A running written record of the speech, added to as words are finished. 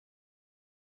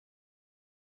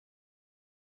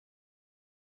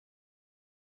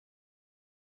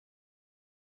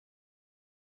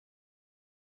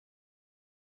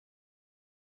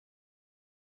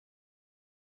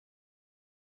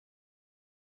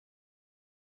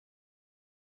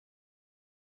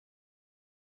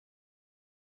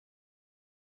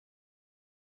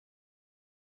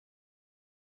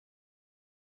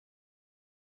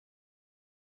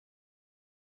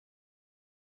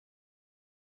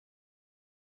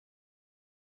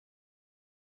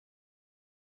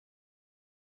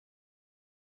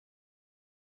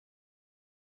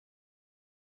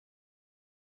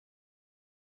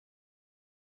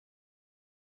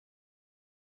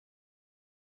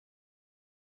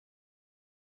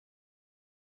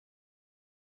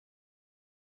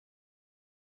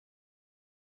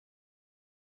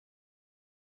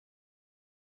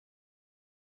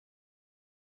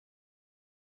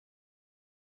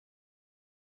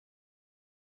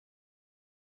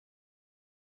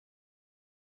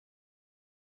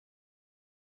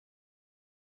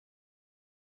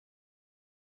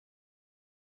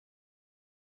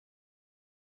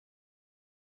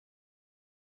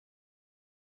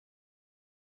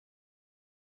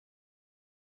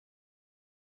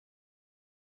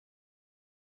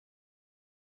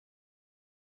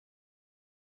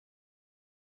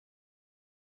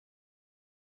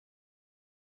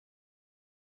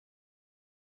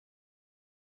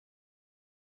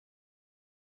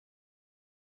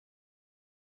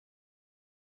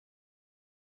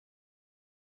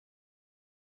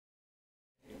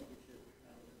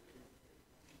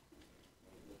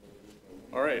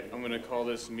All right, I'm going to call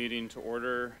this meeting to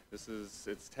order.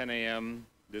 It's 10 a.m.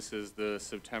 This is the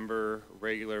September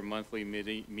regular monthly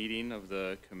meeting of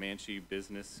the Comanche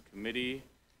Business Committee.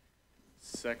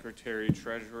 Secretary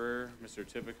Treasurer, Mr.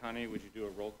 Tipicani, would you do a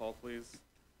roll call, please?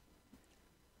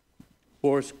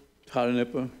 Forrest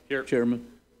Tadanipa, Here. Chairman.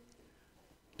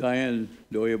 Diane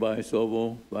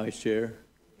Doyabai-Sobo, Vice Chair.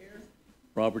 Here.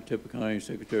 Robert Tipicani,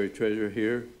 Secretary Treasurer,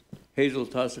 here. Hazel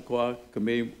Tasaqua,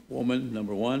 Committee Woman,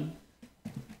 number 1.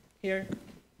 Here.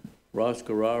 Ross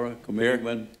Carrara,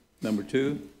 Committeeman, number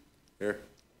 2. Here.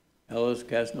 Alice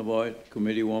Casnavoy,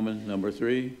 Committee Woman, number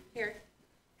 3. Here.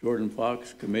 Jordan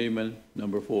Fox, Committeeman,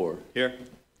 number 4. Here.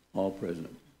 All present.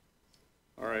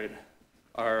 All right.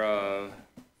 Our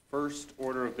first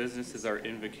order of business is our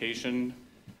invocation.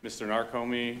 Mr.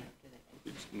 Narcomi,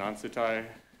 Nansutai.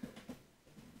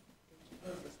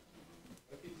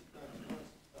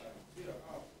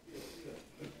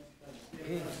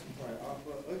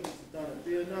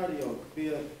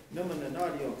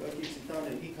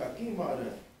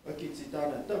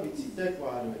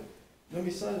 Nami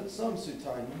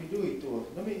samsutai, nami duito,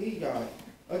 nami igai,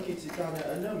 akititana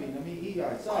anami, nami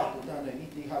igai, sakutana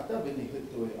iti hatabini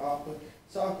hutoi apa,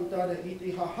 sakutana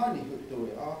iti hahani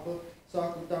hutoi apa,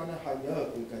 sakutana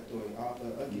hayaku katoi apa,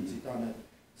 akititana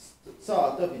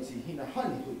sa tabiti hina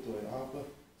hani hutoi apa,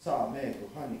 sa meko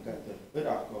hani kata,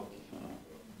 urakoki.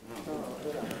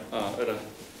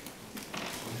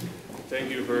 Thank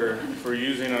you for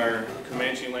using our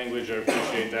Comanche language. I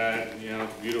appreciate that. You know,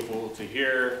 it's beautiful to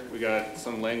hear. We got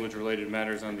some language-related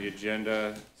matters on the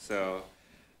agenda, so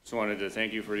just wanted to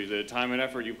thank you for the time and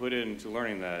effort you put into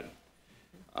learning that.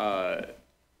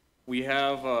 We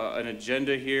have an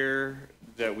agenda here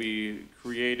that we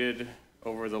created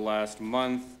over the last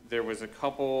month. There was a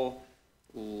couple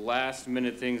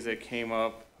last-minute things that came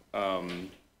up,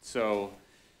 so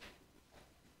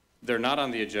they're not on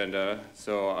the agenda,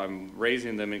 so I'm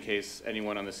raising them in case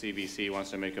anyone on the CBC wants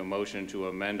to make a motion to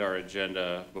amend our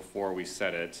agenda before we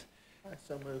set it.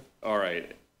 So moved. All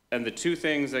right, and the two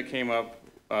things that came up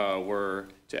were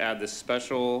to add the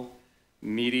special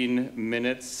meeting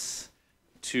minutes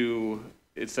to,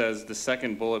 it says the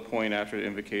second bullet point after the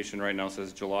invocation right now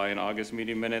says July and August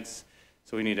meeting minutes,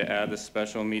 so we need to add the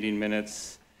special meeting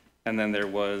minutes. And then there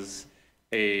was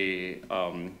a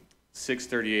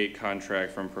 638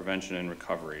 contract from Prevention and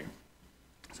Recovery.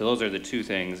 So those are the two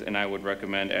things, and I would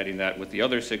recommend adding that with the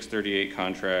other 638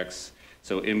 contracts,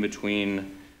 so in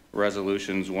between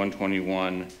resolutions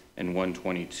 121 and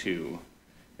 122.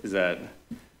 Is that,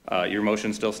 your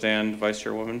motion still stand, Vice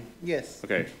Chairwoman? Yes.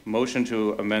 Okay, motion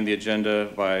to amend the agenda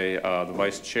by the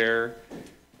Vice Chair.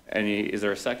 Is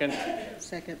there a second?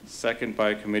 Second. Second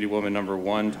by Committeewoman number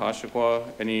 1,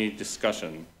 Tasaqua. Any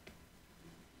discussion?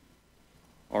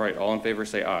 All right, all in favor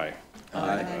say aye.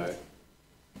 Aye.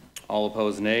 All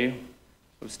opposed, nay.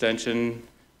 Abstention,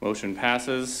 motion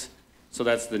passes. So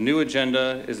that's the new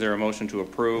agenda. Is there a motion to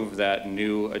approve that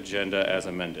new agenda as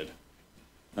amended?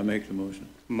 I make the motion.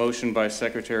 Motion by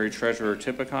Secretary Treasurer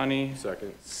Tipicani.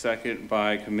 Second. Second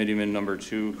by Committeeman number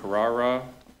 2, Carrara.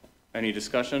 Any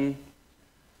discussion?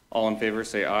 All in favor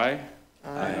say aye.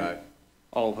 Aye.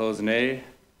 All opposed, nay.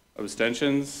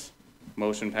 Abstentions,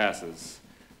 motion passes.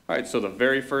 All right, so the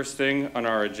very first thing on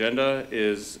our agenda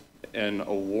is an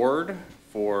award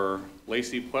for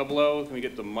Lacey Pueblo. Can we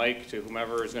get the mic to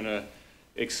whomever is going to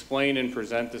explain and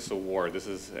present this award? This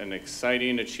is an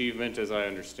exciting achievement as I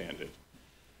understand it.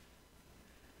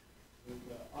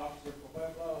 Officer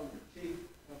Pueblo and your chief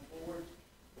come forward.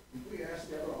 If we ask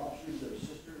the other officers that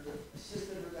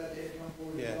assisted her that day to come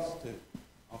forward as Yes, well? to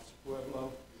Officer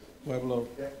Pueblo,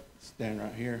 stand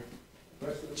right here. The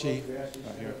rest of the Chief, folks we asked to right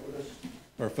stand here. up with us.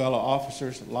 Our fellow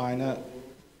officers, line up.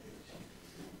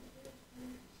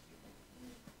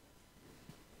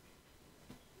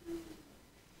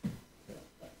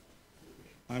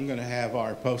 I'm going to have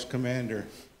our post commander,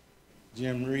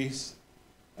 Jim Reese,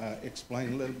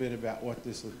 explain a little bit about what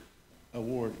this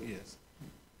award is.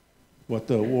 What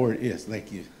the award is.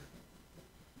 Thank you.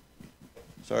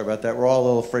 Sorry about that. We're all a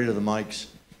little afraid of the mics.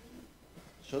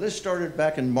 So this started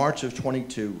back in March of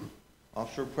 22.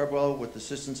 Officer Pueblo, with the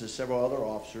assistance of several other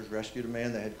officers, rescued a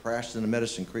man that had crashed in the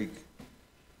Medicine Creek.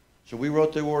 So we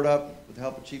wrote the award up with the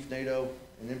help of Chief Nato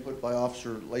and input by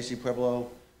Officer Lacey Pueblo.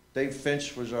 Dave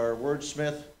Finch was our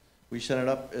wordsmith. We sent it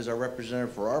up as our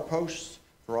representative for our post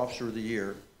for Officer of the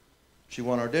Year. She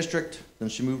won our district, then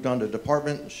she moved on to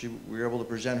department. We were able to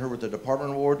present her with the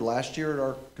department award last year at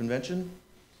our convention.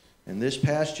 And this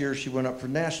past year, she went up for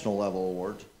national level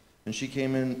award, and she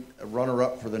came in a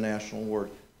runner-up for the national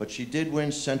award. But she did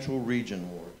win Central Region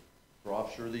Award for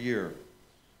Officer of the Year.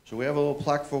 So we have a little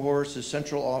plaque for Horace, as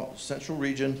Central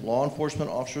Region Law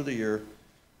Enforcement Officer of the Year.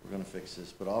 We're going to fix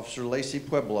this, but Officer Lacey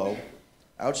Pueblo,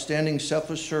 outstanding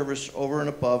selfless service over and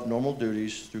above normal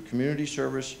duties through community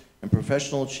service and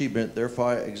professional achievement,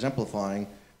 thereby exemplifying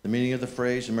the meaning of the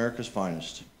phrase America's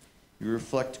finest. You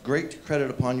reflect great credit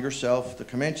upon yourself, the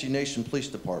Comanche Nation Police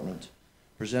Department,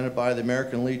 presented by the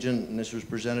American Legion, and this was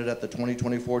presented at the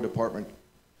 2024 Department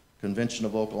Convention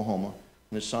of Oklahoma,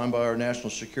 and is signed by our National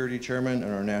Security Chairman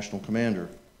and our National Commander.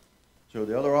 So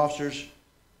the other officers,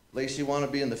 Lacey want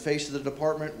to be in the face of the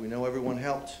department. We know everyone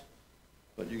helped,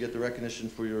 but you get the recognition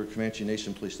for your Comanche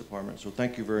Nation Police Department, so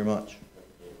thank you very much.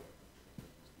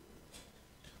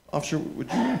 Officer,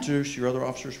 would you introduce your other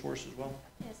officers for us as well?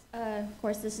 Yes, of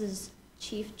course, this is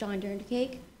Chief John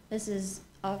Durndicake. This is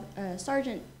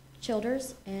Sergeant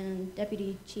Childers and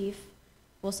Deputy Chief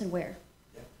Wilson Ware.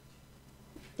 Yeah.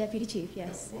 Deputy Chief,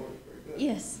 yes. Very good.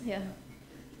 Yes, yeah.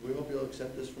 We hope you'll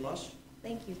accept this from us.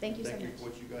 Thank you so much. Thank you for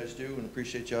what you guys do, and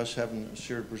appreciate you us having us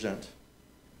here to present.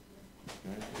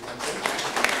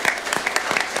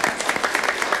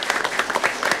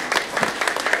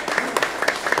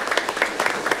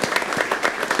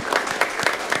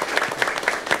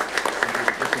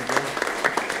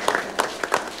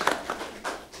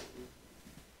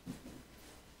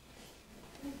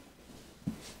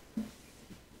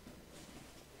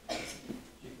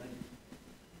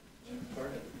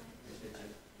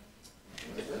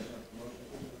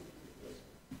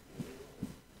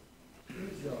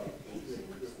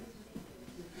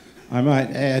 I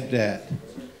might add that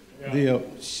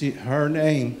her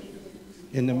name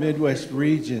in the Midwest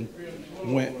region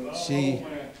she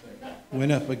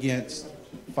went up against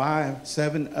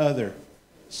 7 other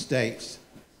states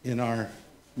in our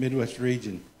Midwest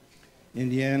region: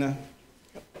 Indiana,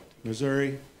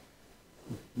 Missouri,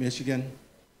 Michigan,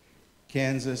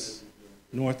 Kansas,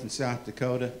 North and South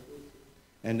Dakota,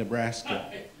 and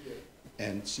Nebraska.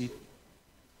 And she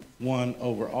won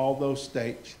over all those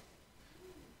states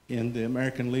in the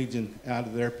American Legion out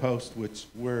of their post, which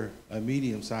we're a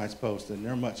medium-sized post, and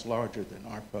they're much larger than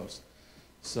our post.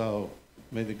 So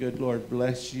may the good Lord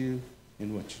bless you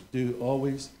in what you do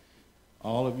always,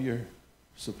 all of your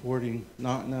supporting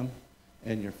Nottingham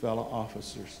and your fellow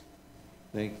officers.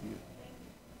 Thank you.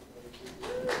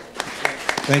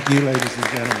 Thank you, ladies and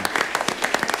gentlemen.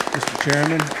 Mr.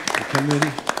 Chairman, the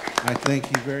committee, I thank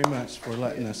you very much for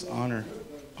letting us honor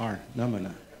our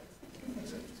nomina.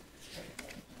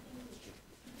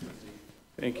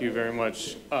 Thank you very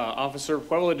much. Officer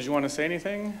Pueblo, did you want to say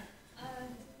anything?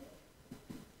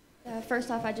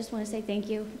 First off, I just want to say thank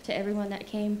you to everyone that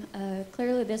came.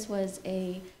 Clearly, this was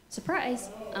a surprise,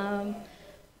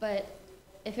 but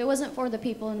if it wasn't for the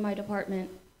people in my department,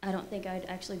 I don't think I'd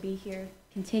actually be here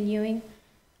continuing.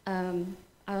 I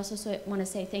also want to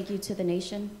say thank you to the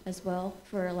nation as well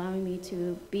for allowing me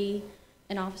to be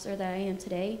an officer that I am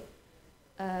today.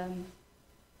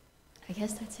 I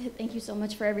guess that's it. Thank you so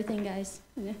much for everything, guys.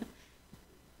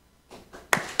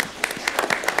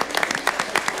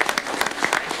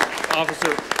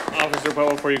 Officer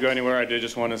Pueblo, before you go anywhere, I did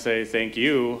just want to say thank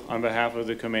you on behalf of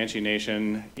the Comanche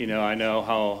Nation. You know, I know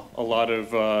how a lot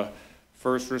of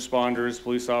first responders,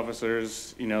 police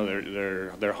officers, you know,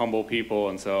 they're humble people,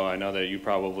 and so I know that you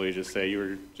probably just say you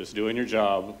were just doing your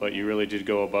job, but you really did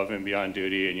go above and beyond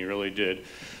duty, and you really did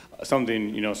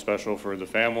something, you know, special for the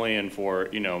family and for,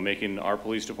 you know, making our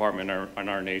police department and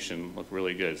our nation look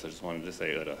really good. So I just wanted to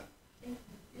say that.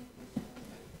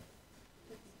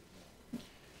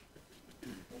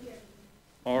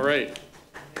 All right.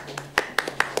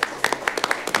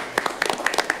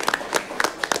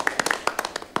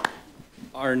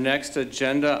 Our next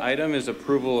agenda item is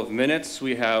approval of minutes.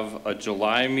 We have a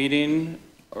July meeting,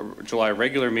 a July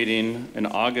regular meeting, an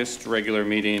August regular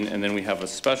meeting, and then we have a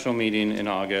special meeting in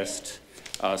August.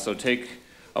 So take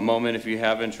a moment if you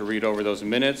haven't to read over those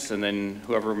minutes, and then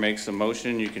whoever makes a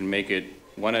motion, you can make it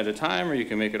one at a time or you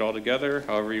can make it all together,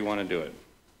 however you want to do it.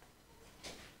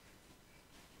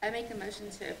 I make a motion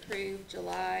to approve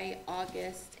July,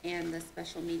 August, and the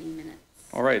special meeting minutes.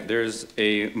 All right, there's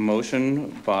a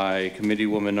motion by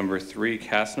Committeewoman number 3,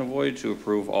 Casnavoy, to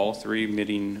approve all 3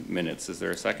 meeting minutes. Is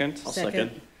there a second? I'll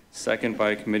second. Second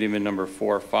by Committeeman number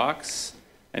 4, Fox.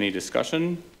 Any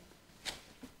discussion?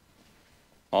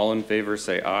 All in favor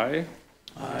say aye.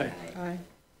 Aye. Aye.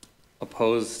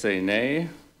 Opposed say nay.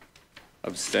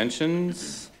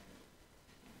 Abstentions?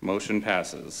 Motion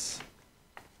passes.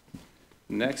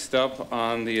 Next up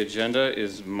on the agenda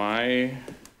is my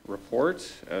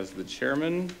report as the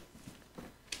chairman.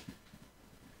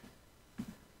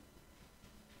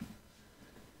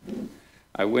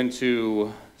 I went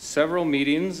to several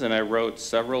meetings and I wrote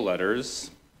several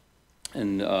letters.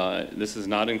 And this is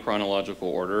not in chronological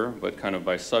order, but kind of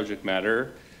by subject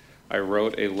matter. I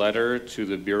wrote a letter to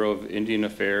the Bureau of Indian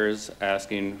Affairs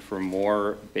asking for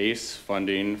more base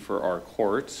funding for our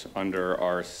court under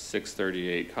our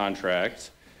 638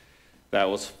 contract. That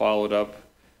was followed up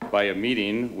by a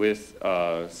meeting with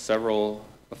several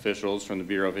officials from the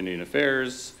Bureau of Indian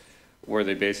Affairs, where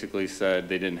they basically said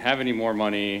they didn't have any more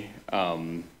money,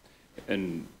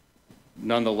 and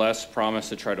nonetheless promised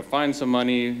to try to find some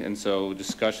money. And so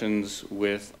discussions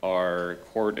with our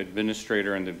court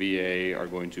administrator and the VA are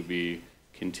going to be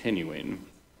continuing.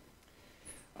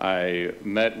 I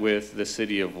met with the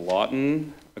city of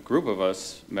Lawton. A group of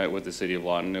us met with the city of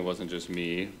Lawton. It wasn't just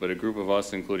me, but a group of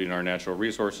us, including our natural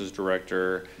resources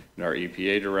director and our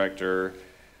EPA director,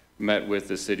 met with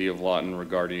the city of Lawton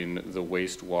regarding the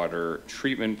wastewater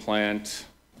treatment plant.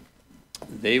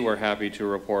 They were happy to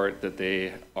report that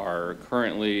they are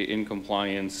currently in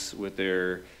compliance with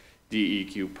their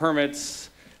DEQ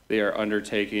permits. They are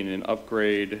undertaking an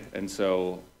upgrade, and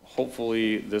so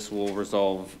hopefully this will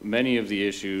resolve many of the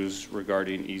issues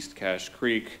regarding East Cache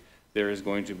Creek. There is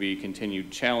going to be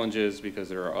continued challenges because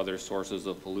there are other sources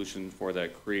of pollution for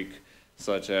that creek,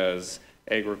 such as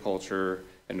agriculture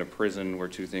and a prison were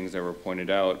two things that were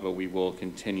pointed out, but we will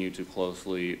continue to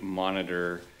closely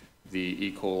monitor the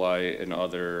E. coli and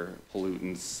other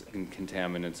pollutants and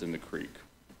contaminants in the creek.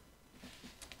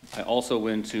 I also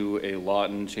went to a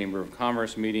Lawton Chamber of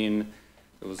Commerce meeting.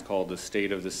 It was called the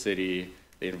State of the City.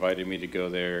 They invited me to go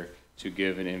there to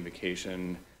give an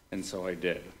invocation, and so I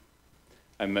did.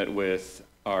 I met with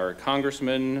our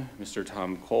congressman, Mr.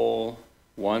 Tom Cole,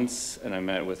 once, and I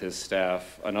met with his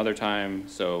staff another time.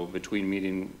 So between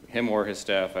meeting him or his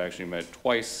staff, I actually met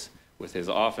twice with his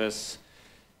office.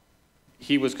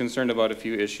 He was concerned about a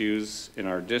few issues in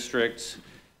our district,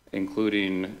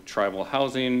 including tribal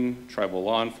housing, tribal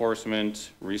law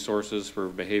enforcement, resources for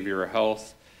behavioral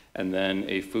health, and then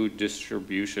a food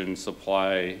distribution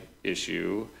supply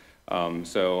issue.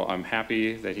 So I'm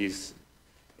happy that he's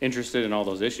interested in all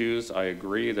those issues. I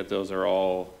agree that those are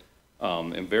all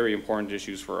very important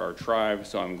issues for our tribe,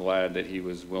 so I'm glad that he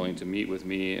was willing to meet with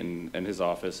me and his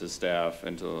office, his staff,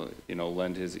 and to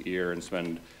lend his ear and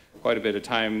spend quite a bit of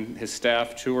time. His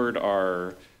staff toured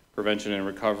our prevention and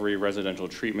recovery residential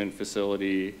treatment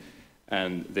facility,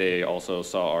 and they also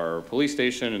saw our police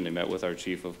station, and they met with our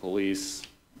chief of police.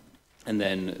 And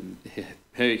then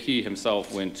he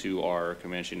himself went to our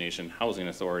Comanche Nation Housing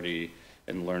Authority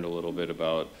and learned a little bit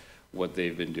about what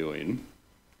they've been doing.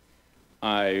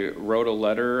 I wrote a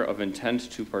letter of intent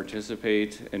to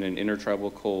participate in an intertribal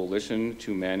coalition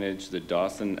to manage the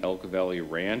Dawson Elk Valley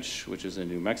Ranch, which is in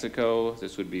New Mexico.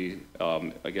 This would be,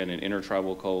 again, an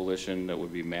intertribal coalition that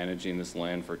would be managing this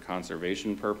land for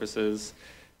conservation purposes.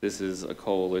 This is a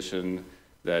coalition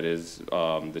that is,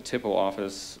 the TIPO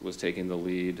office was taking the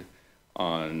lead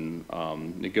on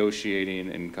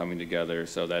negotiating and coming together,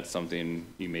 so that's something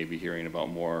you may be hearing about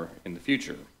more in the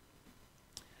future.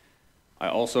 I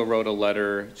also wrote a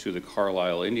letter to the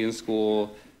Carlisle Indian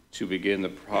School to begin the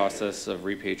process of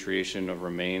repatriation of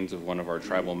remains of one of our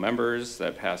tribal members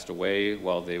that passed away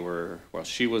while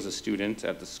she was a student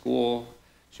at the school.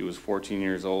 She was 14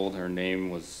 years old. Her name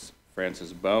was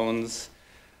Frances Bones.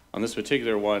 On this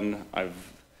particular one, I've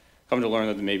come to learn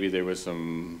that maybe there was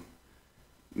some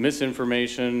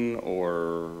misinformation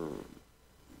or,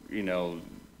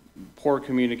 poor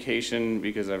communication,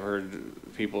 because I've heard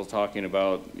people talking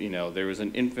about, there was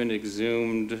an infant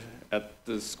exhumed at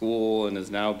the school and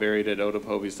is now buried at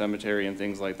Otopobe Cemetery and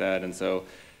things like that. And so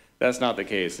that's not the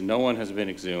case. No one has been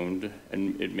exhumed,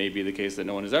 and it may be the case that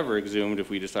no one is ever exhumed if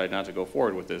we decide not to go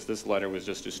forward with this. This letter was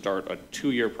just to start a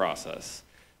 2-year process.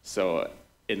 So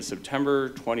in September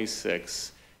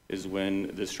 26 is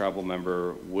when this tribal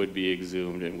member would be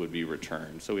exhumed and would be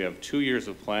returned. So we have 2 years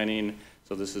of planning.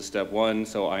 So this is step one.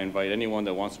 So I invite anyone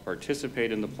that wants to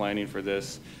participate in the planning for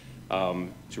this to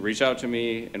reach out to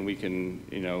me, and we can,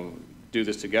 do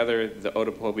this together. The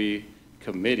Otopobe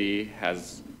committee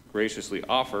has graciously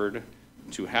offered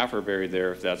to have her buried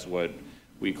there if that's what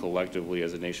we collectively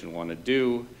as a nation want to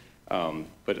do.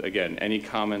 But again, any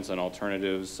comments on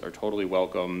alternatives are totally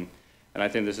welcome. And I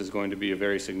think this is going to be a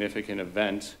very significant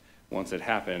event once it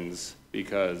happens,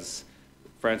 because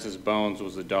Frances Bones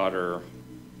was the daughter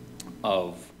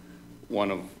of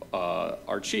one of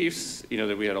our chiefs.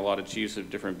 That we had a lot of chiefs of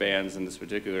different bands, and this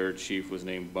particular chief was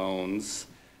named Bones,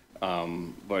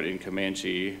 but in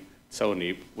Comanche,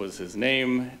 Sonip was his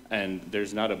name, and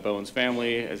there's not a Bones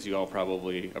family, as you all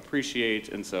probably appreciate,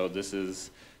 and so this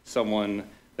is someone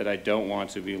that I don't want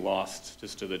to be lost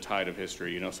just to the tide of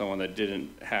history. Someone that didn't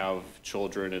have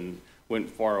children and went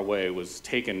far away was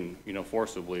taken,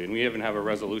 forcibly. And we even have a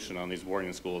resolution on these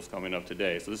boarding schools coming up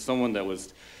today. So this is someone that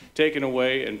was taken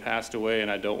away and passed away, and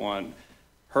I don't want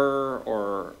her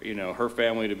or, her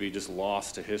family to be just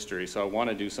lost to history. So I want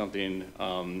to do something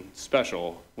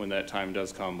special when that time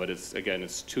does come, but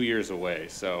it's 2 years away,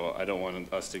 so I don't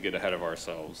want us to get ahead of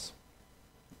ourselves.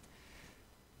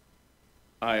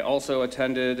 I also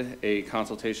attended a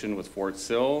consultation with Fort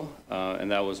Sill,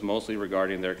 and that was mostly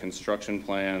regarding their construction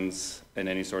plans and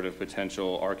any sort of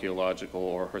potential archaeological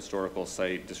or historical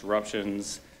site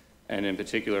disruptions. And in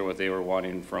particular, what they were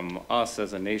wanting from us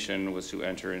as a nation was to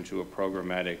enter into a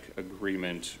programmatic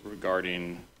agreement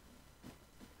regarding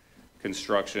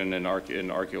construction and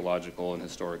archaeological and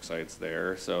historic sites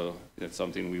there. So it's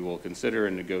something we will consider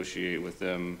and negotiate with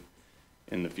them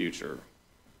in the future.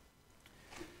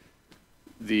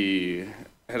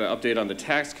 Had an update on the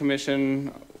tax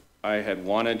commission. I had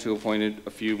wanted to appoint a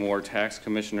few more tax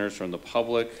commissioners from the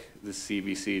public. The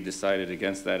CBC decided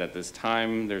against that at this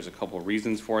time. There's a couple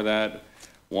reasons for that.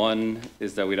 One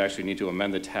is that we'd actually need to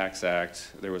amend the Tax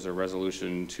Act. There was a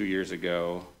resolution 2 years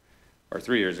ago, or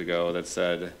 3 years ago, that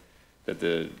said that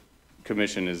the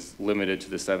commission is limited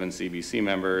to the 7 CBC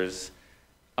members,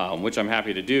 which I'm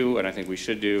happy to do, and I think we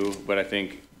should do, but I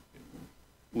think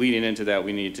leading into that,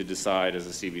 we need to decide as a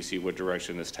CBC what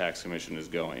direction this tax commission is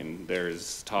going.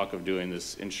 There's talk of doing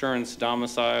this insurance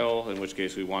domicile, in which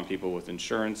case we want people with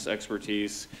insurance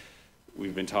expertise.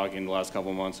 We've been talking the last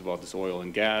couple of months about this oil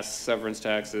and gas severance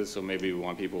taxes, so maybe we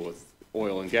want people with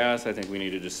oil and gas. I think we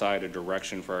need to decide a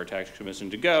direction for our tax commission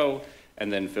to go, and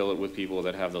then fill it with people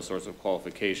that have those sorts of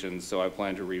qualifications. So I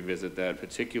plan to revisit that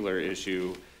particular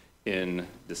issue in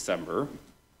December.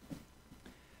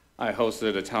 I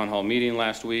hosted a town hall meeting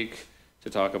last week to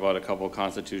talk about a couple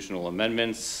constitutional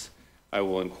amendments. I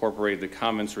will incorporate the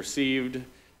comments received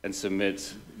and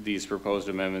submit these proposed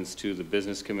amendments to the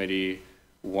business committee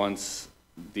once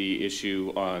the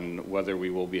issue on whether we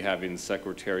will be having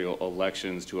secretarial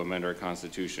elections to amend our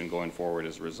constitution going forward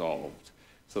is resolved.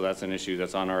 So that's an issue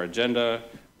that's on our agenda.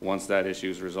 Once that issue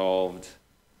is resolved,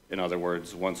 in other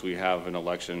words, once we have an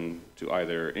election to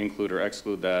either include or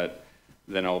exclude that,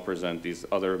 then I'll present these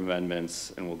other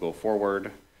amendments and we'll go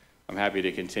forward. I'm happy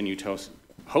to continue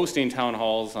hosting town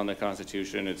halls on the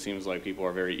Constitution. It seems like people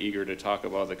are very eager to talk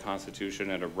about the Constitution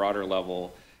at a broader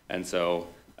level. And so,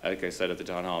 like I said at the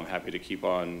town hall, I'm happy to keep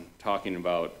on talking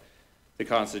about the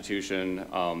Constitution.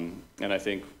 And I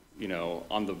think,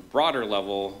 on the broader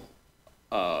level,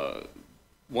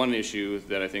 one issue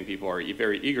that I think people are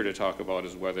very eager to talk about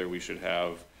is whether we should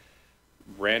have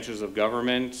branches of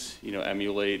government,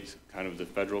 emulate kind of the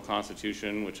federal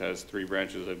constitution, which has 3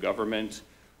 branches of government,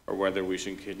 or whether we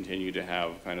should continue to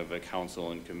have kind of a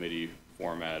council and committee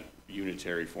format,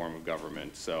 unitary form of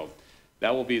government. So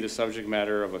that will be the subject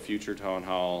matter of a future town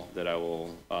hall that I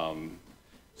will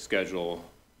schedule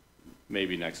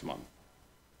maybe next month.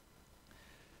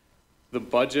 The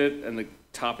budget and the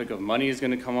topic of money is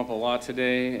going to come up a lot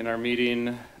today in our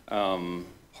meeting.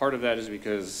 Part of that is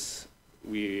because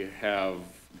we have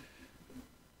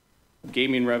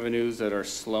gaming revenues that are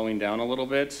slowing down a little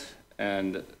bit,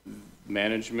 and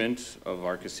management of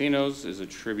our casinos is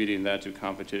attributing that to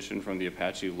competition from the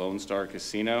Apache Lone Star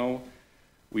Casino.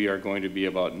 We are going to be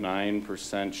about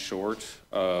 9% short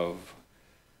of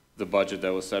the budget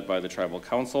that was set by the tribal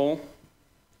council.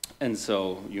 And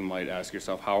so you might ask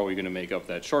yourself, how are we going to make up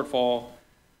that shortfall?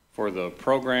 For the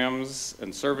programs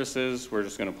and services, we're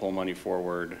just going to pull money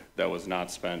forward that was not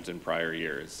spent in prior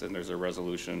years. And there's a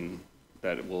resolution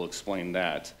that will explain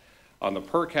that. On the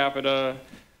per capita,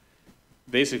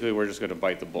 basically we're just going to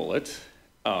bite the bullet.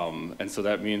 And so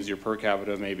that means your per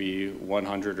capita may be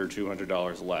 $100 or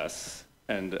 $200 less.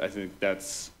 And I think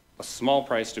that's a small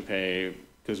price to pay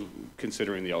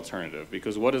considering the alternative.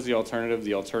 Because what is the alternative?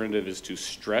 The alternative is to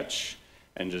stretch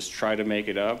and just try to make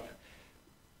it up.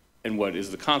 And what is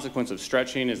the consequence of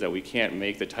stretching is that we can't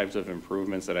make the types of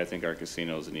improvements that I think our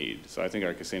casinos need. So I think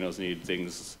our casinos need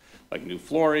things like new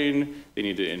flooring, they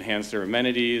need to enhance their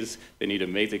amenities, they need to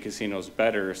make the casinos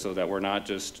better so that we're not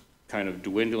just kind of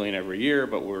dwindling every year,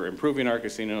 but we're improving our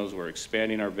casinos, we're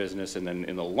expanding our business, and then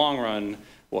in the long run,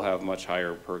 we'll have much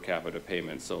higher per capita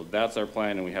payments. So that's our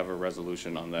plan, and we have a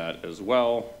resolution on that as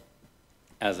well.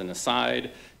 As an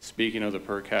aside, speaking of the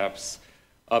per caps,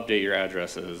 update your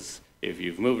addresses. If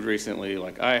you've moved recently,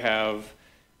 like I have,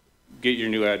 get your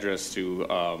new address to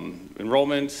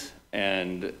enrollment,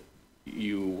 and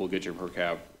you will get your per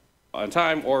cap on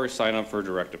time, or sign up for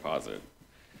direct deposit.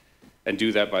 And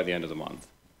do that by the end of the month.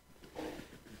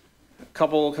 A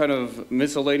couple kind of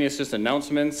miscellaneous just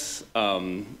announcements.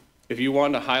 If you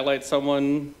want to highlight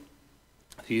someone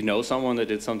you know someone that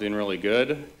did something really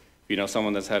good, if you know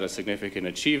someone that's had a significant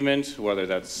achievement, whether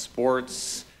that's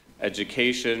sports,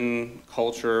 education,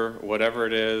 culture, whatever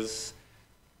it is,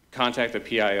 contact the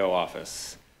PIO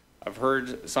office. I've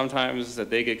heard sometimes that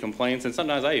they get complaints, and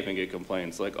sometimes I even get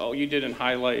complaints, like, oh, you didn't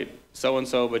highlight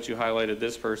so-and-so, but you highlighted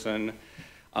this person.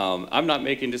 I'm not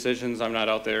making decisions. I'm not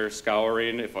out there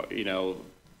scouring. If, you know,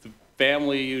 the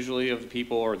family usually of the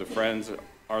people or the friends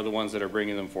are the ones that are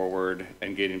bringing them forward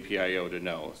and getting PIO to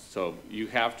know. So you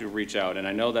have to reach out. And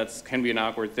I know that can be an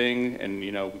awkward thing, and,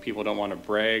 you know, people don't want to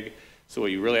brag. So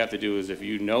what you really have to do is if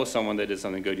you know someone that did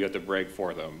something good, you have to brag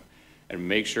for them. And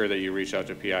make sure that you reach out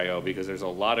to PIO, because there's a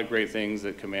lot of great things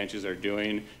that Comanches are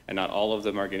doing, and not all of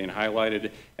them are getting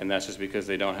highlighted, and that's just because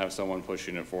they don't have someone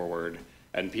pushing it forward.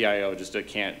 And PIO just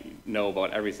can't know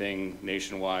about everything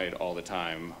nationwide all the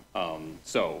time.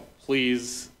 So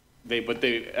please, but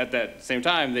at that same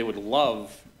time, they would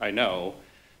love, I know,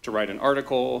 to write an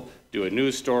article, do a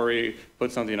news story,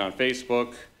 put something on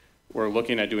Facebook. We're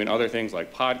looking at doing other things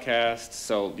like podcasts.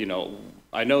 So, you know,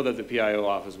 I know that the PIO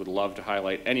office would love to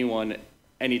highlight anyone,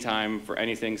 anytime, for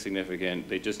anything significant.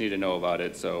 They just need to know about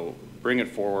it. So bring it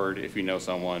forward if you know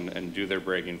someone and do their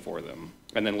bragging for them.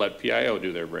 And then let PIO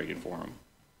do their bragging for them.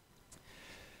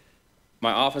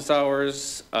 My office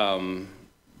hours, I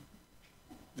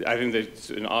think that's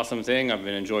an awesome thing. I've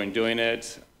been enjoying doing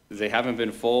it. They haven't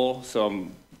been full, so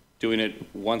I'm doing it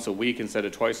once a week instead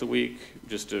of twice a week,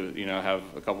 just to, you know, have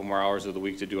a couple more hours of the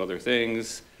week to do other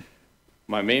things.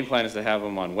 My main plan is to have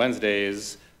them on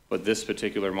Wednesdays, but this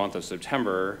particular month of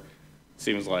September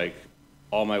seems like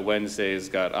all my Wednesdays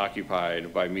got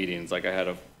occupied by meetings. Like I had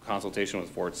a consultation with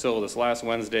Fort Sill this last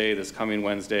Wednesday. This coming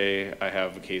Wednesday, I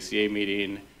have a KCA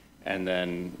meeting. And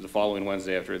then the following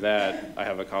Wednesday after that, I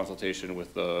have a consultation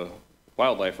with the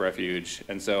Wildlife Refuge.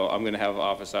 And so I'm gonna have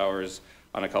office hours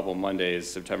on a couple Mondays,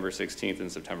 September 16th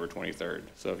and September 23rd.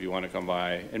 So if you wanna come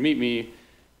by and meet me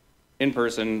in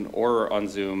person or on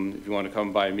Zoom, if you wanna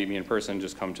come by and meet me in person,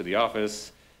 just come to the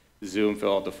office, Zoom,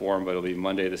 fill out the form, but it'll be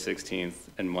Monday the 16th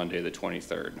and Monday the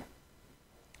 23rd.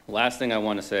 Last thing I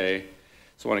wanna say,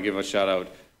 so I wanna give a shout out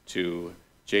to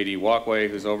JD Walkway,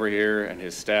 who's over here, and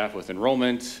his staff with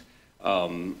enrollment.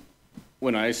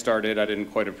 When I started, I didn't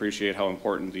quite appreciate how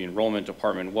important the enrollment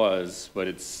department was, but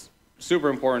it's super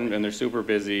important and they're super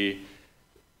busy.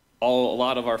 A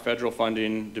lot of our federal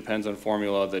funding depends on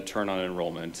formula that turn on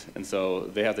enrollment, and so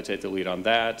they have to take the lead on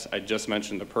that. I just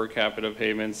mentioned the per capita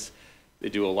payments. They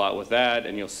do a lot with that,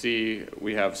 and you'll see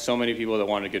we have so many people that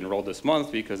want to get enrolled this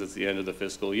month because it's the end of the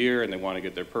fiscal year and they want to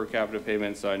get their per capita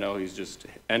payments. So I know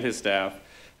and his staff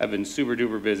have been super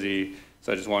duper busy,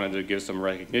 so I just wanted to give some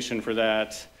recognition for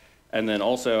that. And then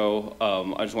also,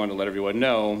 I just wanted to let everyone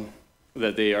know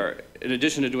that they are, in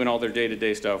addition to doing all their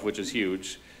day-to-day stuff, which is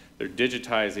huge, they're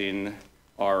digitizing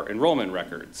our enrollment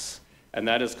records. And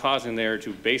that is causing there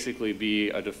to basically be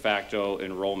a de facto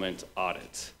enrollment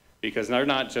audit. Because they're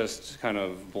not just kind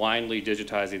of blindly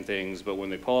digitizing things, but when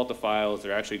they pull out the files,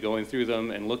 they're actually going through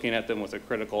them and looking at them with a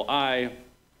critical eye.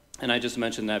 And I just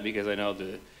mentioned that because I know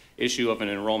the issue of an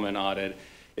enrollment audit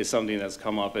is something that's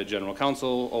come up at General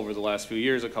Counsel over the last few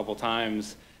years a couple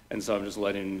times. And so I'm just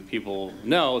letting people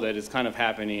know that it's kind of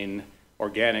happening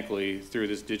organically through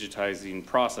this digitizing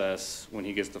process. When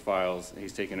he gets the files,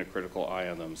 he's taking a critical eye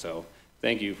on them. So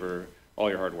thank you for all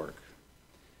your hard work.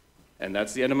 And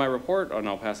that's the end of my report, and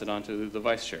I'll pass it on to the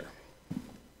Vice Chair.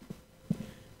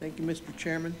 Thank you, Mr.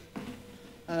 Chairman.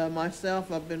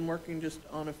 Myself, I've been working just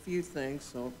on a few things,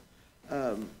 so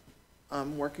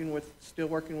I'm still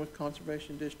working with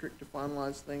Conservation District to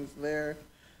finalize things there.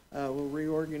 We're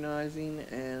reorganizing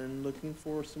and looking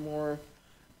for some more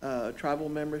tribal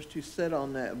members to sit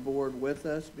on that board with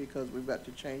us because we've got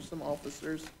to change some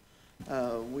officers.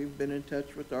 We've been in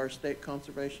touch with our state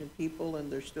conservation people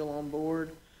and they're still on board.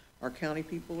 Our county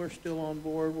people are still on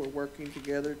board. We're working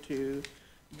together to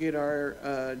get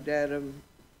our data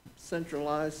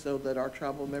centralized so that our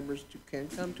tribal members can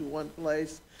come to one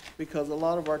place, because a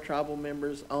lot of our tribal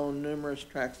members own numerous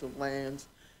tracts of lands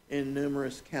in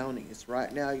numerous counties.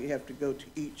 Right now, you have to go to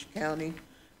each county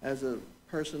as a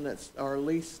person that's our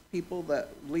lease people that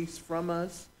lease from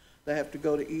us. They have to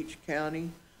go to each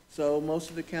county. So most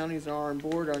of the counties are on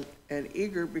board and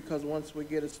eager, because once we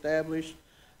get established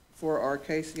for our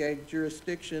KCA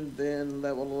jurisdiction, then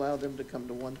that will allow them to come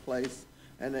to one place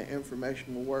and the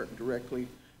information will work directly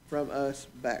from us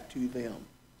back to them.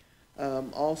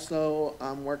 Also,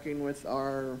 I'm working with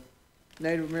our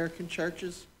Native American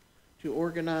churches to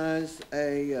organize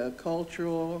a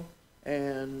cultural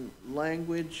and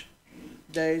language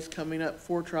days coming up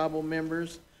for tribal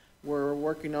members. We're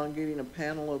working on getting a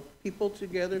panel of people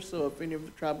together, so if any of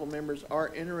the tribal members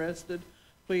are interested,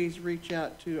 please reach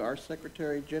out to our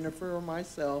secretary Jennifer or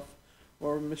myself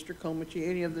or Mr. Komachi,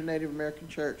 any of the Native American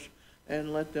Church,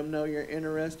 and let them know you're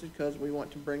interested, because we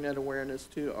want to bring that awareness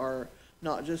to our,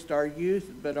 not just our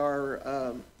youth, but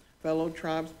our fellow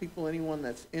tribes people, anyone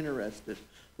that's interested.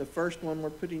 The first one we're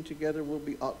putting together will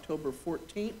be October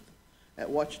 14th at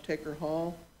Watchtaker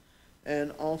Hall.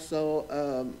 And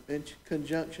also, in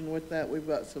conjunction with that, we've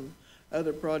got some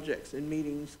other projects and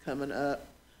meetings coming up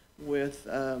with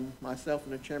myself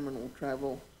and the chairman will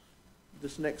travel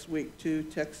this next week to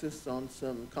Texas on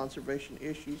some conservation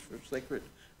issues for sacred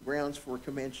grounds for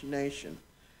Comanche Nation.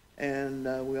 And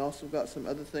we also got some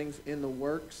other things in the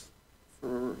works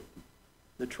for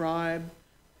the tribe.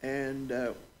 And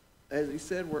as he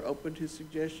said, we're open to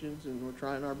suggestions and we're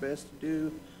trying our best to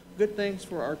do good things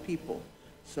for our people.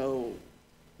 So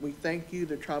we thank you,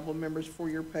 the tribal members, for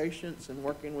your patience and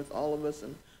working with all of us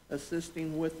and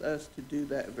assisting with us to do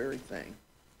that very thing.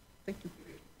 Thank you.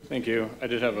 Thank you. I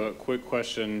did have a quick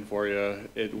question for you.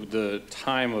 The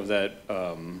time of that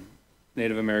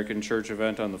Native American church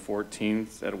event on the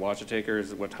 14th at Watchtaker,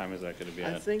 what time is that going to be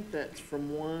at? I think that's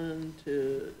from 1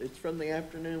 to, it's from the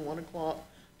afternoon, 1 o'clock,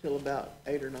 till about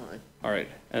 8 or 9. All right.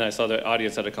 And I saw the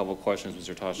audience had a couple of questions,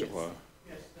 Mr. Tashikwa.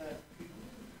 Yes, could you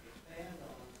expand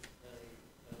on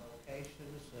the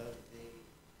locations of the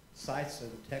sites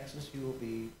in Texas you will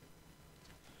be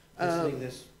visiting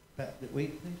this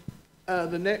week, please?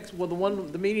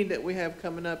 The meeting that we have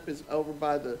coming up is over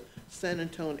by the San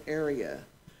Antonio area.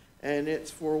 And it's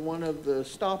for one of the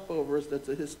stopovers, that's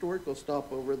a historical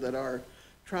stopover that our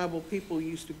tribal people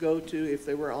used to go to if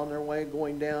they were on their way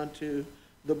going down to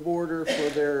the border for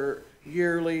their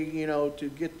yearly,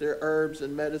 to get their herbs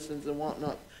and medicines and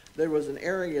whatnot. There was an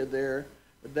area there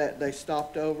that they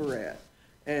stopped over at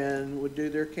and would do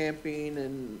their camping,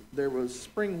 and there was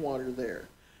spring water there.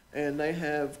 And they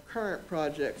have current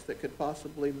projects that could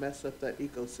possibly mess up that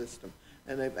ecosystem.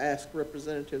 And they've asked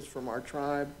representatives from our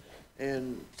tribe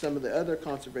and some of the other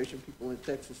conservation people in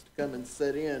Texas to come and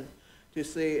sit in to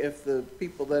see if the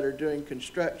people that are doing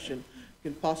construction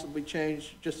can possibly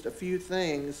change just a few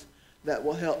things that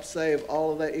will help save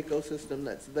all of that ecosystem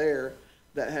that's there,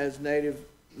 that has native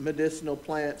medicinal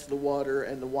plants, the water,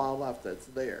 and the wildlife that's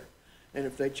there. And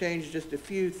if they change just a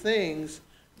few things,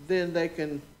 then they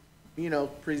can,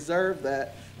 preserve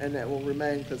that, and that will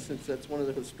remain, because since that's one of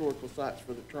the historical sites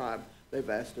for the tribe, they've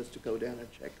asked us to go down and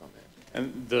check on that.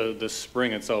 And the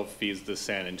spring itself feeds the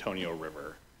San Antonio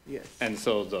River. Yes. And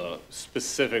so the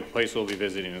specific place we'll be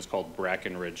visiting is called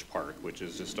Brackenridge Park, which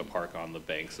is just a park on the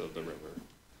banks of the river.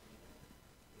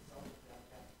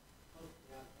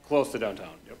 Close to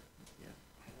downtown, yep.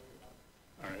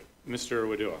 Yeah. All right, Mr.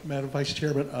 Wadua. Madam Vice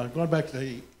Chairman, going back to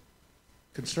the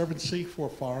Conservancy for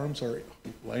Farms or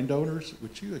landowners,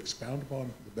 would you expound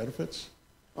upon the benefits?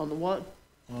 On the what?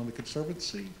 On the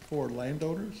Conservancy for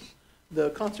landowners?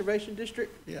 The Conservation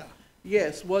District? Yeah.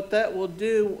 Yes, what that will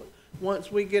do, once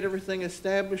we get everything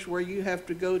established, where you have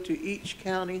to go to each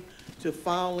county to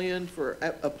file in for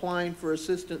applying for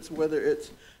assistance, whether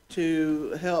it's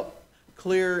to help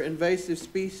clear invasive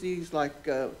species like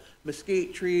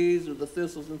mesquite trees or the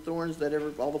thistles and thorns that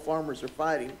all the farmers are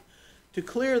fighting. To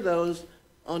clear those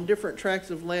on different tracts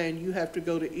of land, you have to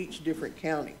go to each different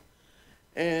county.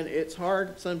 And it's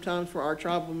hard sometimes for our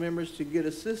tribal members to get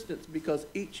assistance because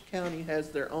each county has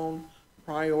their own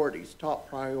priorities, top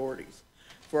priorities,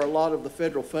 for a lot of the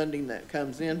federal funding that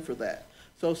comes in for that.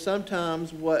 So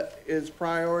sometimes what is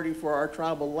priority for our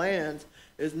tribal lands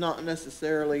is not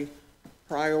necessarily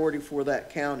priority for that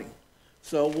county.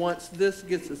 So once this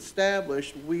gets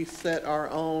established, we set our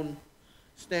own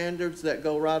standards that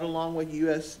go right along with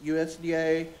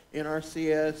USDA,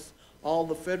 NRCS, all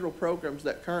the federal programs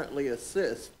that currently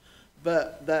assist,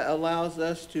 but that allows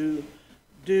us to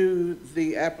do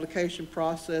the application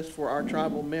process for our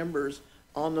tribal members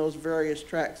on those various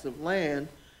tracts of land,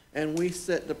 and we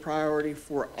set the priority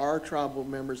for our tribal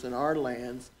members in our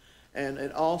lands. And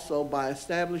it also, by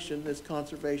establishing this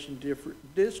conservation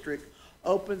district,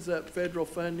 opens up federal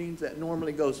funding that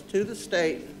normally goes to the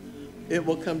state. It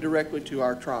will come directly to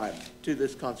our tribe, to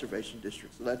this conservation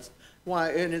district. So that's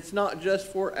why, and it's not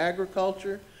just for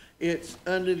agriculture. It's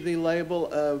under the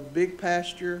label of big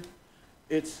pasture.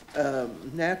 It's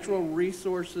natural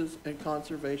resources and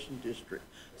conservation district.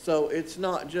 So it's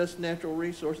not just natural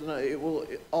resources. It will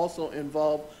also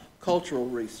involve cultural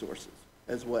resources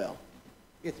as well.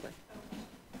 Yes, ma'am.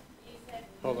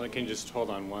 Hold on, can you just hold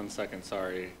on 1 second?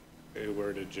 Sorry.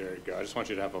 Where did Jared go? I just want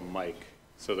you to have a mic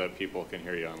so that people can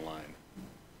hear you online.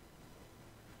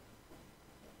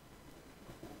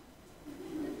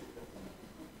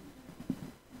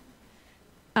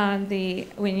 On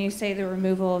when you say the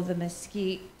removal of the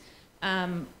mesquite,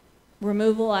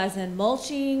 removal as in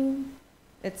mulching,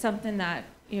 it's something that,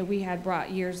 we had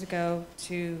brought years ago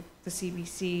to the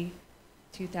CBC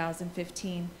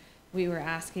 2015. We were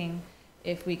asking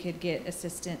if we could get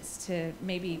assistance to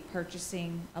maybe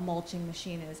purchasing a mulching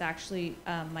machine. It was actually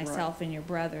myself and your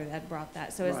brother that brought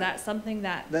that. So is Right. that something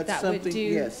that That's that would something, do?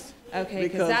 yes. Okay,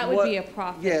 because that would be a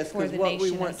profit yes, for the 'cause what we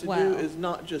nation want as to well. do is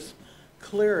not just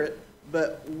clear it,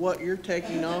 but what you're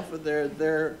taking off of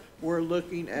there, we're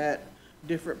looking at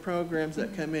different programs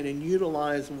that come in and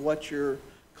utilize what you're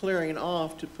clearing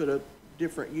off to put a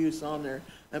different use on there,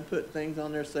 and put things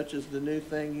on there such as the new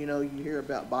thing, you hear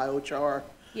about biochar.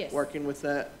 Yes. Working with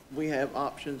that, we have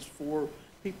options for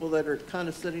people that are kind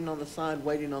of sitting on the side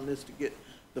waiting on this to get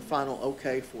the final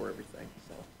okay for everything,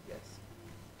 so, yes.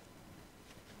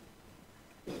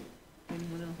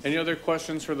 Anyone else? Any other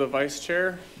questions for the vice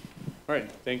chair? All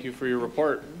right, thank you for your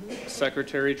report.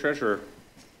 Secretary Treasurer.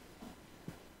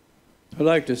 I'd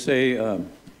like to say,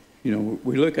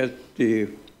 we look at the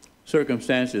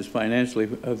circumstances financially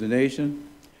of the nation,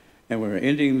 and we're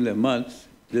ending the month.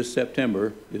 This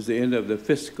September is the end of the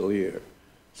fiscal year.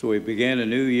 So we began a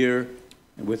new year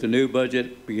with a new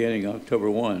budget beginning October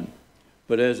 1.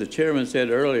 But as the chairman said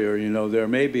earlier, there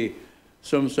may be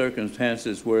some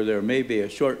circumstances where there may be a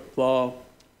shortfall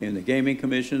in the gaming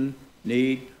commission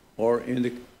need or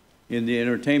in the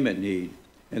entertainment need.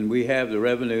 And we have the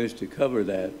revenues to cover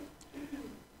that,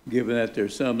 given that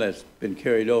there's some that's been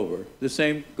carried over. The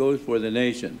same goes for the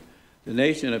nation. The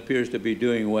nation appears to be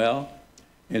doing well,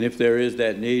 and if there is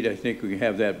that need, I think we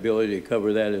have that ability to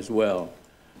cover that as well.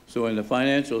 So in the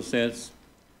financial sense,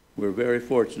 we're very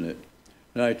fortunate.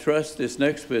 And I trust this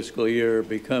next fiscal year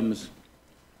becomes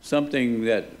something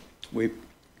that we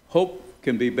hope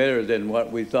can be better than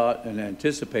what we thought and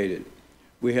anticipated.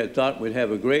 We had thought we'd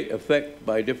have a great effect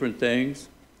by different things,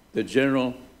 the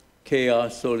general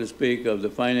chaos, so to speak, of the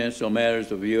financial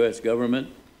matters of the U.S. government,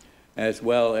 as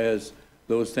well as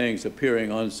those things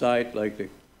appearing on site like the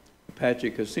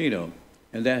Apache Casino.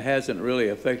 And that hasn't really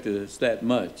affected us that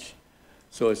much.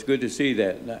 So it's good to see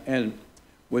that. And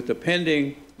with the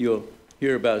pending, you'll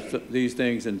hear about these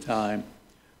things in time,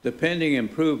 the pending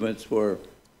improvements for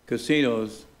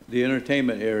casinos, the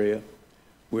entertainment area,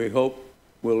 we hope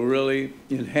will really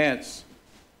enhance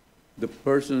the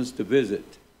persons to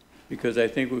visit, because I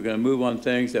think we're going to move on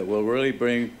things that will really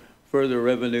bring further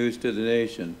revenues to the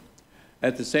nation.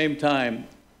 At the same time,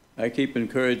 I keep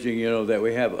encouraging, that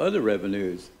we have other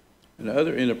revenues and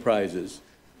other enterprises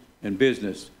and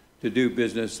business to do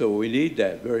business, so we need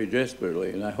that very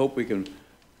desperately, and I hope we can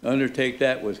undertake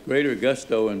that with greater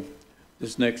gusto in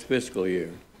this next fiscal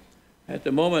year. At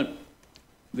the moment,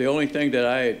 the only thing that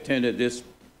I attended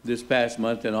this past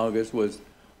month in August was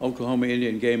Oklahoma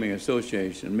Indian Gaming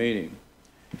Association meeting.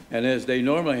 And as they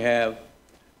normally have,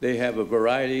 they have a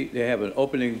variety, they have an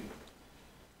opening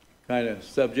kind of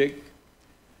subject,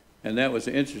 and that was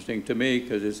interesting to me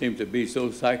because it seemed to be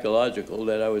so psychological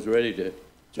that I was ready to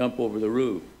jump over the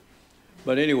roof.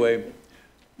 But anyway,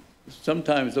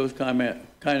 sometimes those kind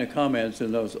of comments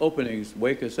and those openings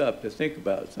wake us up to think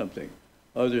about something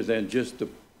other than just the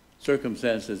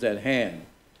circumstances at hand.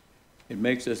 It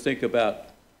makes us think about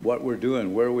what we're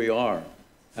doing, where we are,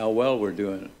 how well we're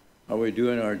doing. Are we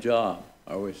doing our job?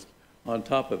 Are we on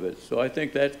top of it? So I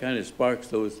think that kind of sparks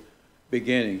those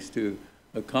beginnings to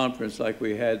a conference like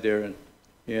we had there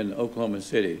in Oklahoma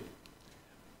City.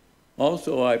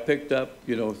 Also, I picked up,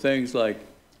 things like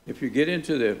if you get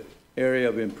into the area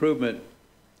of improvement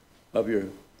of your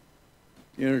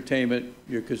entertainment,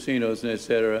 your casinos, and et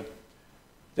cetera,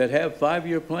 that have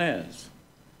 5-year plans.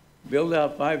 Build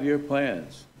out 5-year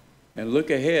plans and look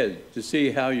ahead to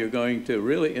see how you're going to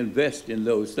really invest in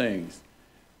those things.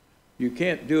 You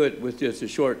can't do it with just a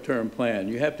short-term plan.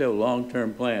 You have to have a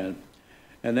long-term plan.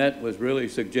 And that was really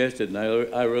suggested,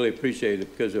 and I really appreciate it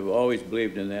because I've always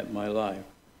believed in that in my life.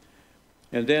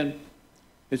 And then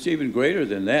it's even greater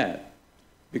than that,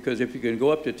 because if you can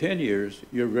go up to 10 years,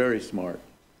 you're very smart.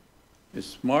 It's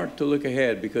smart to look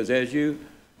ahead, because as you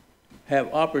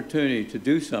have opportunity to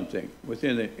do something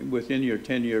within your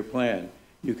 10-year plan,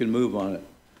 you can move on it.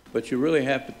 But you really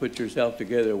have to put yourself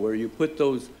together where you put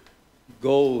those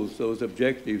goals, those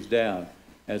objectives down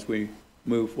as we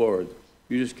move forward.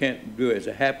 You just can't do it as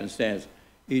a happenstance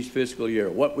each fiscal year.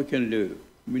 What we can do,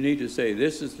 we need to say,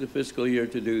 this is the fiscal year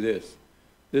to do this.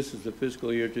 This is the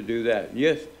fiscal year to do that.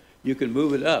 Yes, you can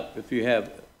move it up if you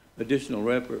have additional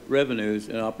revenues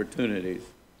and opportunities.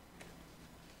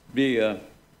 The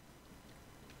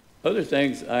other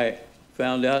things I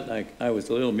found out, I was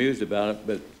a little amused about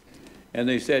it, and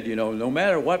they said, no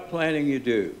matter what planning you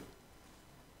do,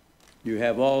 You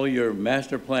have all your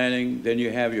master planning, then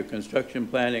you have your construction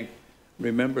planning.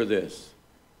 Remember this,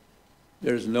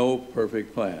 there's no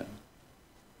perfect plan.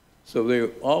 So they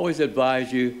always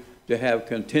advise you to have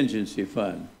contingency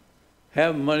fund.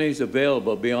 Have monies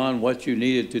available beyond what you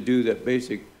needed to do that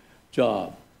basic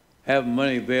job. Have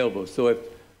money available. So if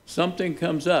something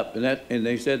comes up, and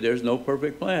they said there's no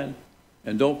perfect plan,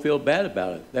 and don't feel bad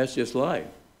about it. That's just life.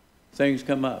 Things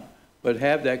come up. But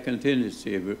have that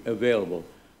contingency available.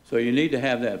 So you need to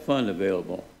have that fund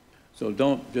available. So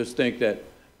don't just think that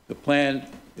the plan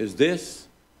is this,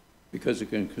 because you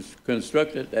can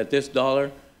construct it at this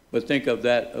dollar, but think of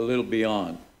that a little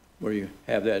beyond, where you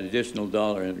have that additional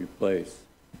dollar in your place.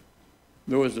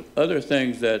 There was other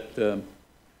things that,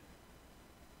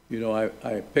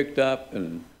 I picked up,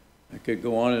 and I could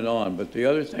go on, but the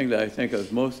other thing that I think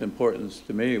of most importance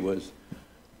to me was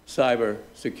cyber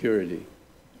security.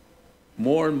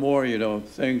 More and more,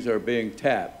 things are being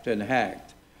tapped and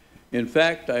hacked. In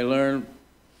fact, I learned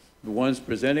the ones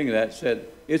presenting that said,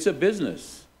 it's a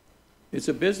business. It's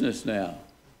a business now.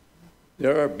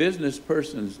 There are business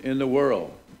persons in the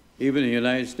world, even in the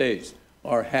United States,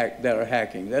 that are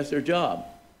hacking. That's their job.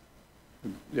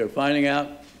 They're finding out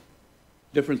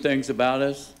different things about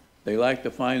us. They like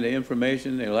to find the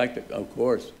information. They like to, of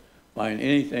course, find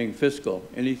anything fiscal,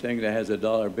 anything that has a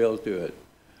dollar bill to it.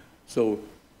 So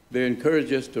they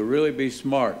encourage us to really be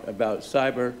smart about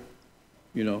cyber,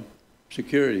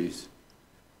 securities.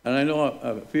 And I know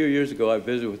a few years ago I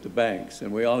visited with the banks,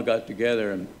 and we all got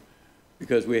together, and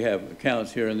because we have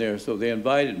accounts here and there, so they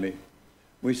invited me.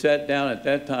 We sat down at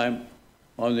that time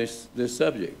on this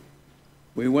subject.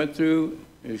 We went through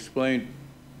and explained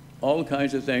all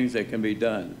kinds of things that can be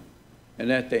done.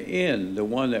 And at the end, the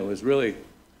one that was really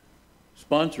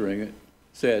sponsoring it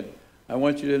said, I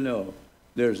want you to know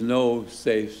there's no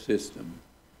safe system.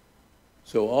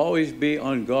 So always be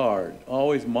on guard,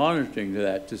 always monitoring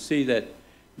that to see that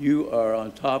you are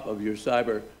on top of your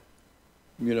cyber,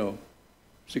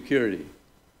 security,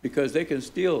 because they can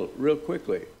steal real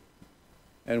quickly.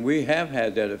 And we have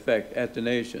had that effect at the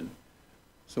nation.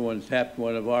 Someone tapped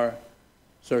one of our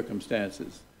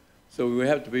circumstances. So we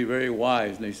have to be very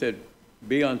wise, and they said,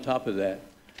 be on top of that.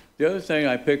 The other thing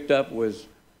I picked up was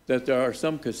that there are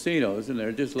some casinos, and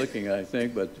they're just looking at it, I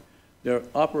think, but they're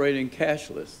operating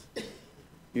cashless,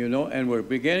 and we're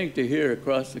beginning to hear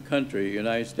across the country,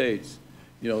 United States,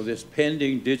 this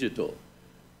pending digital.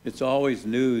 It's always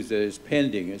news that it's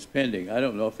pending. I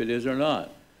don't know if it is or not,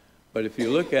 but if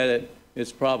you look at it,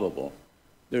 it's probable.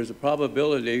 There's a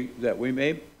probability that we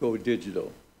may go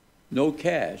digital. No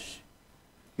cash.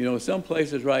 Some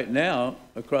places right now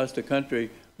across the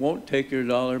country won't take your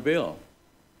dollar bill.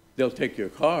 They'll take your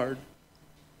card.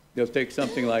 They'll take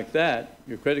something like that,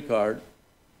 your credit card,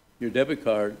 your debit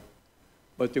card,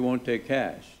 but they won't take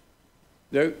cash.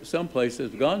 Some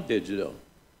places have gone digital.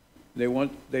 They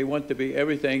want to be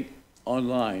everything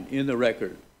online, in the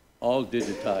record, all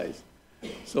digitized.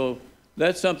 So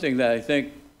that's something that I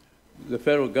think the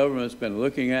federal government's been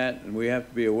looking at, and we have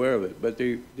to be aware of it. But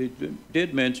they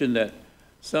did mention that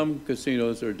some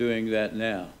casinos are doing that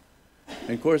now.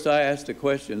 And of course, I asked the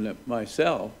question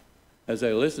myself, as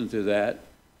I listened to that,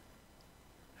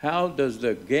 how does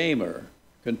the gamer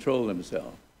control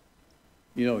himself?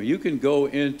 You can go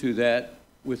into that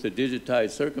with a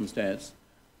digitized circumstance.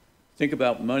 Think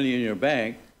about money in your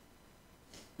bank,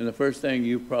 and the first thing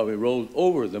you probably rolled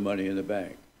over the money in the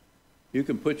bank. You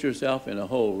can put yourself in a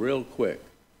hole real quick.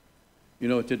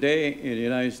 Today in the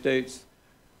United States,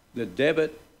 the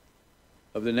debit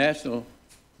of the national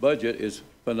budget is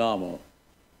phenomenal.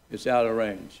 It's out of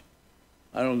range.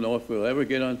 I don't know if we'll ever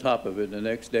get on top of it in the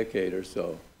next decade or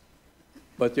so.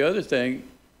 But the other thing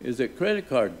is that credit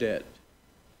card debt.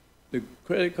 The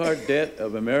credit card debt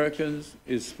of Americans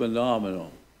is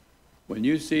phenomenal. When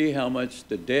you see how much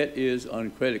the debt is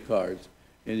on credit cards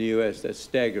in the U.S., that's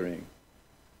staggering.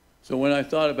 So when I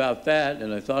thought about that,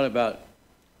 and I thought about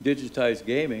digitized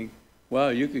gaming,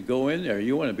 well, you could go in there.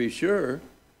 You want to be sure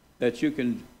that you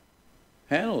can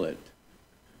handle it.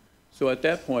 So at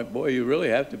that point, boy, you really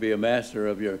have to be a master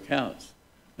of your accounts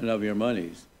and of your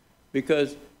monies,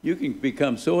 because you can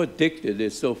become so addicted,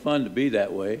 it's so fun to be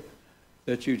that way,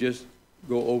 that you just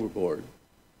go overboard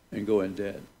and go in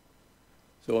debt.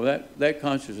 So that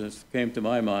consciousness came to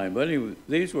my mind. But anyway,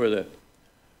 these were the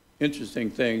interesting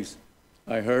things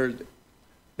I heard.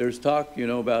 There's talk,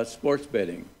 about sports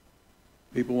betting.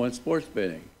 People want sports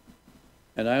betting.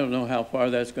 And I don't know how far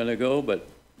that's going to go, but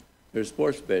there's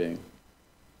sports betting.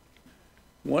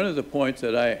 One of the points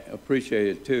that I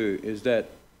appreciated, too, is that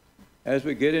as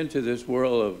we get into this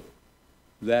world of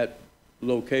that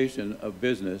location of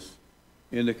business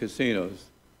in the casinos,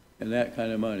 and that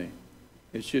kind of money.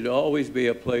 It should always be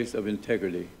a place of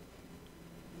integrity.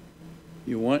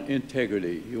 You want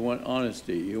integrity, you want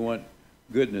honesty, you want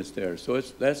goodness there. So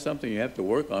that's something you have to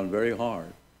work on very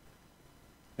hard.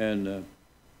 And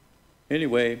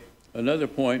anyway, another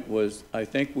point was I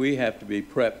think we have to be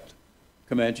prepped,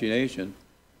 Comanche Nation,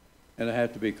 and I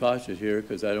have to be cautious here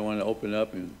because I don't want to open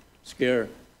up and scare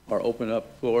or open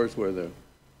up floors where they'll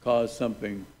cause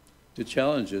something to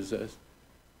challenges us.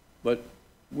 But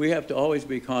we have to always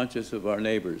be conscious of our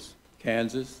neighbors,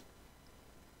 Kansas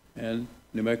and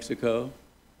New Mexico,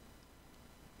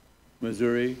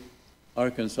 Missouri,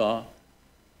 Arkansas,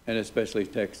 and especially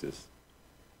Texas.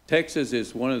 Texas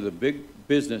is one of the big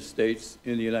business states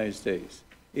in the United States.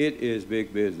 It is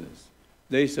big business.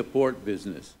 They support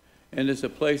business, and it's a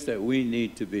place that we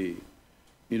need to be.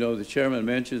 You know, the chairman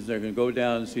mentions they're going to go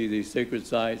down and see these sacred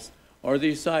sites, or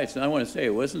these sites, and I want to say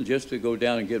it wasn't just to go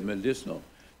down and get medicinal.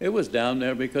 It was down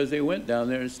there because they went down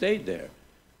there and stayed there.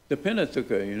 The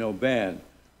Pennsylvania, you know, band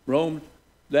roamed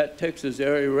that Texas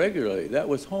area regularly. That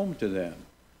was home to them.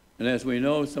 And as we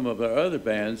know, some of our other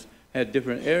bands had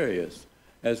different areas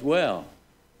as well,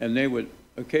 and they would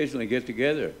occasionally get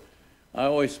together. I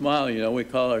always smile, you know, we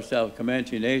call ourselves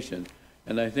Comanche Nation,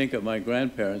 and I think of my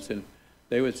grandparents, and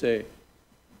they would say,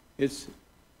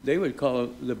 they would call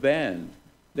the band,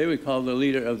 they would call the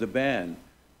leader of the band,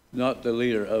 not the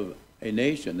leader of a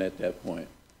nation at that point.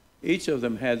 Each of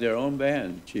them had their own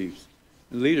band chiefs,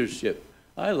 leadership.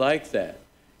 I like that.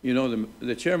 You know,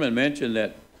 the chairman mentioned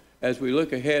that as we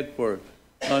look ahead for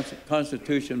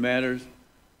Constitution matters,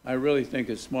 I really think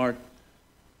it's smart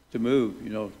to move, you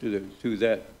know, to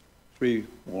that three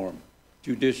form,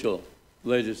 judicial,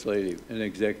 legislative, and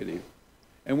executive.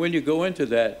 And when you go into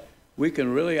that, we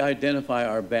can really identify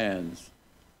our bands.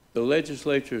 The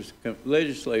legislators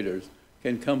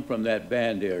can come from that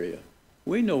band area.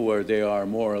 We know where they are,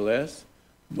 more or less.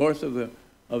 North of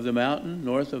the mountain,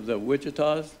 north of the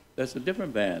Wichitas, that's a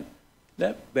different band.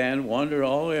 That band wander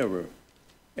all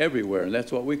everywhere, and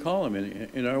that's what we call them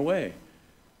in our way.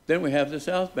 Then we have the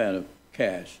south band of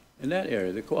Cache in that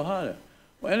area, the Quahada.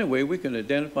 Well, anyway, we can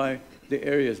identify the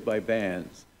areas by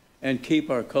bands and keep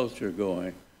our culture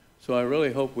going. So I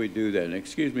really hope we do that. And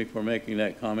excuse me for making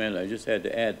that comment. I just had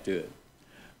to add to it.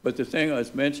 But the thing I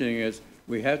was mentioning is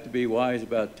we have to be wise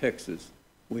about Texas.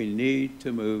 We need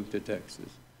to move to Texas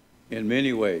in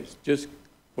many ways, just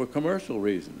for commercial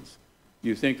reasons.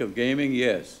 You think of gaming,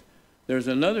 yes. There's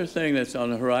another thing that's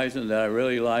on the horizon that I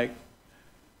really like,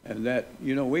 and that,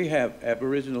 you know, we have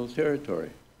Aboriginal territory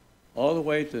all the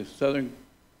way to southern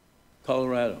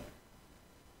Colorado,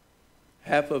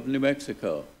 half of New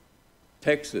Mexico,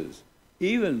 Texas,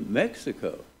 even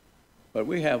Mexico. But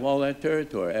we have all that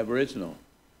territory, Aboriginal.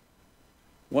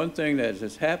 One thing that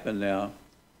has happened now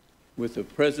with the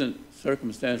present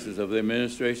circumstances of the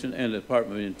administration and the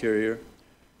Department of Interior,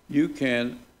 you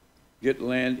can get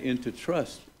land into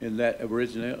trust in that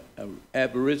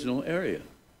Aboriginal area.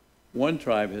 One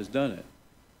tribe has done it.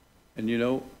 And you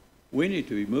know, we need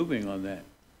to be moving on that,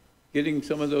 getting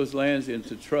some of those lands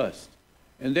into trust.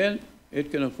 And then it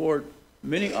can afford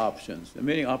many options and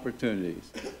many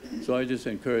opportunities. So I just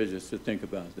encourage us to think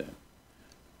about that.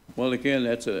 Well, again,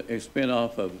 that's a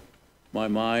spin-off of my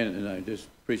mind, and I just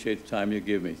appreciate the time you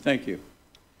give me. Thank you.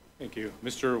 Thank you.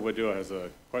 Mr. Wadua has a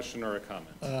question or a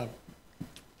comment.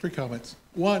 3 comments.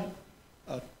 One,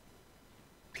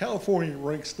 California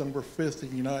ranks number 5th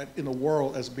in the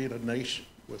world as being a nation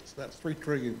with that $3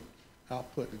 trillion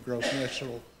output in gross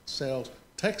national sales.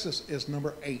 Texas is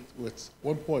number 8 with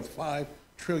 $1.5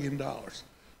 trillion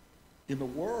in the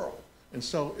world. And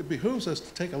so it behooves us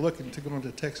to take a look and to go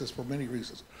into Texas for many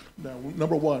reasons. Now,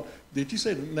 number one, did you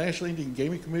say the National Indian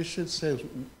Gaming Commission says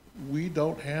we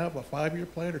don't have a 5-year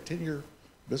plan or 10-year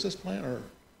business plan? Or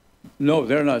No,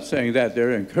 they're not saying that.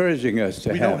 They're encouraging us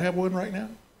to we don't have one right now?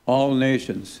 All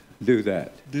nations do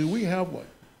that. Do we have one?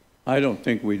 I don't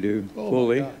think we do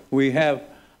fully. My God. We have,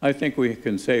 I think we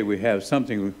can say we have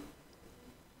something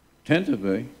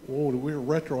tentatively. Well, we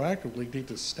retroactively need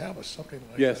to establish something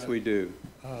like that. Yes, we do.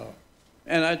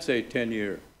 And I'd say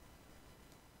 10-year.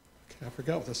 I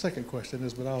forgot what the second question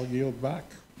is, but I'll yield back.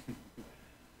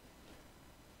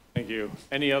 Thank you.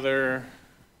 Any other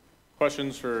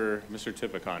questions for Mr.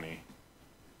 Tipicani?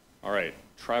 All right,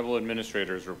 Tribal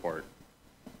Administrators Report.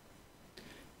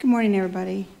 Good morning,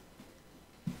 everybody.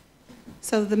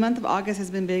 So the month of August has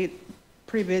been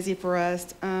pretty busy for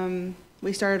us.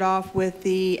 We started off with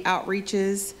the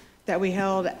outreaches that we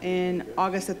held in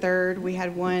August the 3rd. We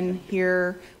had one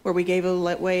here where we gave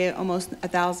away almost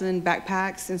 1,000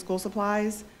 backpacks and school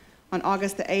supplies. On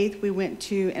August the 8th, we went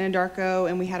to Anadarko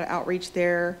and we had an outreach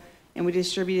there and we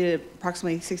distributed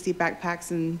approximately 60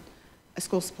 backpacks and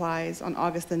school supplies. On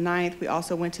August the 9th, we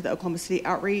also went to the Oklahoma City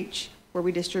outreach, where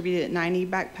we distributed 90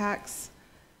 backpacks.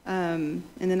 And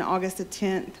then August the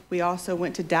 10th, we also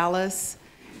went to Dallas,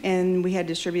 and we had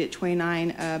distributed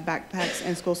 29 backpacks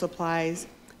and school supplies.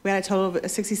 We had a total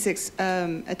of 66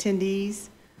 attendees,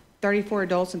 34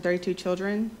 adults and 32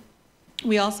 children.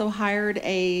 We also hired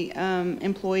a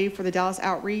employee for the Dallas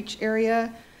outreach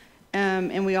area,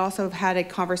 and we also have had a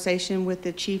conversation with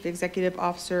the chief executive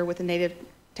officer with the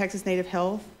Texas Native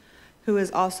Health, who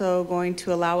is also going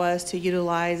to allow us to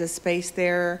utilize a space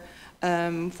there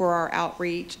for our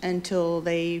outreach until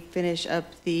they finish up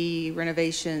the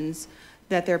renovations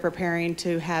that they're preparing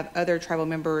to have other tribal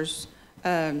members,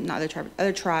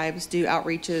 other tribes do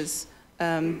outreaches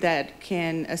that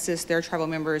can assist their tribal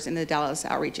members in the Dallas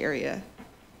outreach area.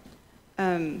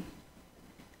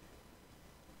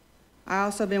 I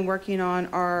also been working on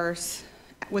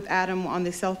with Adam on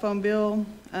the cell phone bill,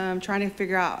 trying to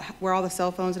figure out where all the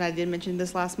cell phones, and I did mention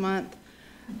this last month.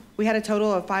 We had a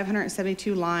total of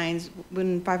 572 lines,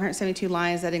 572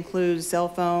 lines that include cell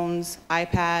phones,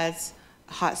 iPads,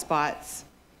 hotspots.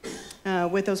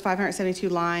 With those 572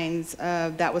 lines,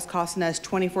 that was costing us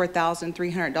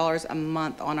 $24,300 a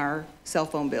month on our cell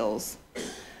phone bills.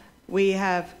 We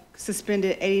have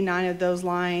suspended 89 of those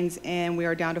lines, and we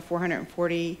are down to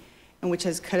 440, and which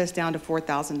has cut us down to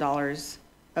 $4,000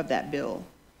 of that bill.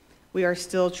 We are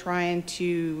still trying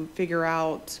to figure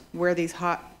out where these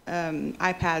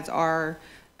iPads are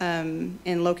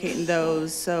and locating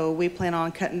those, so we plan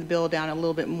on cutting the bill down a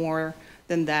little bit more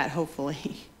than that,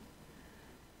 hopefully.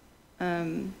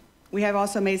 We have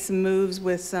also made some moves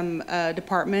with some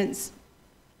departments.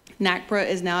 NACPRA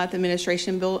is now at the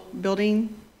administration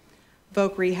building.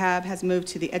 Voc Rehab has moved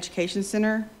to the Education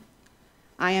Center.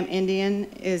 I Am Indian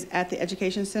is at the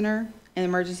Education Center, and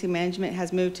Emergency Management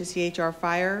has moved to CHR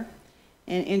Fire,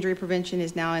 and Injury Prevention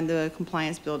is now in the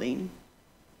Compliance Building.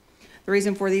 The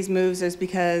reason for these moves is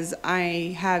because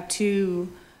I have two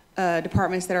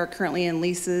departments that are currently in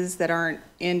leases that aren't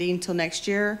ending till next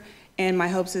year, and my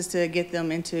hopes is to get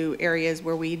them into areas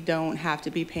where we don't have to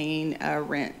be paying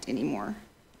rent anymore.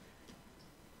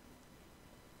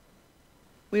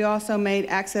 We also made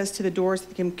access to the doors to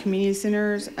the community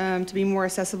centers to be more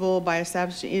accessible by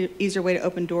establishing an easier way to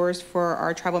open doors for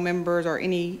our tribal members or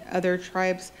any other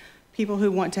tribes, people who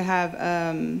want to have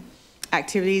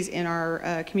activities in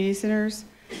our community centers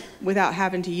without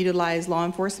having to utilize law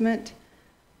enforcement.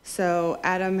 So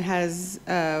Adam has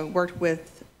worked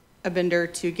with a vendor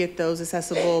to get those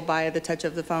accessible by the touch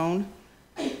of the phone.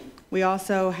 We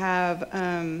also have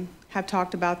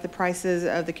talked about the prices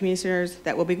of the community centers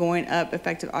that will be going up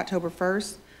effective October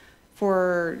 1st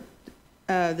for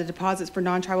the deposits for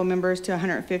non-tribal members to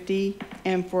 $150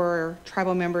 and for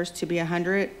tribal members to be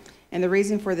 $100. And the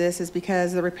reason for this is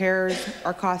because the repairs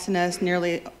are costing us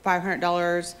nearly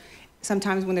 $500.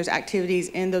 Sometimes when there's activities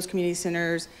in those community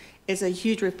centers, it's a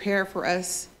huge repair for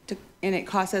us, and it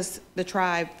costs us, the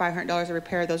tribe, $500 to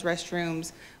repair those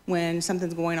restrooms when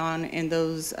something's going on and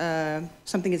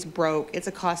something is broke. It's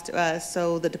a cost to us,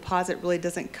 so the deposit really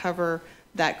doesn't cover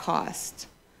that cost.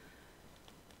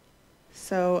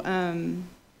 So, and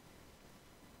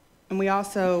we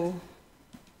also,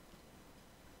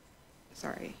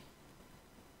 sorry.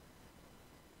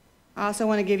 I also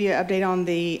want to give you an update on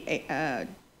the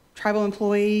tribal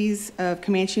employees of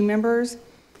Comanche members.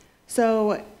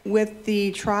 So with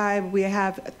the tribe, we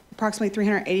have approximately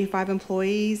 385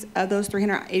 employees. Of those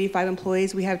 385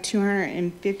 employees, we have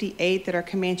 258 that are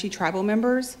Comanche tribal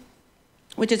members,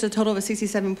 which is a total of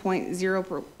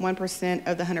 67.01%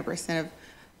 of the 100%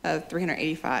 of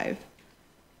 385.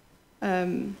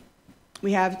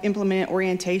 We have implemented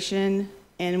orientation,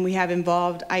 and we have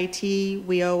involved IT,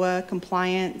 WIOA,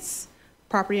 compliance,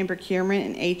 property and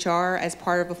procurement, and HR as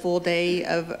part of a full day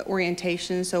of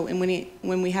orientation. So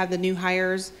when we have the new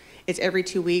hires, it's every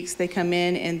 2 weeks. They come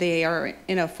in and they are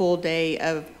in a full day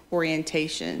of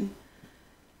orientation.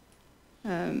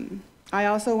 I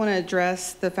also want to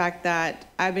address the fact that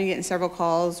I've been getting several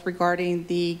calls regarding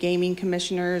the gaming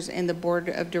commissioners and the board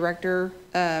of director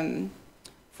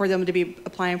for them to be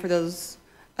applying for those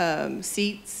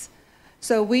seats.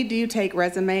 So we do take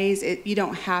resumes. You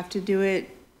don't have to do it.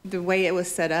 The way it was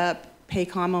set up,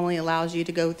 Paycom only allows you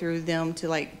to go through them to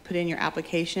like put in your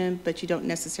application, but you don't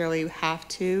necessarily have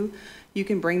to. You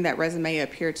can bring that resume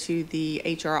up here to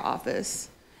the HR office,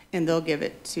 and they'll give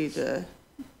it to the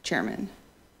chairman.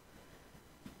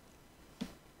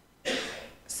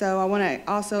 So I want to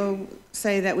also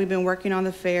say that we've been working on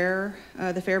the fair.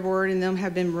 The fair board and them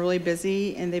have been really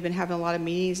busy, and they've been having a lot of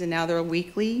meetings, and now they're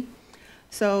weekly.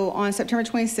 So on September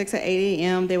 26th at 8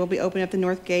 a.m., they will be opening up the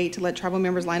north gate to let tribal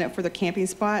members line up for their camping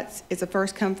spots. It's a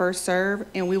first come, first serve,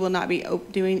 and we will not be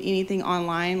doing anything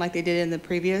online like they did in the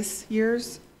previous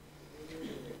years.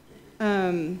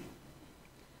 And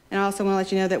I also want to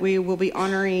let you know that we will be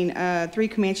honoring 3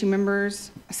 Comanche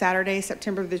members Saturday,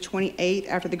 September the 28th,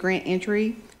 after the grant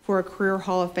entry for a Career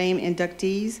Hall of Fame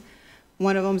inductees.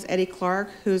 One of them is Eddie Clark,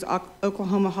 who's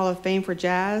Oklahoma Hall of Fame for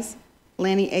jazz,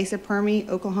 Lanny Asa Permy,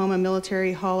 Oklahoma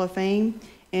Military Hall of Fame,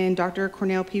 and Dr.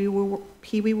 Cornell Pee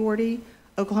Wee Wardy,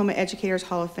 Oklahoma Educators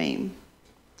Hall of Fame.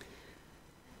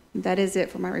 That is it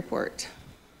for my report.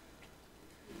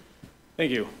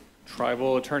 Thank you.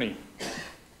 Tribal Attorney.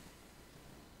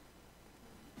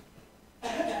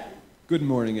 Good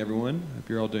morning, everyone. Hope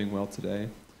you're all doing well today.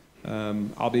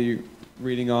 I'll be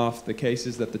reading off the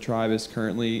cases that the tribe is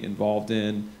currently involved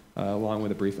in, along with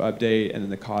a brief update, and then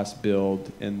the cost billed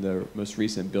and the most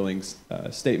recent billing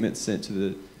statement sent to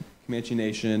the Comanche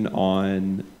Nation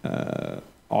on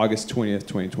August 20th,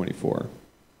 2024.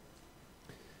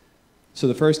 So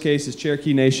the first case is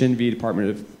Cherokee Nation v. Department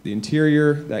of the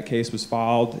Interior. That case was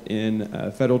filed in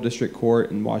federal district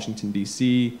court in Washington,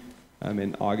 D.C.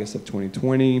 In August of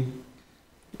 2020.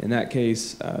 In that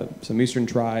case, some eastern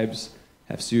tribes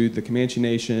have sued the Comanche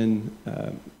Nation,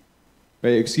 the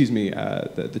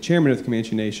chairman of the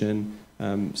Comanche Nation,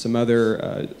 some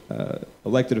other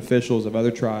elected officials of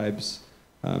other tribes,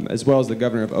 as well as the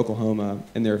governor of Oklahoma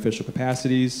in their official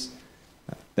capacities.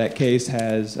 That case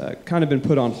has kind of been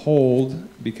put on hold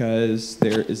because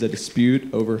there is a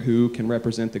dispute over who can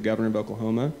represent the governor of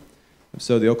Oklahoma.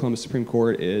 So the Oklahoma Supreme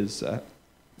Court is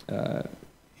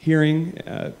hearing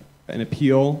an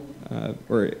appeal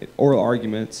or oral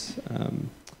arguments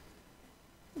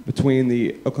between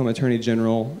the Oklahoma Attorney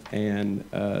General and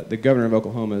the governor of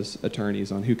Oklahoma's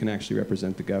attorneys on who can actually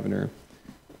represent the governor.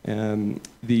 The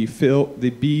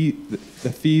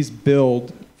fees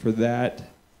billed for that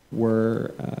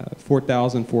were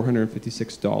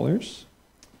 $4,456.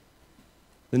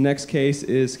 The next case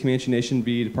is Comanche Nation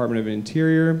v. Department of the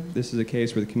Interior. This is a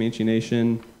case where the Comanche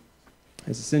Nation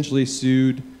has essentially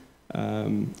sued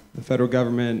the federal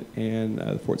government and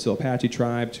the Fort Sill Apache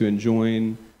tribe to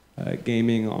enjoin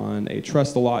gaming on a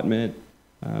trust allotment.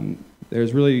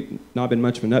 There's really not been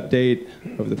much of an update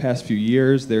over the past few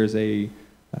years. There's a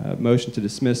motion to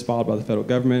dismiss filed by the federal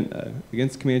government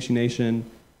against the Comanche Nation.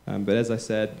 But as I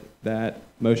said, that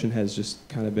motion has just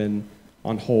kind of been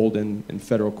on hold in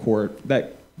federal court.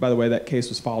 That, by the way, that case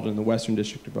was filed in the Western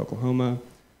District of Oklahoma.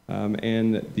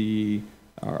 And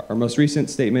our most recent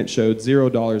statement showed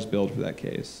 $0 billed for that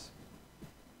case.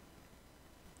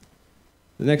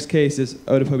 The next case is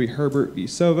Otopobi Herbert v.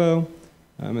 Sovo.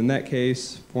 In that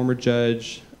case, former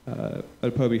judge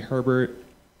Otopobi Herbert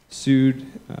sued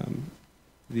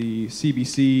the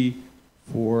CBC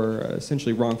for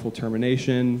essentially wrongful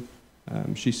termination.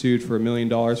 She sued for $1 million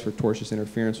for tortious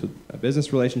interference with a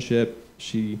business relationship.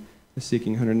 She is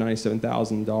seeking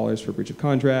 $197,000 for breach of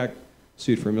contract,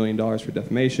 sued for $1 million for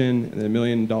defamation, and then $1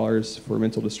 million for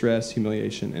mental distress,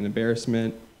 humiliation, and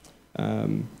embarrassment.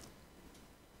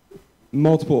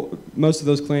 Most of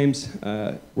those claims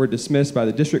were dismissed by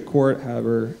the district court.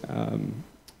 However,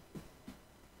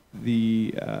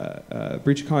 the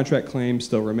breach of contract claim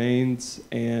still remains,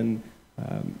 and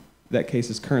that case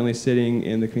is currently sitting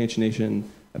in the Comanche Nation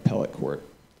appellate court.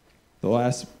 The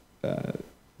last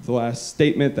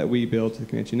statement that we billed to the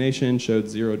Comanche Nation showed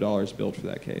 $0 billed for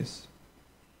that case.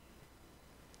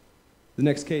 The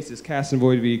next case is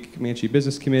Cassenvoid v. Comanche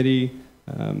Business Committee.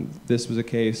 This was a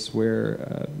case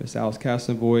where Ms. Alice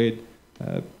Cassenvoid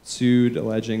sued,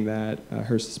 alleging that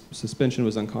her suspension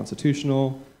was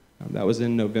unconstitutional. That was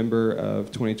in November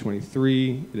of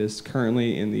 2023. It is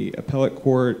currently in the appellate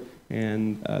court,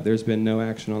 and there's been no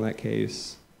action on that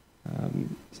case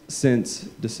since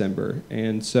December.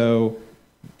 And so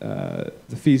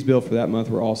the fees billed for that month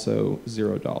were also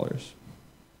 $0.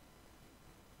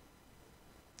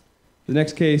 The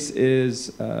next case is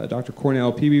Dr.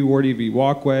 Cornell Pee Wee Wardy v.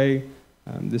 Walkway.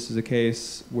 This is a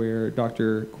case where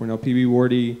Dr. Cornell Pee Wee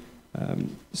Wardy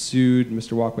sued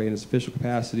Mr. Walkway in his official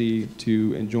capacity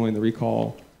to enjoin the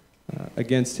recall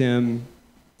against him.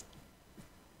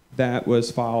 That was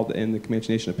filed in the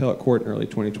Comanche Nation Appellate Court in early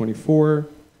 2024,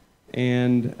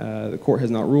 and the court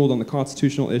has not ruled on the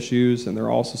constitutional issues, and there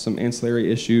are also some ancillary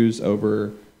issues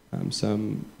over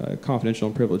some confidential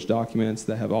and privileged documents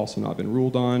that have also not been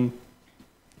ruled on.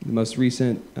 The most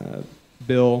recent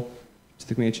bill to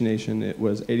the Comanche Nation, it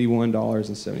was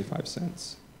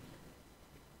 $81.75.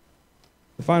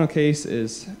 The final case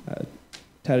is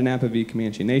Tatanapa v.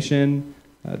 Comanche Nation.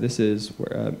 This is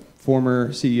where former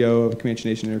CEO of Comanche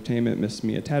Nation Entertainment, Miss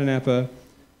Mia Tatanapa,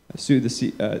 sued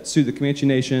the Comanche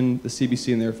Nation, the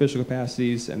CBC in their official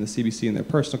capacities, and the CBC in their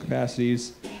personal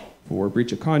capacities for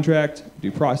breach of contract,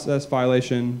 due process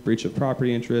violation, breach of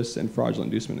property interests, and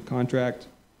fraudulent inducement of contract.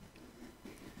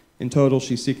 In total,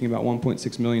 she's seeking about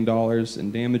 $1.6 million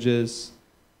in damages.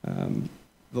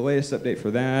 The latest update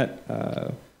for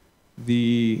that,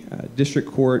 the district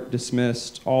court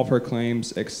dismissed all of her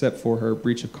claims except for her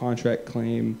breach of contract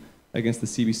claim against the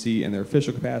CBC in their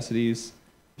official capacities.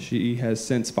 She has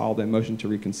since filed a motion to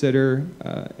reconsider,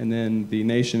 and then the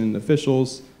nation and the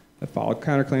officials have filed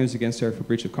counterclaims against her for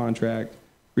breach of contract,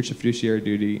 breach of fiduciary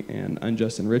duty, and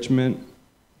unjust enrichment.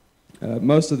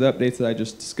 Most of the updates that I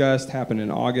just discussed happened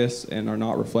in August and are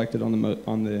not reflected on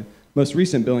the most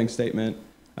recent billing statement.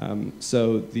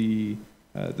 So the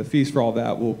fees for all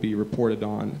that will be reported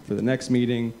on for the next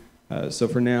meeting. So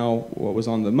for now, what was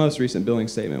on the most recent billing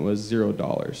statement was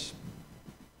 $0.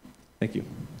 Thank you.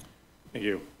 Thank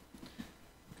you.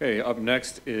 Okay, up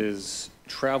next is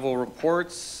travel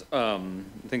reports. I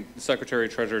think the Secretary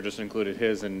Treasurer just included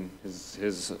his in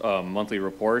his monthly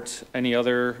report. Any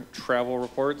other travel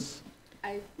reports?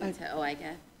 I went to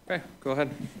OIGA. Okay, go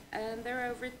ahead. There were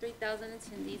over 3,000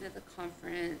 attendees at the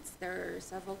conference. There are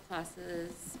several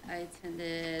classes. I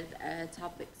attended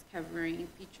topics covering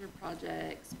future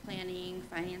projects, planning,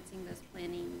 financing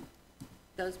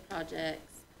those projects,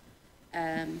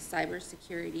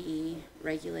 cybersecurity,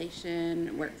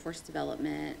 regulation, workforce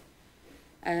development.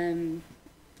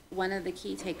 One of the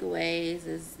key takeaways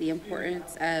is the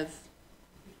importance of,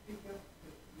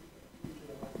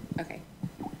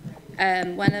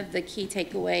 one of the key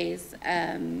takeaways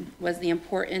was the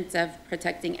importance of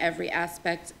protecting every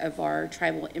aspect of our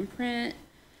tribal imprint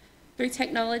through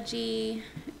technology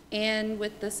and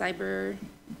with the cyber,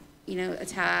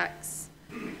 attacks.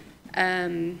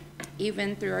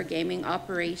 Even through our gaming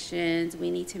operations,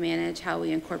 we need to manage how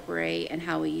we incorporate and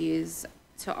how we use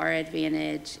to our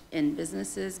advantage in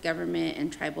businesses, government,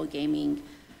 and tribal gaming.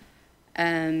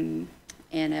 And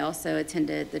I also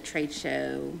attended the trade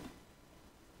show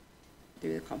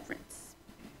through the conference.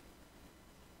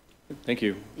 Thank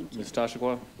you. Thank you. Ms.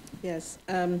 Tashikwa? Yes,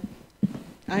 I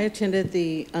attended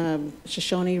the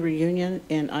Shoshone reunion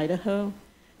in Idaho,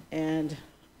 and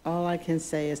all I can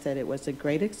say is that it was a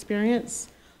great experience,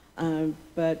 and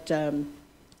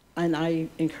I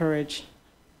encourage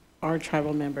our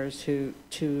tribal members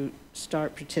to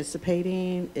start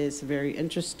participating. It's very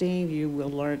interesting. You will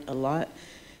learn a lot.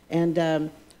 And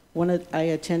I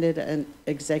attended an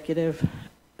executive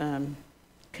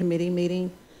committee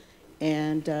meeting,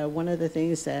 and one of the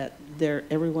things that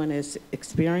everyone is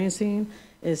experiencing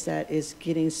is that it's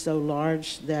getting so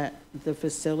large that the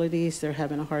facilities, they're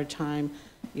having a hard time,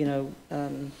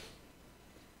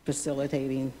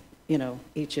 facilitating,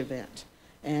 each event.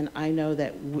 And I know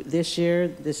that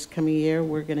this coming year,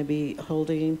 we're going to be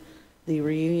holding the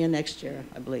reunion next year,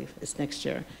 I believe. It's next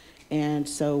year. And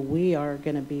so we are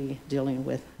going to be dealing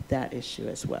with that issue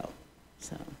as well.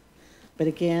 So, but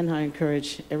again, I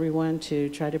encourage everyone to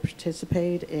try to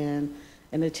participate and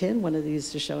attend one of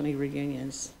these Shoshone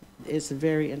reunions. It's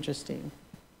very interesting.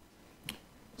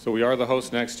 So we are the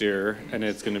host next year, and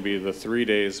it's going to be the 3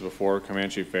 days before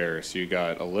Comanche Fair. So you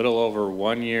got a little over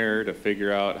 1 year to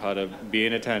figure out how to be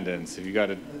in attendance. If you got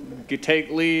to take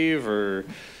leave or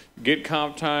get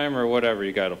comp time or whatever,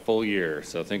 you got a full year.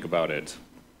 So think about it.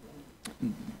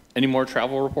 Any more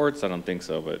travel reports? I don't think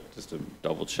so, but just to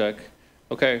double check.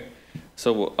 Okay.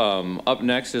 So up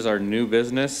next is our new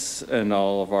business and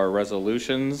all of our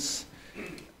resolutions.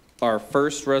 Our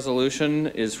first resolution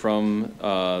is from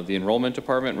the Enrollment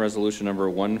Department, resolution number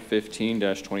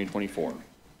 115-2024.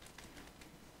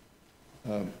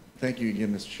 Thank you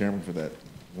again, Mr. Chairman, for that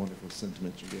wonderful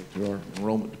sentiment you gave to our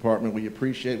Enrollment Department. We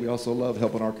appreciate it. We also love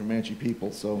helping our Comanche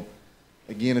people. So,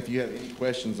 again, if you have any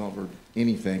questions over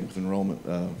anything with enrollment,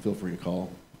 feel free to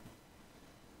call.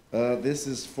 This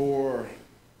is for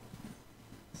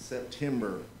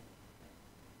September.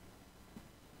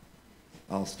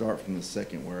 I'll start from the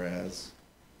second whereas.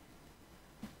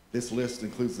 This list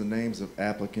includes the names of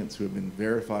applicants who have been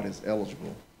verified as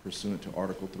eligible pursuant to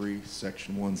Article 3,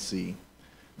 Section 1C,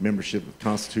 membership of the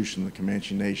Constitution of the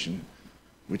Comanche Nation,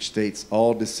 which states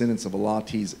all descendants of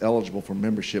allottees eligible for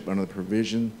membership under the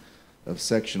provision of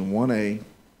Section 1A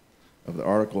of the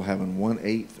article having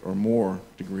 1/8 or more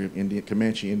degree of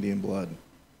Comanche Indian blood.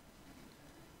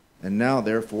 And now,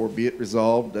 therefore, be it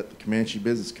resolved that the Comanche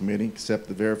Business Committee accept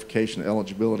the verification of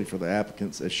eligibility for the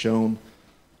applicants as shown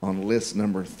on list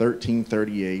number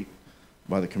 1338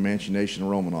 by the Comanche Nation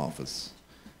Enrollment Office.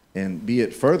 And be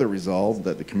it further resolved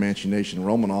that the Comanche Nation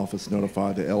Enrollment Office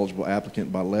notify the eligible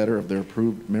applicant by letter of their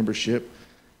approved membership,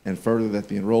 and further that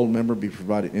the enrolled member be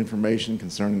provided information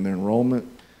concerning their enrollment,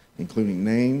 including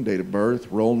name, date of birth,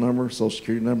 roll number, social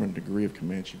security number, and degree of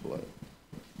Comanche blood.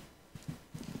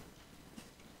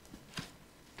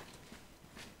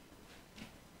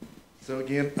 So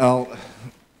again,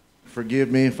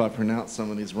 forgive me if I pronounce some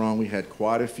of these wrong. We had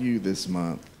quite a few this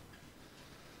month.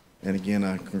 And again,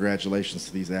 congratulations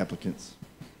to these applicants.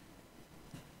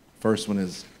 First one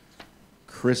is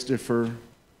Christopher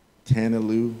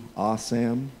Tanilu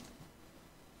Assam,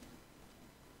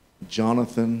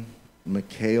 Jonathan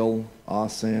McHale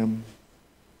Assam,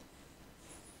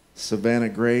 Savannah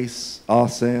Grace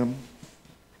Assam,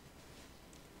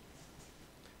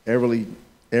 Everly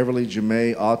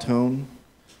Jamae Autone,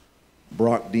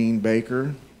 Brock Dean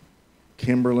Baker,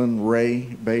 Kimberlyn Ray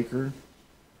Baker,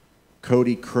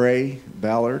 Cody Cray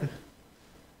Ballard,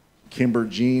 Kimber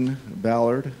Jean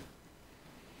Ballard,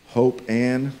 Hope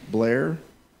Ann Blair,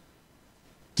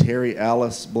 Terry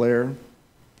Alice Blair,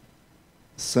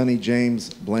 Sonny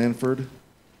James Blanford,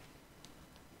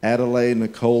 Adelaide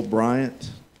Nicole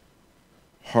Bryant,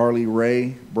 Harley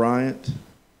Ray Bryant,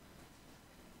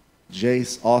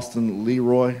 Jace Austin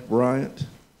Leroy Bryant,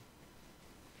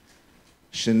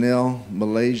 Chanel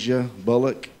Malaysia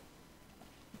Bullock,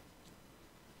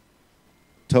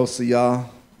 Tosia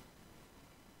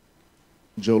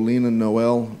Jolena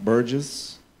Noel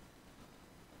Burgess,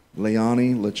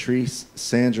 Leonie Latrice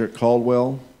Sandra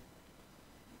Caldwell,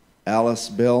 Alice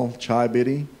Bell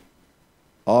Chibiddy,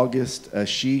 August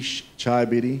Ashish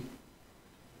Chibiddy,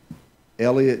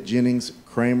 Elliot Jennings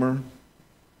Kramer,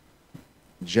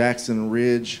 Jackson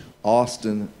Ridge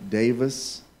Austin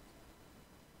Davis,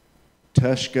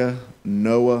 Tushka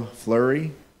Noah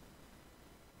Flurry,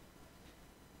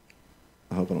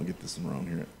 I hope I don't get this one wrong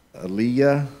here,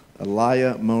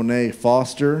 Aliyah Monet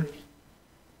Foster,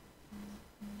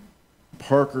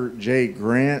 Parker J.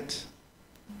 Grant,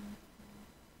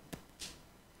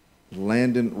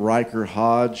 Landon Riker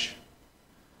Hodge,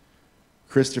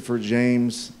 Christopher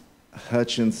James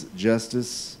Hutchins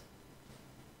Justice,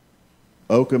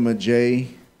 Okama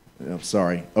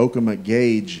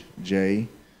Gage J,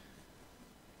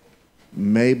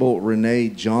 Mabel Renee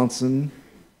Johnson,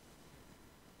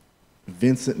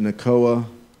 Vincent Nakoa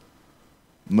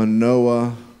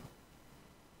Manoa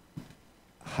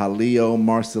Halio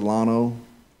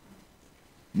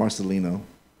Marcelino,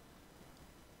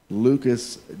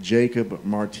 Lucas Jacob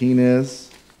Martinez,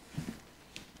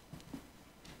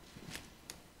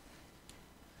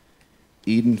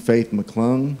 Eden Faith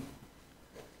McClung,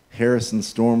 Harrison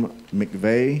Storm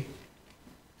McVeigh,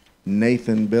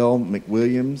 Nathan Bell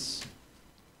McWilliams,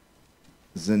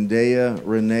 Zendaya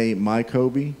Renee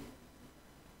Mycoby,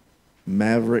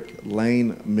 Maverick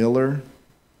Lane Miller,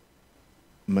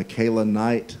 Michaela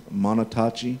Knight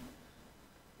Monatachi,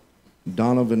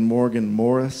 Donovan Morgan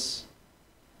Morris,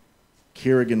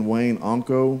 Kerrigan Wayne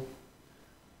Onko,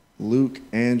 Luke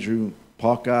Andrew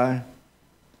Pockeye,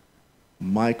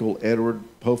 Michael Edward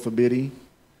Pofabidi,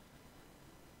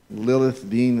 Lilith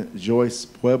Dean Joyce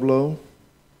Pueblo,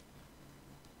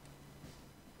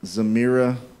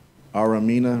 Zamira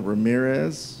Aramina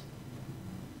Ramirez,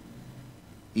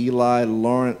 Eli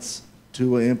Lawrence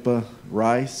Tuaimpa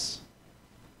Rice,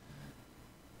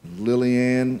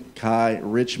 Lillian Kai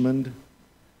Richmond,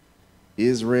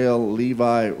 Israel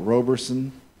Levi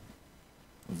Roberson,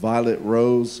 Violet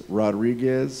Rose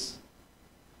Rodriguez,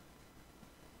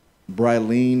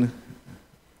 Bryleen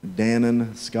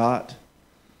Dannon Scott,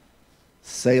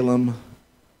 Salem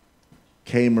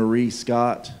K. Marie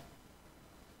Scott,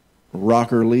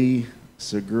 Rocker Lee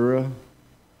Segura,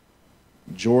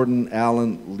 Jordan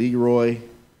Allen Leroy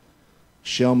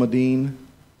Shelmadine,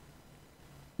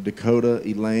 Dakota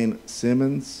Elaine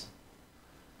Simmons,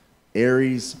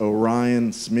 Aries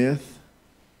Orion Smith,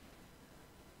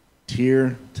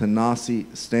 Tier Tanasi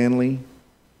Stanley,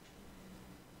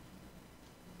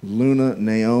 Luna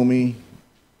Naomi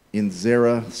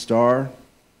Inzera Starr,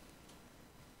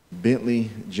 Bentley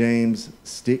James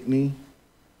Stickney,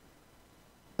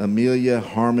 Amelia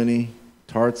Harmony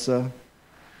Tartza,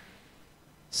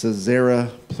 Cesara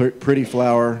Pretty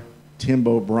Flower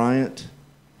Timbo Bryant,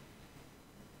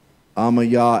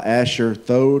 Amaya Asher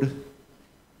Thode,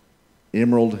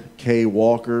 Emerald K.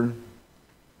 Walker,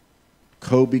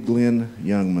 Kobe Glenn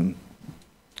Youngman.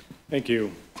 Thank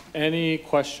you. Any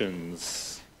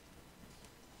questions?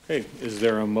 Okay, is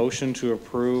there a motion to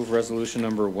approve resolution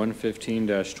number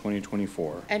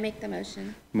 115-2024? I make the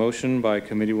motion. Motion by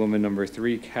Committeewoman number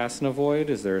 3, Casnavoid.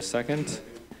 Is there a second?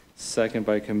 Second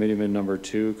by Committeeman number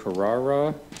 2,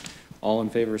 Carrara. All in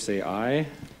favor say aye.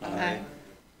 Aye. Aye.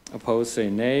 Opposed, say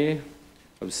nay.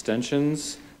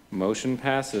 Abstentions, motion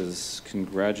passes.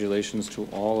 Congratulations to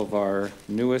all of our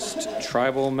newest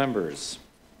tribal members.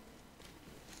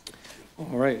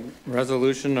 All right,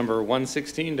 resolution number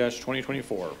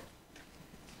 116-2024.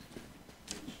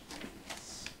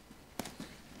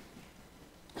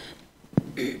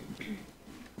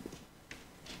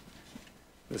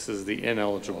 This is the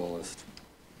ineligible list.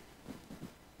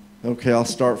 Okay, I'll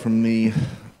start from the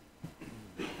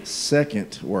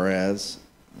second, whereas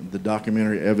the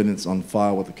documentary evidence on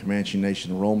file with the Comanche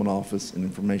Nation Enrollment Office and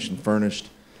information furnished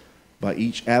by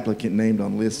each applicant named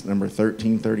on list number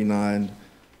 1339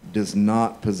 does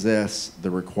not possess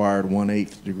the required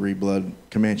 1/8 degree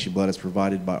Comanche blood as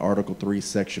provided by Article 3,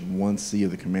 Section 1C of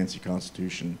the Comanche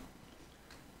Constitution.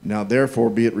 Now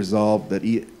therefore be it resolved that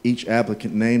each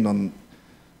applicant named on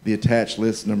the attached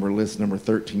list number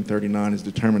 1339 is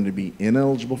determined to be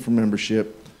ineligible for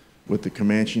membership with the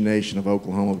Comanche Nation of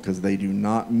Oklahoma because they do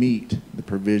not meet the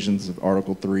provisions of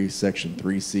Article 3, Section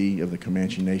 3C of the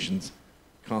Comanche Nation's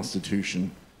Constitution.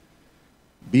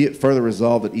 Be it further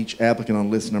resolved that each applicant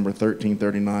on list number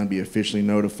 1339 be officially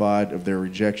notified of their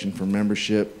rejection from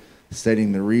membership,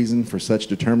 stating the reason for such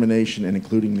determination and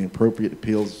including the appropriate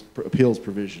appeals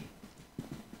provision.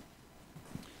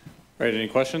 All right, any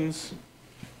questions?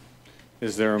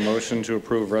 Is there a motion to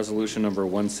approve resolution number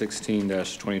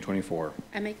 116-2024?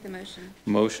 I make the motion.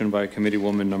 Motion by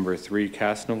Committeewoman number 3,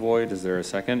 Castnovoid. Is there a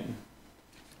second?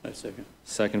 I second.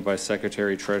 Second by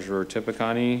Secretary Treasurer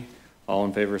Tipicani. All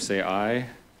in favor say aye.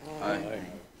 Aye.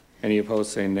 Any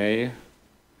opposed say nay.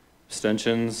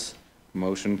 Abstentions?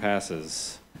 Motion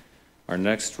passes. Our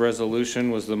next resolution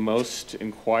was the most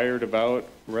inquired about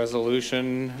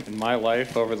resolution in my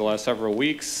life over the last several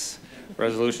weeks.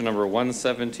 Resolution number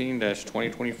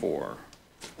 117-2024.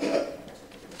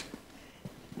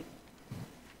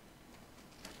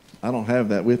 I don't have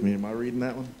that with me. Am I reading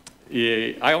that one?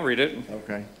 Yeah, I'll read it.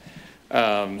 Okay.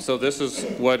 So this is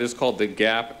what is called the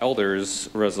Gap Elders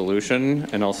Resolution,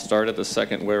 and I'll start at the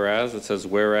second whereas. It says,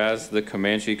 whereas the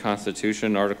Comanche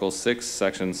Constitution, Article 6,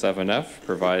 Section 7F,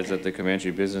 provides that the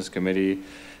Comanche Business Committee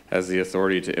has the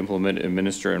authority to implement,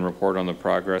 administer, and report on the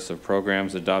progress of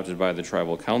programs adopted by the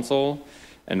Tribal Council,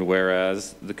 and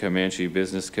whereas the Comanche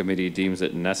Business Committee deems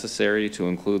it necessary to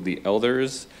include the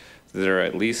elders that are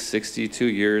at least 62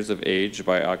 years of age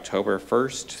by October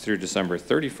 1st through December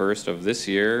 31st of this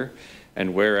year,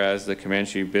 and whereas the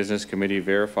Comanche Business Committee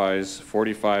verifies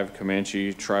 45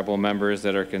 Comanche tribal members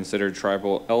that are considered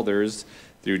tribal elders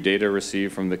through data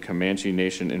received from the Comanche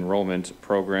Nation Enrollment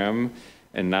Program,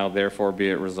 and now therefore be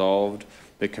it resolved,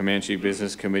 the Comanche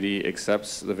Business Committee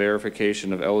accepts the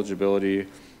verification of eligibility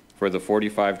for the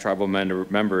 45 tribal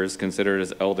members considered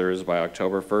as elders by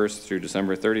October 1st through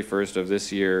December 31st of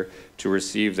this year to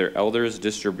receive their elders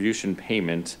distribution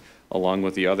payment along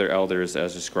with the other elders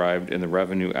as described in the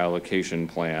revenue allocation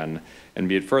plan. And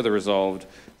be it further resolved,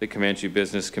 the Comanche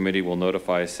Business Committee will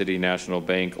notify City National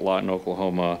Bank, Lawton,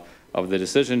 Oklahoma, of the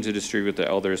decision to distribute the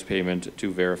elders payment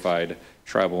to verified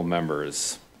tribal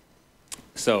members.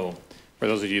 So, for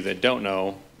those of you that don't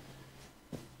know,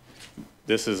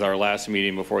 this is our last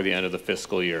meeting before the end of the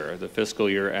fiscal year. The fiscal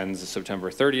year ends September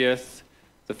 30th.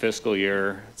 The fiscal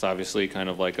year, it's obviously kind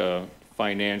of like a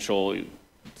financial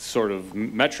sort of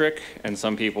metric, and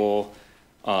some people,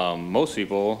 most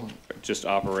people, just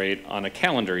operate on a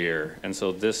calendar year. And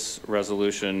so this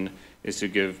resolution is to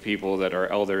give people that are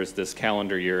elders this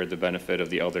calendar year the benefit of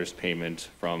the elders payment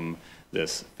from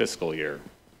this fiscal year.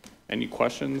 Any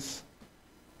questions?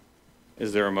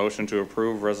 Is there a motion to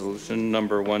approve resolution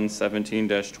number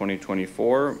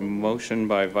 117-2024? Motion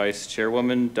by Vice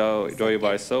Chairwoman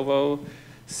Doye Silva.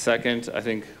 Second, I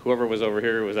think whoever was over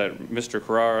here, was that Mr.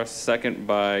 Carrara? Second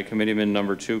by Committeeman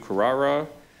number 2, Carrara.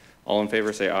 All in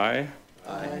favor say aye.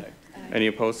 Aye. Any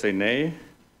opposed say nay.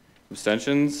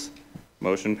 Abstentions?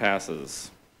 Motion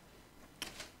passes.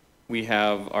 We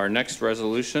have our next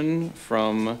resolution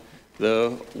from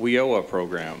the WIOA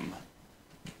program.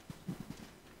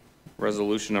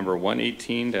 Resolution number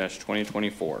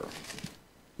 118-2024.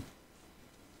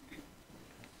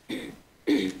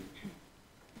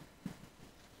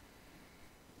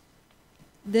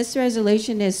 This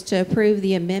resolution is to approve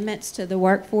the amendments to the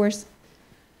workforce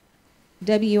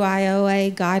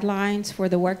WIOA guidelines for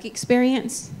the work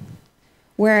experience.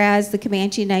 Whereas the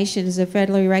Comanche Nation is a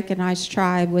federally recognized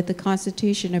tribe with the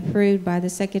Constitution approved by the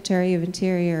Secretary of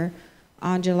Interior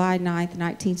on July 9th,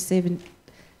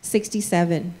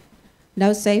 1967.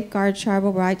 No safeguard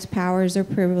tribal rights, powers, or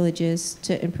privileges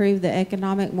to improve the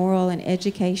economic, moral, and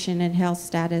education and health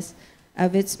status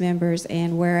of its members.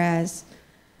 And whereas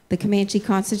The Comanche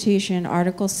Constitution,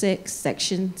 Article 6,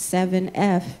 Section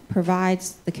 7F,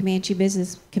 provides the Comanche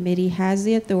Business Committee has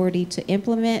the authority to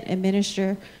implement,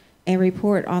 administer, and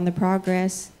report on the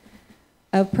progress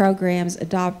of programs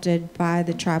adopted by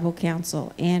the Tribal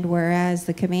Council. And whereas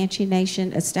the Comanche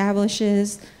Nation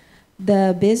establishes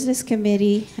the Business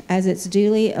Committee as its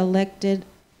duly elected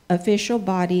official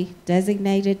body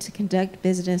designated to conduct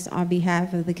business on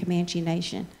behalf of the Comanche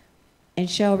Nation, and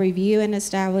shall review and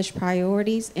establish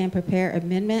priorities and prepare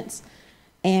amendments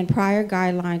and prior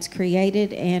guidelines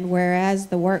created, and whereas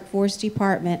the Workforce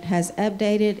Department has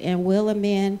updated and will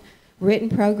amend written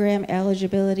program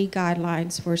eligibility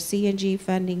guidelines for C&G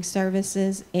funding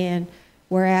services, and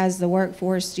whereas the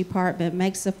Workforce Department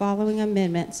makes the following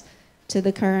amendments to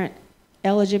the current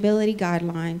eligibility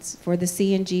guidelines for the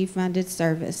C&G funded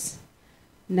service.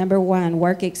 Number 1,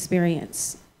 work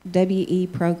experience, WE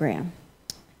program.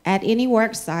 At any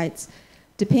work sites,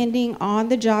 depending on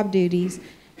the job duties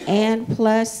and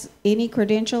plus any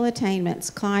credential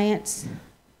attainments, clients'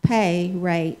 pay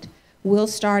rate will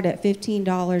start at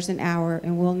 $15 an hour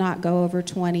and will not go over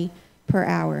 $20 per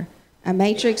hour. A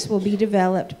matrix will be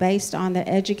developed based on the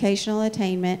educational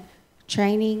attainment,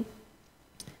 training,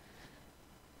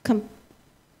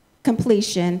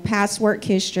 completion, past work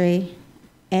history,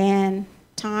 and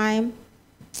time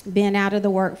been out of the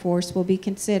workforce will be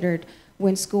considered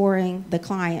when scoring the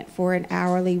client for an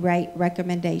hourly rate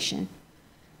recommendation.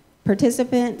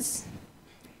 Participating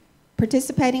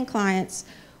clients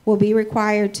will be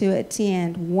required to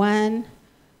attend one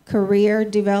career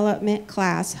development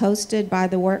class hosted by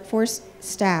the workforce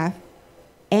staff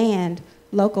and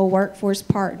local workforce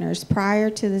partners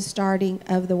prior to the starting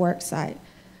of the work site.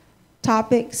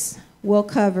 Topics will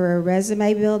cover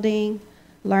resume building,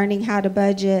 learning how to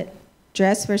budget,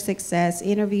 dress for success,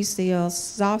 interview skills,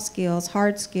 soft skills,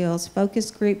 hard skills, focus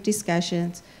group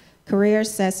discussions, career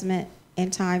assessment,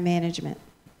 and time management.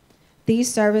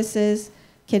 These services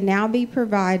can now be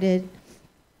provided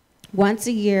once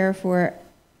a year for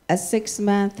a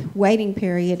 6-month waiting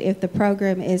period if the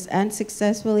program is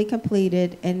unsuccessfully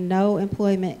completed and no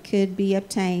employment could be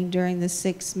obtained during the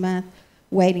 6-month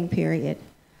waiting period.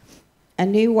 A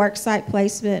new worksite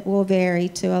placement will vary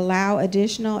to allow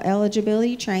additional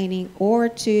eligibility training or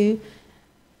to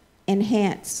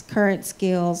enhance current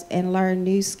skills and learn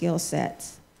new skill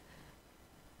sets.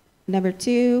 Number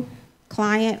 2,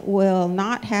 client will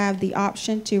not have the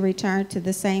option to return to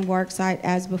the same worksite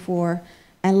as before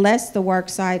unless the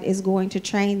worksite is going to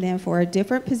train them for a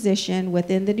different position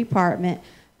within the department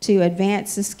to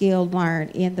advance the skill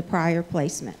learned in the prior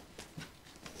placement.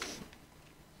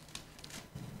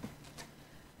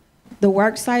 The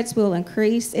work sites will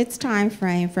increase its time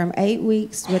frame from 8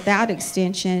 weeks without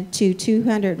extension to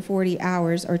 240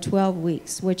 hours or 12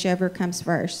 weeks, whichever comes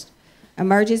first.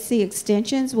 Emergency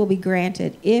extensions will be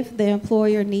granted if the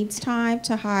employer needs time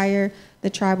to hire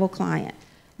the tribal client.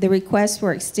 The request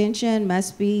for extension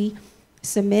must be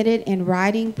submitted in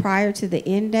writing prior to the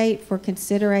end date for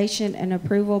consideration and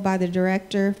approval by the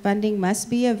director. Funding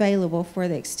must be available for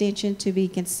the extension to be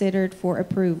considered for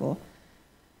approval.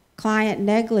 Client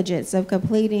negligence of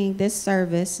completing this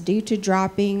service due to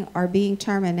dropping or being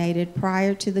terminated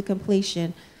prior to the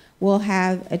completion will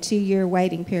have a 2-year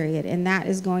waiting period, and that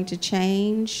is going to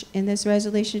change in this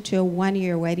resolution to a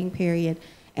 1-year waiting period,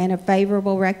 and a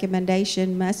favorable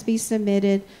recommendation must be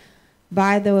submitted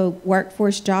by the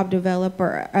workforce job developer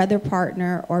or other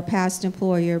partner or past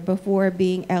employer before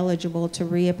being eligible to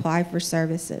reapply for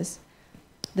services.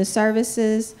 The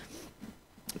services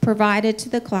provided to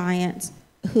the clients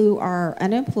who are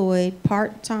unemployed,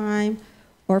 part-time,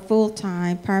 or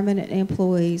full-time permanent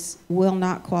employees will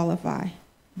not qualify.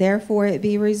 Therefore, it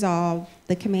be resolved,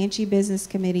 the Comanche Business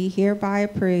Committee hereby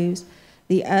approves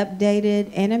the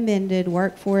updated and amended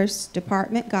Workforce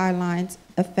Department guidelines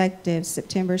effective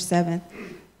September 7th,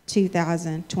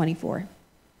 2024.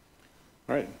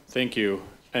 All right, thank you.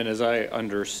 And as I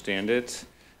understand it,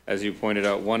 as you pointed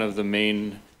out, one of the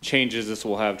main changes this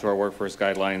will have to our workforce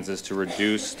guidelines is to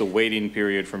reduce the waiting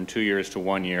period from 2 years to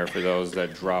 1 year for those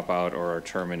that drop out or are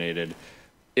terminated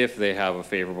if they have a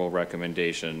favorable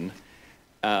recommendation.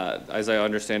 As I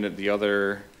understand it, the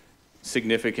other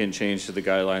significant change to the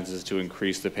guidelines is to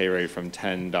increase the pay rate from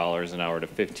 $10 an hour to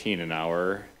 $15 an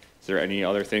hour. Is there any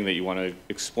other thing that you want to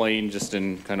explain just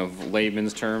in kind of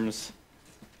layman's terms?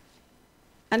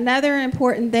 Another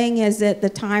important thing is that the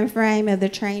time frame of the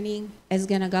training is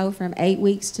going to go from 8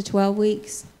 weeks to 12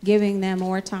 weeks, giving them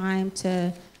more time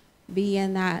to be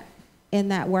in that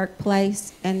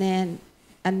workplace. And then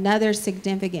another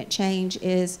significant change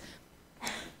is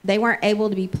they weren't able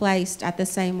to be placed at the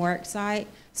same work site.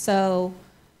 So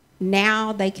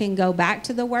now they can go back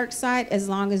to the work site as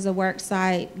long as the work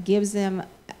site gives them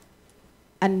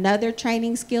another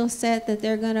training skill set that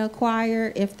they're going to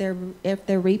acquire if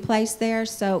they're replaced there.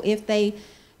 So if they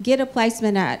get a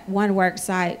placement at one work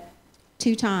site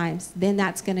 2 times, then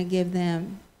that's going to give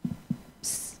them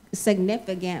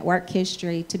significant work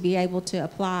history to be able to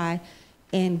apply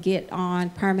and get on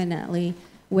permanently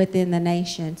within the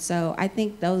nation. So I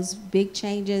think those big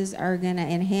changes are going to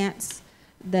enhance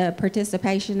the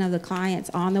participation of the clients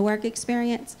on the work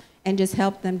experience and just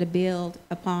help them to build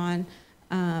upon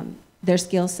their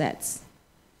skill sets.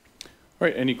 All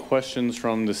right, any questions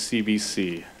from the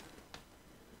CBC?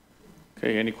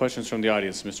 Okay, any questions from the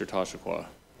audience, Mr. Tashikwa?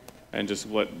 And just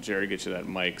let Jerry get you that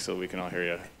mic so we can all hear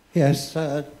you. Yes.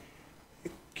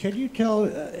 Can you tell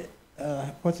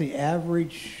what the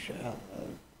average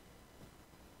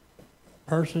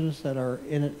persons that are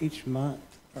in it each month?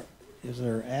 Is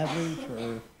there average,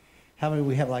 or how many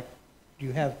we have? Like, do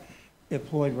you have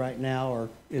employed right now or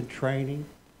in training?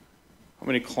 How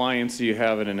many clients do you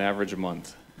have in an average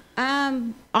month?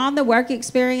 On the work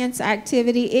experience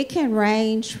activity, it can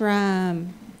range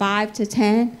from 5 to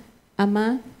 10 a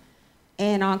month.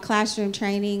 And on classroom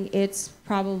training, it's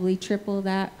probably triple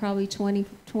that, probably 20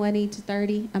 to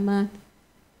 30 a month.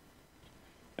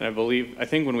 And I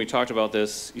think when we talked about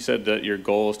this, you said that your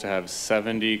goal is to have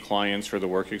 70 clients for the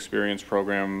work experience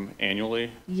program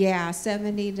annually? Yeah,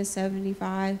 70 to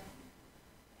 75.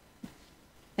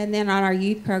 And then on our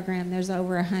youth program, there's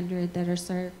over 100 that are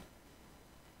served.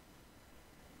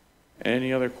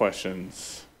 Any other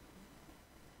questions?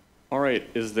 All right,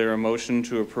 is there a motion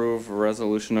to approve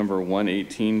resolution number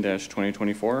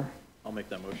 118-2024? I'll make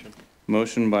that motion.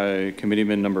 Motion by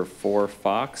Committeeman number 4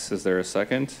 Fox. Is there a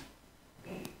second?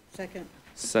 Second.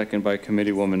 Second by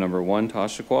Committeewoman number 1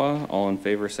 Tashikwa. All in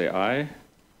favor say aye.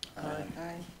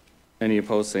 Aye. Any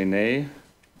opposed say nay.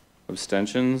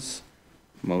 Abstentions?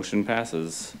 Motion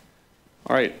passes.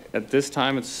 All right, at this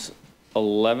time it's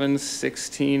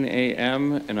 11:16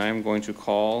 a.m. and I'm going to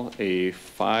call a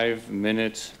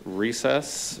 5-minute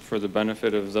recess for the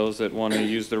benefit of those that want to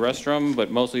use the restroom, but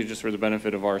mostly just for the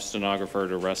benefit of our stenographer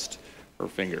to rest her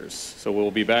fingers. So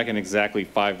we'll be back in exactly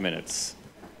 5 minutes.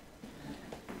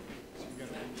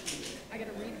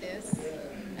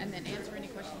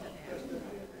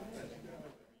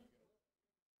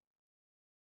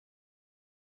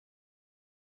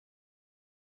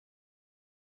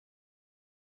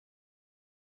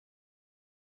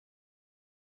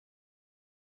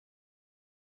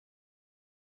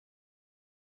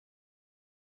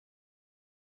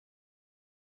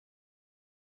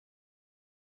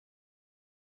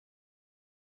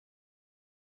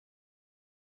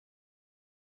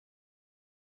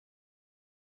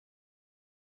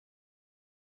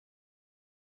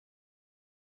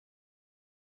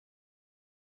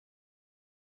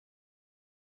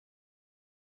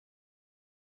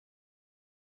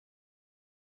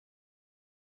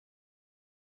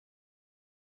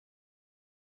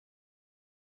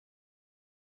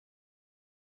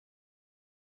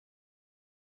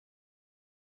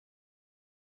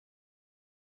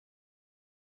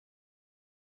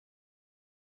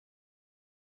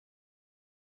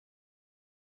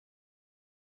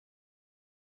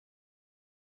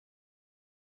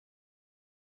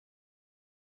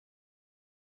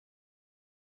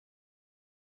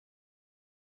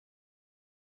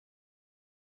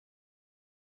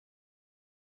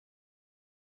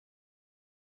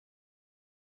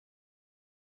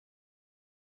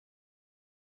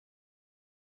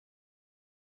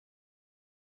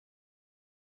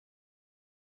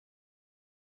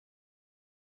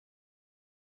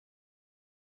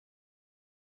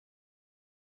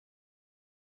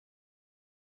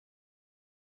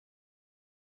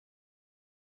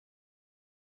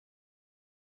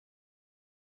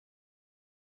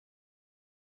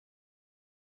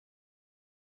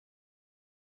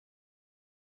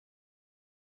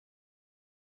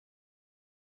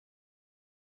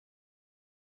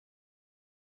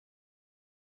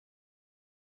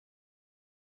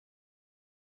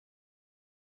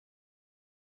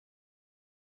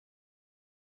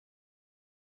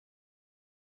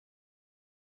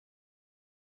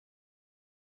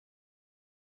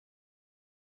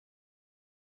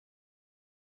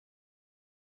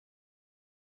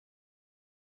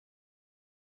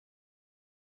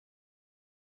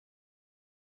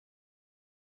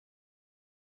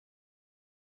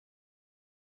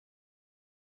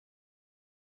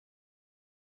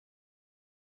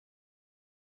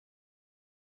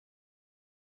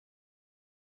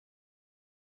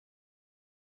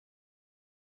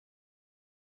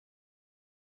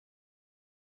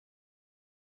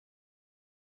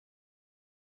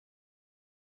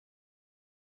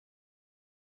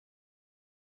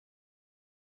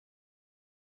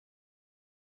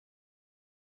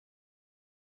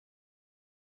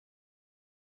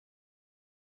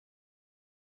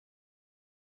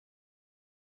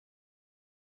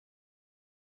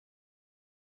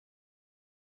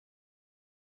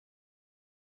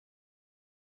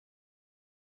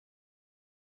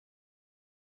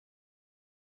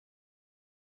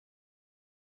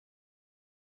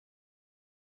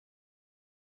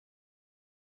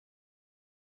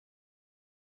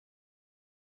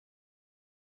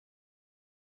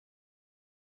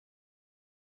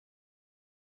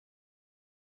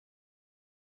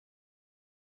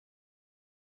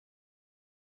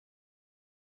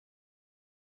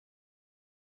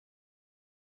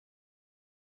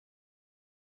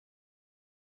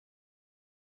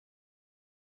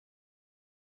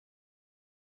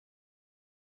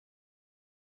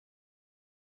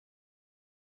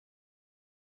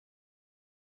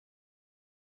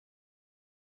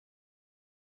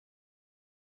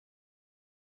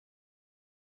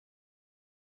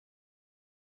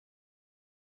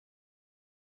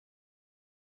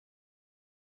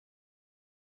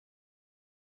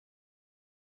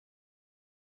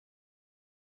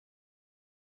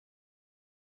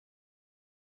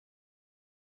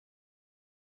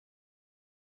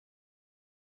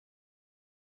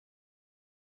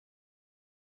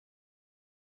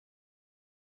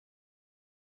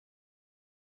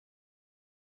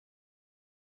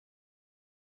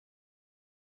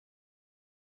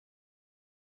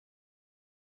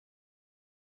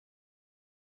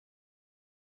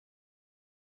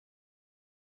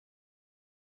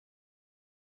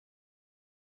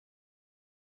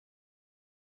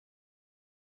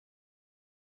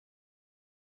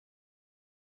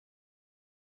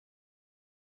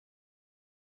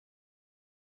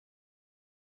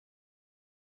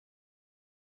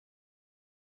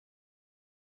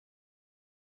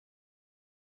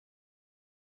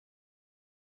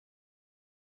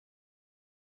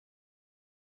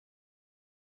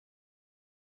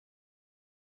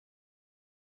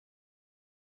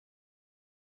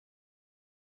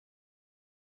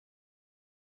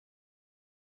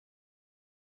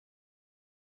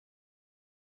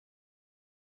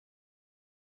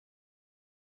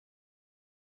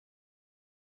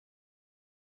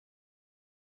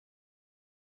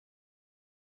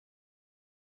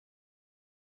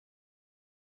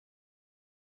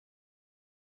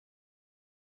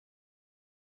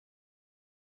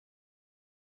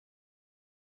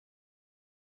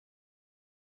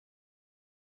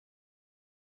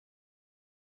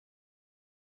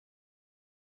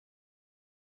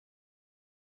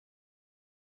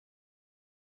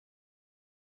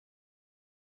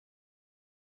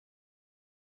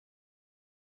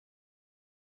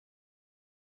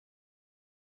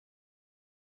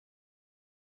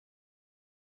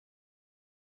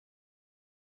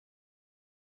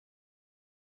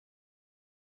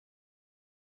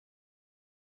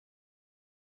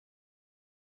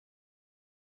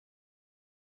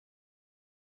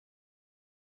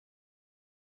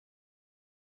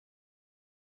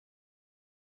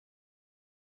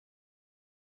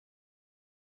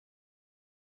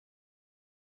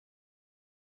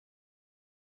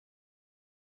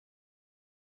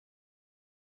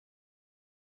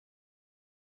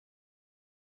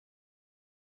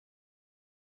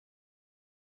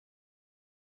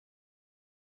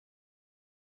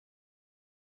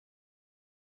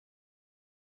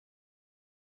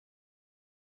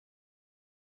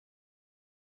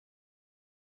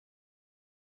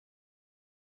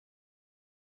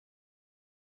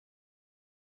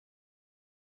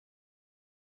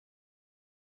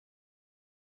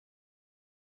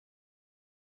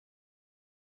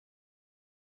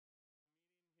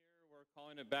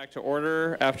 Calling it back to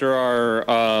order after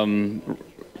our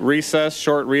recess,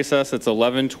 short recess. It's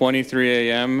 11:23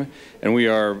 a.m. and we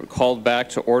are called back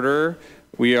to order.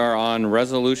 We are on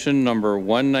resolution number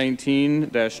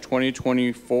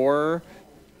 119-2024,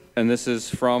 and this is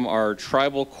from our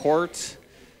tribal court.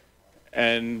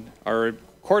 And our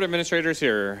court administrator is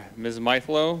here. Ms.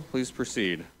 Mithlow, please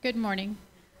proceed. Good morning.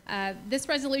 This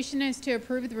resolution is to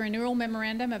approve the renewal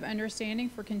memorandum of understanding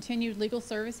for continued legal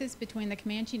services between the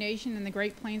Comanche Nation and the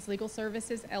Great Plains Legal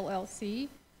Services, LLC.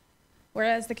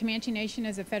 Whereas the Comanche Nation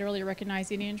is a federally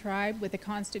recognized Indian tribe with a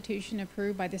constitution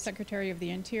approved by the Secretary of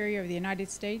the Interior of the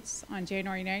United States on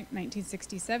January 9,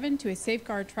 1967 to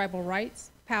safeguard tribal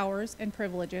rights, powers, and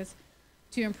privileges,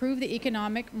 to improve the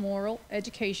economic, moral,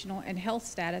 educational, and health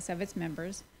status of its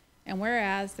members. And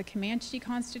whereas the Comanche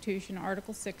Constitution,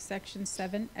 Article 6, Section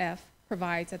 7F,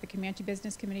 provides that the Comanche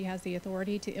Business Committee has the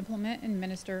authority to implement,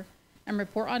 administer, and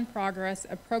report on progress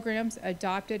of programs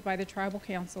adopted by the Tribal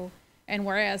Council. And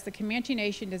whereas the Comanche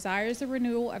Nation desires the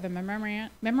renewal of a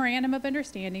memorandum of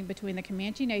understanding between the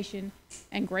Comanche Nation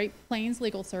and Great Plains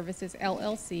Legal Services,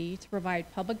 LLC, to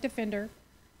provide public defender,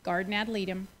 guardian ad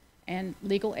litem, and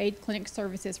legal aid clinic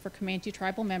services for Comanche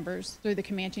tribal members through the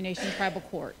Comanche Nation Tribal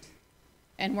Court.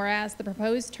 And whereas the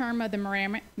proposed term of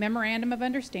the memorandum of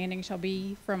understanding shall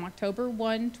be from October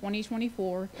 1,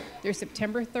 2024 through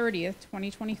September 30th,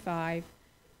 2025.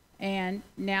 And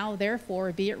now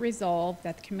therefore be it resolved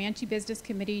that the Comanche Business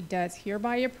Committee does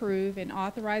hereby approve and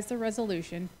authorize the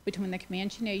resolution between the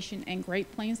Comanche Nation and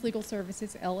Great Plains Legal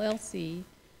Services, LLC.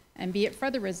 And be it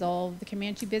further resolved, the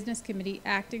Comanche Business Committee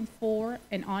acting for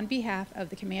and on behalf of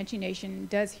the Comanche Nation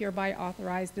does hereby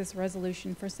authorize this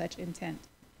resolution for such intent.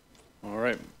 All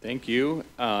right, thank you.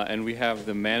 And we have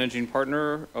the managing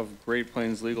partner of Great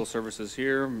Plains Legal Services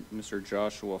here, Mr.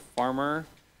 Joshua Farmer.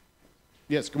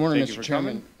 Yes, good morning, Thank you Mr. for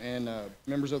Chairman and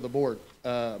members of the board.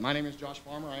 My name is Josh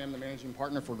Farmer. I am the managing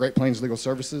partner for Great Plains Legal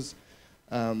Services.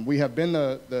 We have been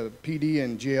the PD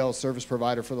and GL service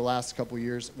provider for the last couple of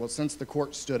years, well, since the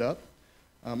court stood up.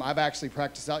 I've actually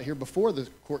practiced out here before the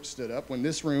court stood up, when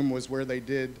this room was where they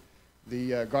did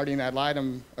the guardian ad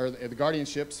litem, or the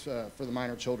guardianships for the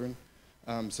minor children.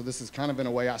 So this is kind of, in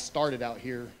a way, I started out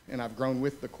here, and I've grown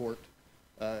with the court.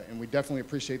 And we definitely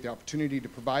appreciate the opportunity to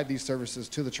provide these services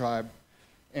to the tribe.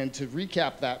 And to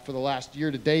recap that, for the last year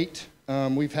to date,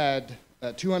 we've had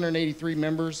 283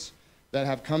 members that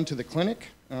have come to the clinic,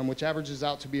 which averages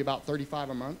out to be about 35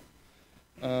 a month.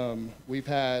 We've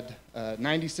had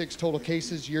 96 total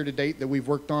cases year to date that we've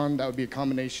worked on. That would be a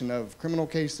combination of criminal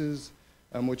cases,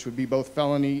 which would be both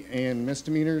felony and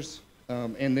misdemeanors.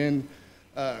 And then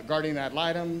guardian ad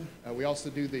litem. We also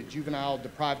do the juvenile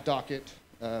deprived docket,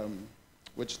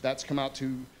 which that's come out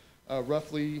to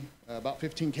roughly about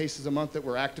 15 cases a month that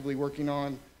we're actively working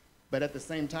on. But at the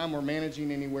same time, we're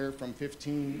managing anywhere from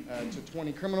 15 to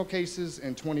 20 criminal cases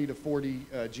and 20 to 40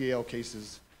 GL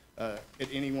cases at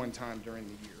any one time during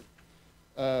the year.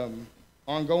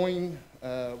 Ongoing,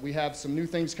 we have some new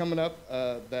things coming up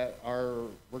that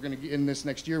we're going to get in this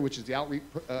next year, which is the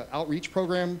outreach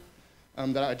program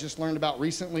that I just learned about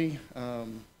recently.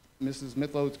 Mrs.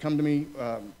 Mithlow has come to me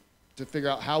to figure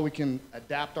out how we can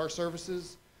adapt our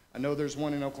services. I know there's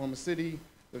one in Oklahoma City.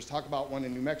 There's talk about one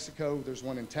in New Mexico. There's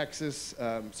one in Texas.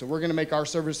 So we're going to make our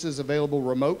services available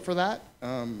remote for that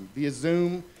via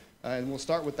Zoom. And we'll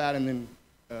start with that and then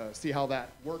see how that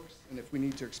works. And if we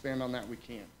need to expand on that, we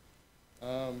can.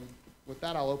 With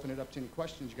that, I'll open it up to any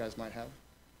questions you guys might have.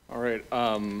 All right.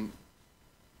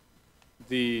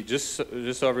 Just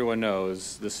so everyone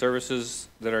knows, the services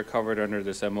that are covered under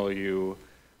this MOU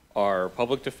are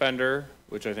public defender,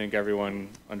 which I think everyone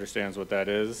understands what that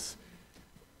is,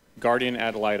 guardian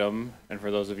ad litem, and for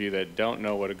those of you that don't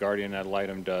know what a guardian ad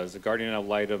litem does, a guardian ad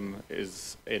litem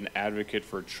is an advocate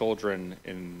for children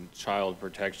in child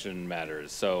protection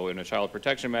matters. So in a child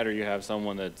protection matter, you have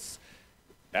someone that's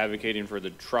advocating for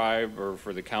the tribe or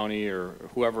for the county or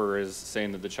whoever is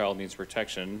saying that the child needs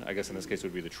protection. I guess in this case it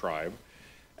would be the tribe.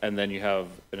 And then you have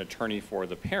an attorney for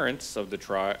the parents of the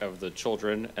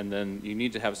children, and then you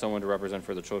need to have someone to represent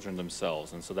for the children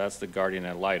themselves. And so that's the guardian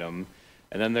ad litem.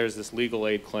 And then there's this legal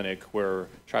aid clinic where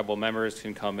tribal members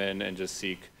can come in and just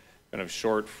seek kind of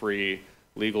short, free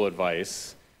legal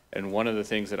advice. And one of the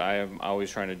things that I am always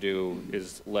trying to do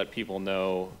is let people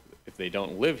know, if they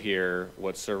don't live here,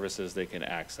 what services they can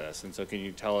access. And so can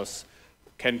you tell us,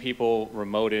 can people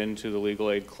remote into the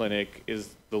legal aid clinic?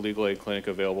 Is the legal aid clinic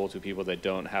available to people that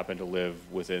don't happen to live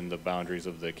within the boundaries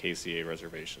of the KCA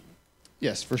reservation?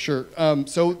 Yes, for sure.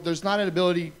 So there's not an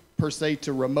ability per se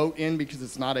to remote in because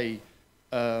it's not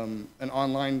an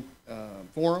online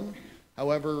forum.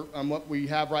 However, what we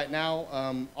have right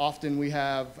now, often we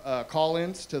have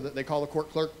call-ins they call the court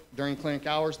clerk during clinic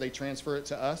hours, they transfer it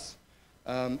to us.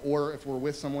 Or if we're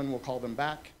with someone, we'll call them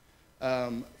back.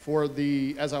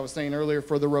 As I was saying earlier,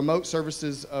 for the remote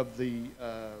services of the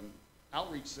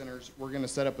outreach centers, we're going to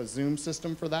set up a Zoom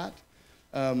system for that,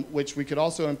 which we could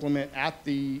also implement at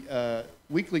the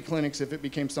weekly clinics if it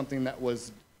became something that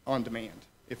was on demand.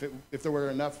 If there were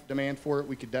enough demand for it,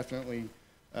 we could definitely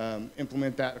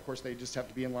implement that. Of course, they just have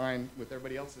to be in line with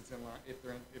everybody else that's in line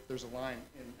if there's a line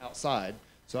outside.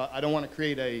 So I don't want to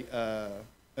create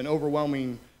an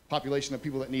overwhelming population of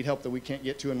people that need help that we can't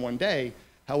get to in one day.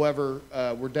 However,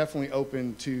 we're definitely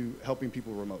open to helping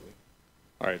people remotely.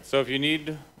 All right, so if you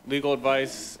need legal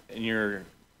advice and you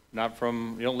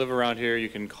don't live around here, you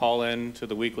can call in to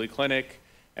the weekly clinic,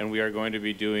 and we are going to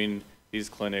be doing these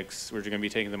clinics. We're going to be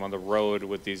taking them on the road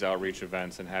with these outreach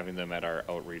events and having them at our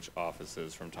outreach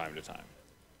offices from time to time.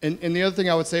 And the other thing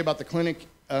I would say about the clinic,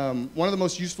 one of the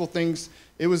most useful things,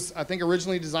 it was, I think,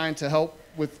 originally designed to help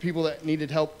with people that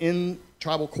needed help in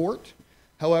tribal court.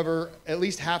 However, at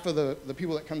least half of the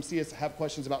people that come see us have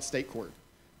questions about state court.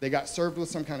 They got served with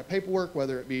some kind of paperwork,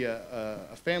 whether it be a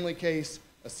family case,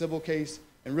 a civil case,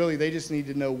 and really they just need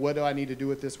to know, what do I need to do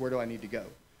with this, where do I need to go?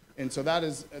 And so that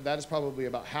is probably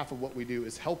about half of what we do,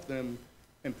 is help them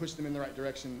and push them in the right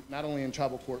direction, not only in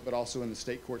tribal court, but also in the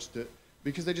state courts,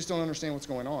 because they just don't understand what's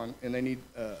going on, and they need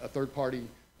a third party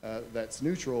that's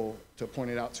neutral to point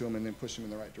it out to them and then push them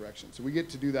in the right direction. So we get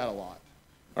to do that a lot.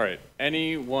 All right,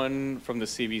 anyone from the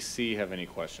CBC have any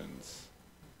questions?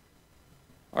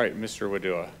 All right, Mr.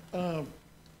 Wadua.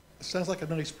 Sounds like a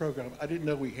nice program. I didn't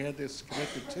know we had this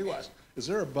connected to us. Is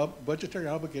there a budgetary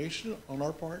obligation on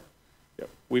our part? Yep.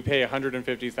 We pay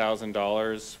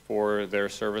 $150,000 for their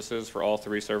services, for all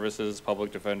three services,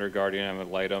 public defender, guardian ad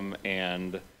litem,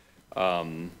 and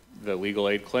the legal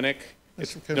aid clinic.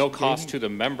 It's no cost to the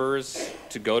members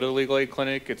to go to the legal aid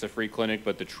clinic. It's a free clinic,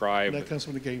 but the tribe. And that comes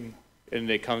from the gaming. And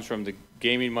it comes from the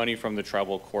gaming money from the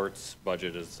tribal courts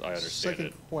budget, as I understand it.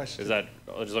 Second question. Is that,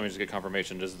 let me just get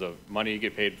confirmation, does the money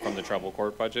get paid from the tribal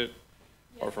court budget?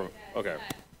 Yes, or from, okay.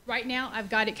 Right now, I've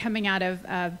got it coming out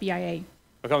of BIA.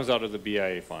 It comes out of the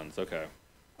BIA funds, okay.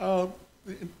 You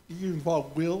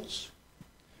involve wills?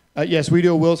 Yes, we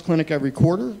do a wills clinic every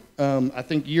quarter. I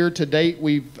think year to date,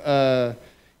 we've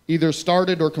either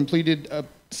started or completed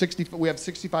we have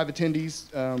 65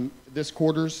 attendees this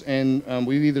quarters, and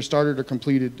we've either started or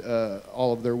completed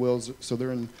all of their wills, so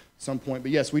they're in some point.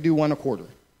 But yes, we do one a quarter.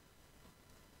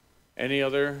 Any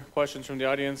other questions from the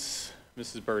audience?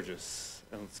 Mrs. Burgess,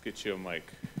 and let's get you a mic.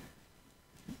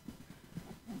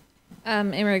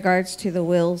 In regards to the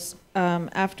wills,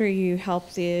 after you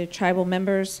help the tribal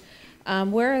members,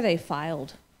 where are they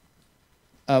filed?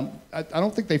 I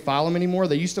don't think they file them anymore.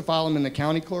 They used to file them in the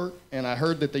county clerk, and I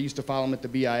heard that they used to file them at the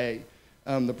BIA.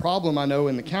 The problem I know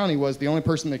in the county was the only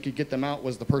person that could get them out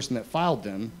was the person that filed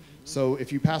them. So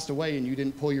if you passed away and you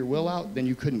didn't pull your will out, then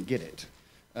you couldn't get it.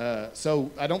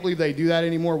 So I don't believe they do that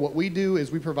anymore. What we do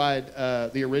is we provide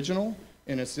the original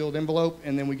in a sealed envelope,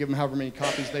 and then we give them however many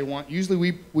copies they want.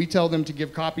 Usually we tell them to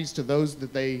give copies to those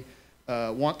that they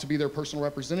want to be their personal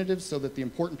representatives, so that the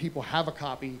important people have a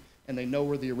copy and they know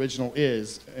where the original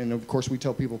is. And of course, we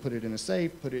tell people put it in a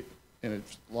safe, put it in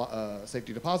a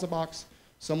safety deposit box,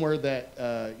 somewhere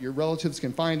that your relatives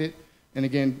can find it. And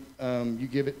again, you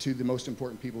give it to the most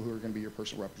important people who are going to be your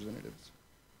personal representatives.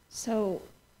 So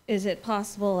is it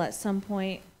possible at some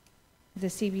point the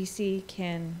CBC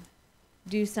can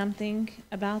do something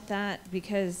about that?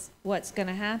 Because what's going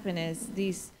to happen is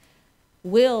these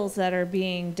wills that are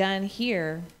being done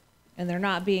here and they're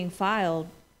not being filed,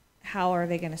 how are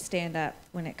they going to stand up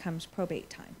when it comes probate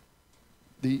time?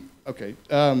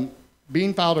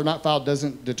 Being filed or not filed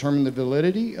doesn't determine the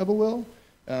validity of a will.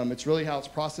 It's really how it's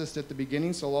processed at the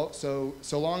beginning. So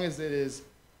long as it is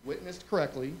witnessed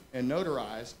correctly and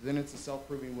notarized, then it's a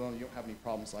self-proving will and you don't have any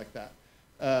problems like that.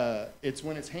 It's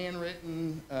when it's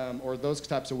handwritten or those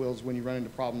types of wills when you run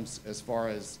into problems as far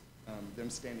as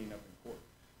them standing up in court.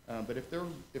 But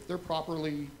if they're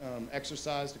properly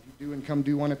exercised, if you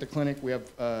do one at the clinic, we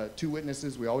have 2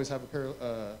 witnesses. We always have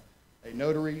a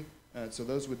notary, so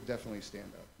those would definitely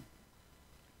stand up.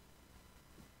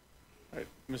 All right,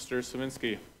 Mr.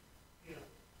 Saminsky. Yeah,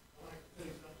 I'd like to say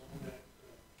something on that.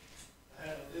 I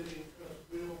had a living trust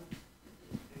will.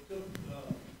 It took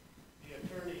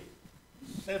the attorney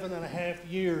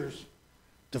 7.5 years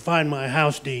to find my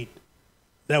house deed.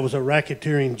 That was a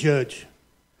racketeering judge.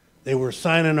 They were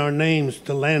signing our names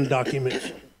to land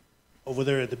documents over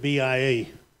there at the BIA.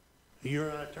 You're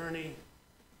an attorney.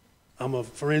 I'm a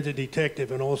forensic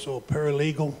detective and also a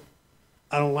paralegal.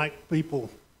 I don't like people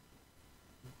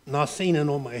not seen it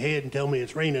on my head and tell me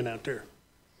it's raining out there.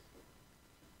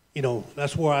 You know,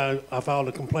 that's where I filed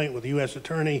a complaint with the U.S.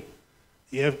 Attorney.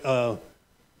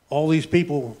 All these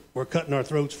people were cutting our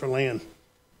throats for land.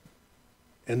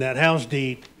 And that house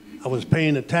deed, I was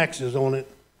paying the taxes on it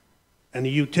and the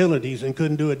utilities and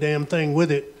couldn't do a damn thing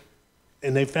with it.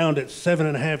 And they found it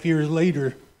 7.5 years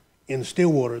later in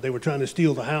Stillwater. They were trying to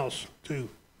steal the house too.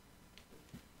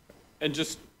 And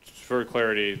just for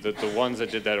clarity, the ones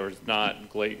that did that were not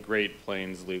Great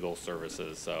Plains Legal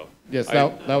Services, so. Yes,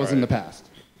 that was in the past.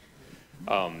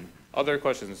 Other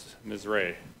questions, Ms.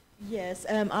 Ray? Yes,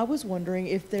 I was wondering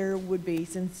if there would be,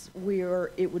 since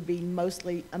it would be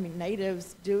mostly,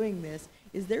 natives doing this,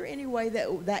 is there any way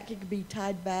that could be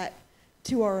tied back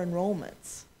to our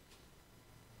enrollments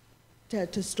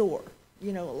to store,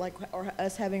 like or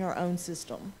us having our own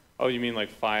system? Oh, you mean like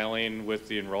filing with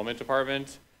the enrollment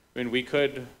department? I mean, we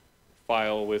could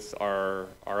file with our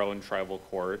own tribal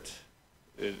court.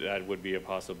 That would be a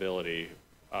possibility.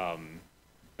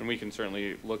 And we can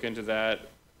certainly look into that.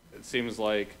 It seems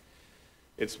like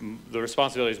the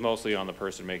responsibility is mostly on the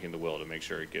person making the will to make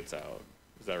sure it gets out.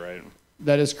 Is that right?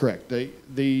 That is correct.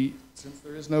 Since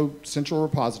there is no central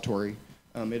repository,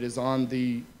 it is on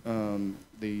the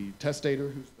testator,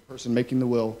 who's the person making the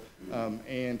will,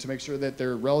 and to make sure that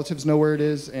their relatives know where it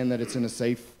is and that it's in a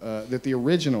safe, that the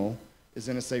original is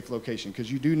in a safe location,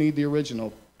 because you do need the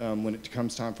original when it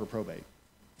comes time for probate.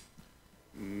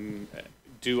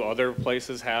 Do other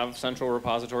places have central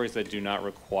repositories that do not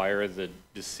require the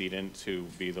decedent to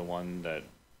be the one that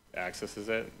accesses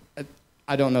it?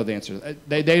 I don't know the answer.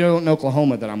 They don't in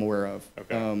Oklahoma that I'm aware of.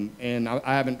 Okay. And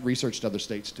I haven't researched other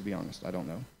states, to be honest. I don't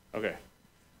know. Okay.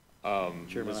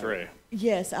 Ms. Ray?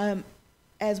 Yes,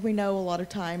 as we know, a lot of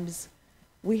times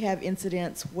we have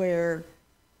incidents where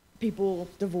people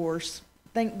divorce,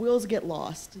 wills get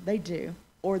lost, they do,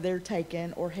 or they're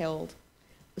taken or held.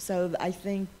 So I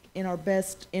think in our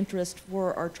best interest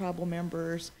for our tribal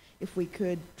members, if we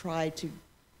could try to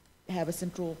have a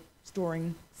central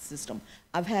storing system.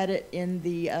 I've had it in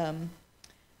the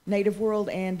native world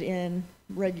and in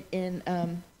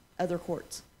other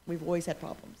courts. We've always had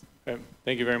problems. Okay.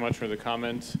 Thank you very much for the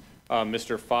comment.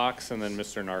 Mr. Fox and then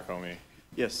Mr. Narcomi.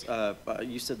 Yes,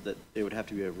 you said that it would have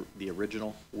to be the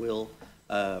original will.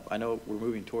 I know we're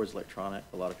moving towards electronic.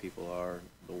 A lot of people are,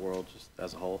 the world just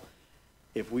as a whole.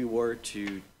 If we were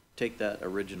to take that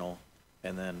original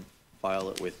and then file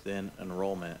it within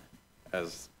enrollment,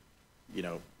 as,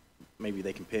 maybe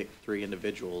they can pick 3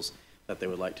 individuals that they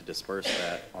would like to disperse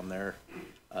that on their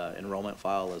enrollment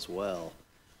file as well,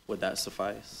 would that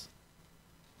suffice?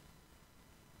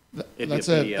 That's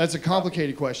a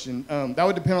complicated question. That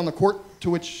would depend on the court to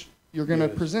which you're going to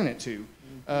present it to.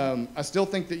 I still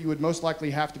think that you would most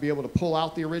likely have to be able to pull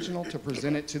out the original to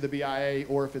present it to the BIA,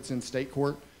 or if it's in state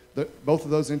court. Both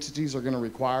of those entities are going to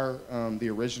require the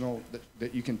original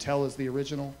that you can tell is the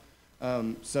original.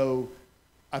 So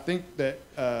I think that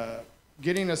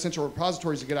getting a central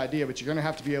repository is a good idea, but you're going to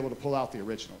have to be able to pull out the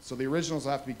original. So the originals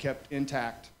have to be kept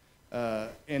intact.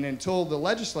 And until the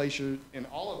legislature in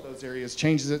all of those areas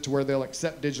changes it to where they'll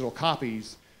accept digital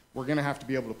copies, we're going to have to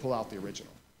be able to pull out the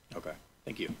original. Okay,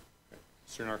 thank you.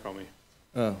 Mr. Narcomi.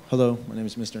 Hello, my name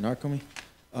is Mr. Narcomi.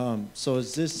 So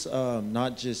is this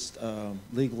not just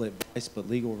legal advice, but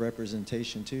legal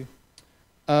representation too?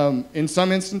 In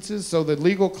some instances, so the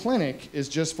legal clinic is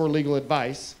just for legal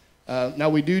advice. Now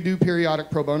we do periodic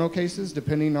pro bono cases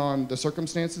depending on the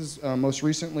circumstances. Most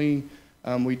recently,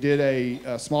 we did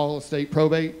a small estate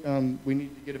probate. We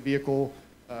need to get a vehicle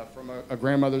from a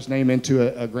grandmother's name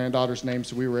into a granddaughter's name,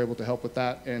 so we were able to help with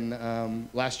that. And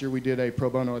last year we did a pro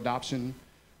bono adoption.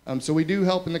 So we do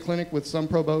help in the clinic with some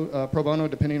pro bono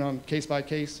depending on case by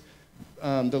case.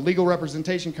 The legal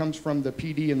representation comes from the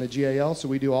PD and the GAL, so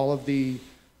we do all of the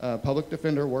public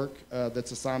defender work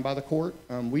that's assigned by the court.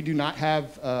 We do not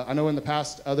have, I know in the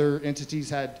past other entities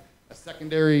had a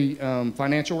secondary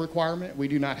financial requirement. We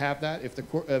do not have that. If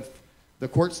the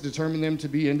courts determine them to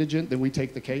be indigent, then we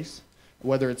take the case,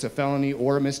 whether it's a felony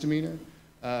or a misdemeanor.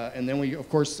 And then we, of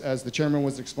course, as the chairman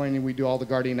was explaining, we do all the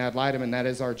guardian ad litem, and that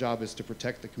is our job, is to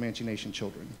protect the Comanche Nation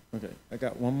children. Okay, I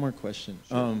got one more question.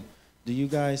 Sure. Do you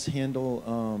guys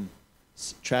handle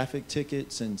traffic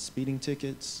tickets and speeding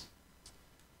tickets?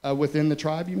 Within the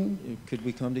tribe, you mean? Could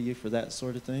we come to you for that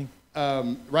sort of thing?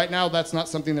 Right now, that's not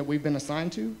something that we've been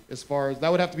assigned to. As far as that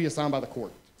would have to be assigned by the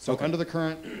court. So Okay. under the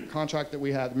current contract that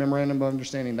we have, the memorandum of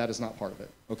understanding, that is not part of it.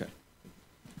 Okay.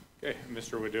 Okay,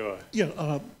 Mr. Wadua.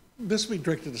 Yeah, this will be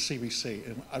directed to CBC,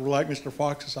 and I like Mr.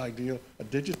 Fox's idea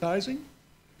of digitizing.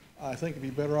 I think it'd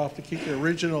be better off to keep the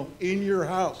original in your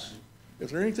house. Is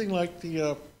there anything like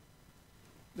the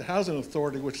the housing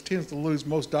authority, which tends to lose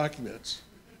most documents.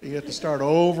 You have to start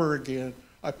over again.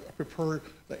 I prefer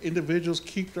that individuals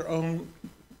keep their own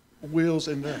wills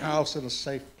in their house in a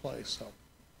safe place. So.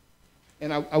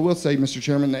 And I will say, Mr.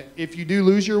 Chairman, that if you do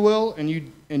lose your will and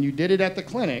you did it at the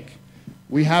clinic,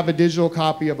 we have a digital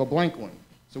copy of a blank one.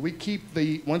 So we keep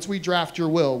once we draft your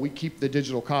will, we keep the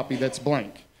digital copy that's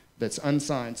blank, that's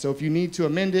unsigned. So if you need to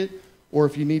amend it, or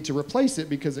if you need to replace it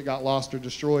because it got lost or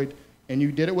destroyed, and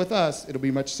you did it with us, it'll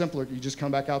be much simpler. You just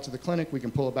come back out to the clinic, we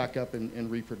can pull it back up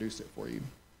and reproduce it for you.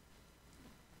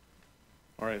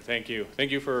 All right, thank you.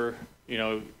 Thank you for,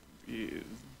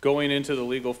 going into the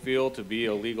legal field to be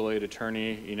a legal aid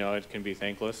attorney. It can be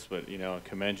thankless, but, I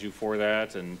commend you for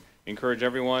that and encourage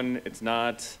everyone. It's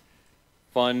not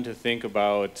fun to think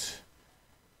about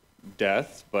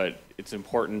death, but it's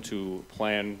important to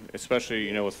plan,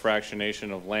 especially, with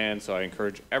fractionation of land. So I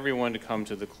encourage everyone to come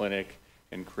to the clinic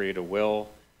and create a will.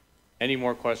 Any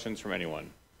more questions from anyone?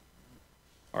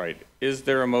 All right, is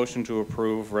there a motion to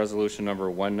approve resolution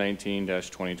number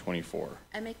 119-2024?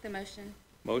 I make the motion.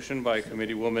 Motion by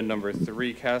Committeewoman number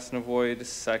 3, Casnavoid,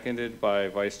 seconded by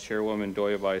Vice Chairwoman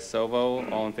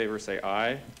Doya-By-Selvo. All in favor say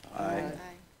aye. Aye.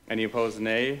 Any opposed,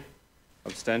 nay?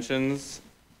 Abstentions?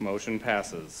 Motion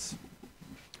passes.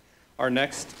 Our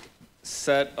next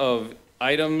set of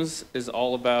items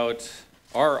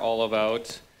are all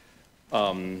about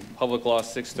Public Law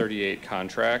 638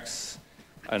 contracts.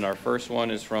 And our first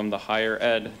one is from the Higher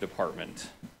Ed Department.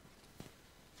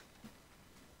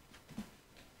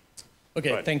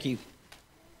 Okay, thank you.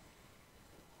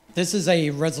 This is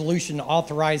a resolution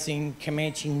authorizing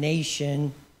Comanche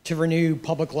Nation to renew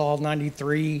Public Law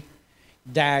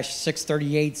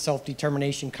 93-638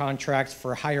 self-determination contracts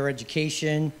for higher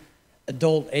education,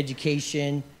 adult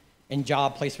education, and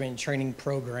job placement and training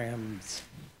programs.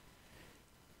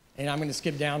 And I'm going to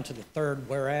skip down to the third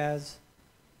whereas.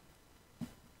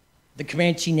 The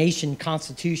Comanche Nation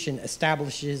Constitution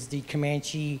establishes the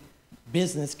Comanche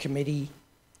Business Committee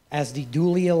as the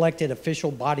duly elected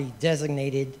official body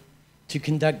designated to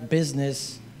conduct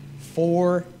business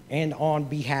for and on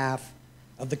behalf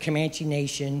of the Comanche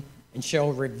Nation and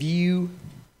shall review,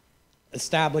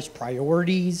 establish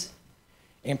priorities,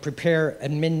 and prepare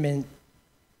amendment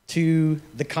to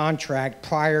the contract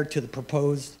prior to the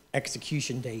proposed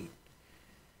execution date.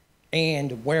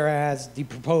 And whereas the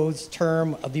proposed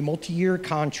term of the multi-year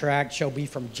contract shall be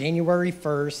from January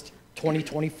 1st,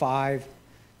 2025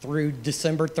 through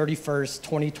December 31st,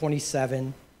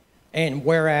 2027. And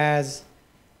whereas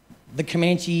the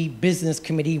Comanche Business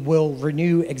Committee will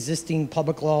renew existing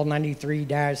Public Law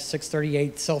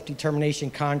 93-638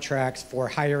 self-determination contracts for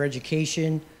higher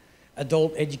education,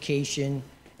 adult education,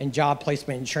 and job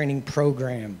placement and training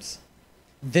programs.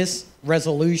 This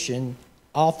resolution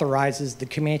authorizes the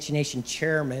Comanche Nation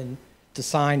chairman to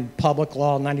sign Public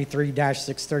Law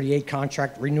 93-638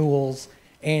 contract renewals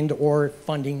and or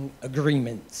funding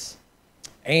agreements.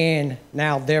 And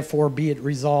now therefore be it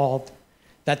resolved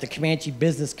that the Comanche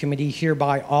Business Committee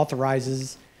hereby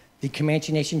authorizes the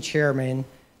Comanche Nation chairman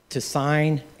to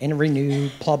sign and renew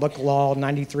Public Law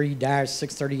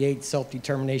 93-638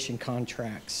 self-determination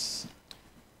contracts.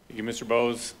 Thank you, Mr.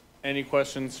 Bose. Any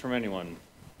questions from anyone?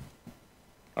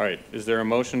 All right, is there a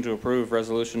motion to approve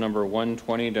resolution number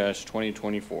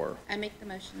 120-2024? I make the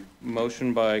motion.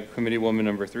 Motion by Committeewoman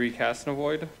number 3,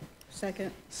 Casnavoid.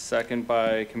 Second. Second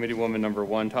by Committeewoman number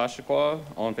 1, Tashiqua.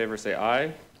 All in favor say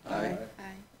aye. Aye.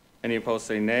 Any opposed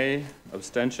say nay.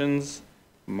 Abstentions?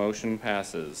 Motion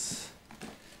passes.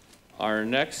 Our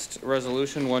next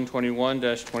resolution,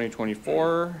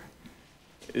 121-2024,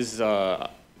 is the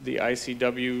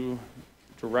ICW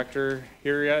director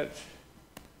here yet?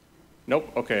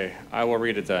 Nope, okay, I will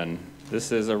read it then.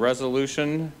 This is a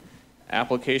resolution,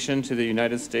 application to the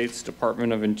United States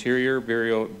Department of Interior,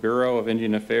 Bureau of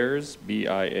Indian Affairs,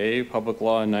 BIA, Public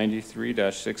Law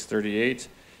 93-638,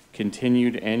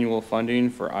 continued annual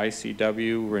funding for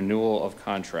ICW renewal of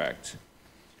contract.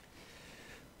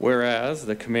 Whereas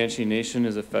the Comanche Nation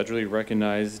is a federally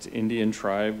recognized Indian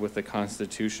tribe with a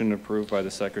constitution approved by the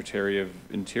Secretary of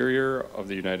Interior of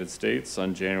the United States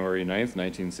on January 9th,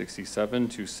 1967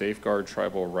 to safeguard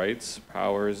tribal rights,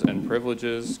 powers, and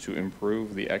privileges to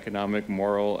improve the economic,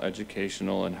 moral,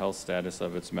 educational, and health status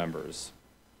of its members.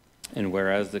 And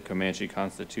whereas the Comanche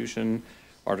Constitution,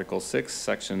 Article 6,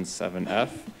 Section 7F,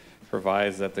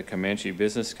 provides that the Comanche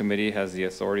Business Committee has the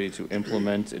authority to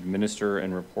implement, administer,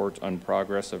 and report on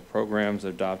progress of programs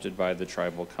adopted by the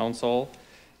Tribal Council.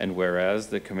 And whereas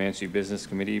the Comanche Business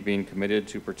Committee, being committed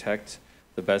to protect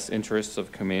the best interests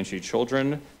of Comanche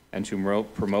children and to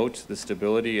promote the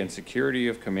stability and security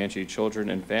of Comanche children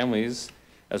and families,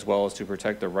 as well as to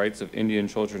protect the rights of Indian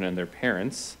children and their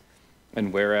parents.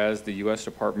 And whereas the U.S.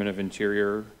 Department of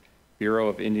Interior, Bureau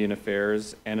of Indian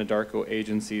Affairs, Anadarko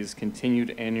agencies'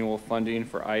 continued annual funding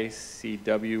for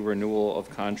ICW renewal of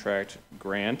contract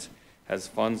grant has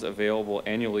funds available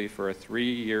annually for a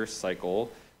 3-year cycle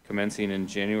commencing in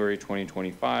January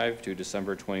 2025 to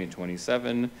December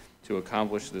 2027 to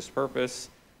accomplish this purpose.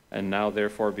 And now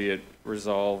therefore be it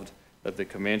resolved that the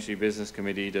Comanche Business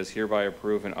Committee does hereby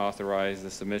approve and authorize the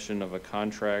submission of a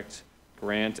contract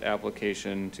grant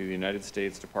application to the United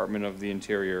States Department of the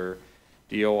Interior,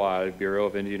 DOI, Bureau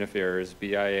of Indian Affairs,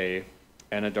 BIA,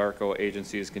 Anadarko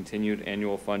agencies' continued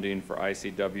annual funding for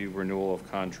ICW renewal of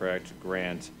contract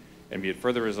grant. And be it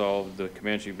further resolved, the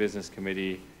Comanche Business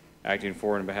Committee, acting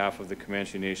for and on behalf of the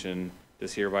Comanche Nation,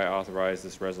 does hereby authorize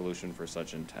this resolution for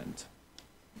such intent.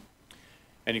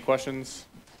 Any questions?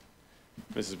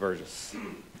 Mrs. Burgess.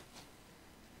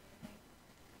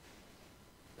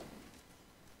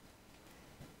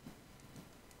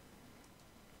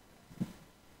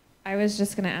 I was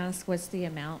just going to ask, what's the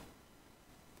amount?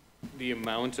 The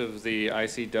amount of the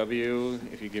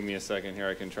ICW, if you give me a second here,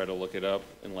 I can try to look it up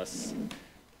unless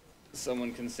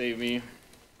someone can save me.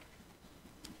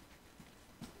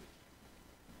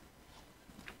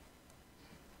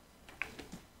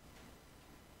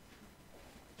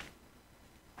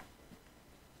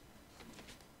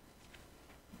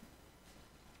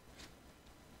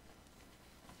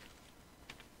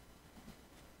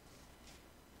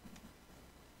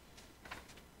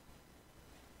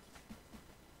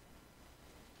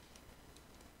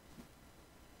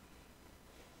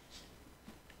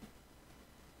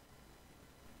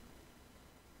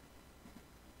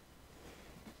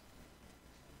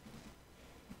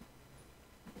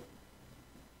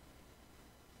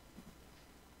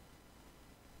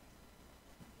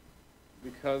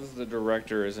 Because the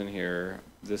director isn't here,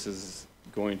 this is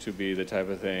going to be the type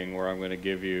of thing where I'm going to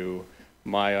give you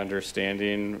my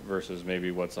understanding versus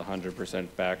maybe what's 100%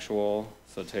 factual.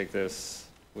 So take this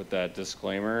with that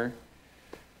disclaimer.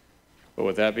 But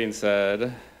with that being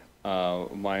said,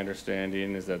 my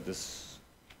understanding is that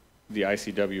the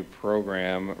ICW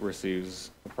program receives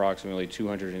approximately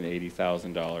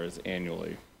 $280,000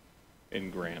 annually in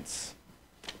grants.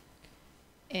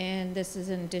 And this is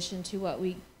in addition to what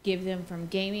we give them from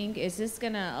gaming. Is this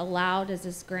going to allow, does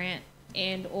this grant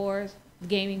and or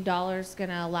gaming dollars going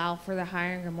to allow for the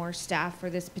hiring of more staff for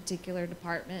this particular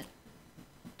department?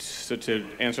 So to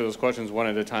answer those questions one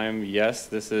at a time, yes,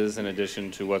 this is in addition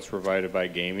to what's provided by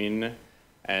gaming.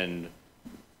 And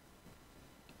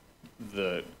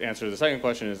the answer to the second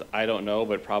question is I don't know,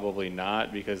 but probably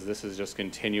not, because this is just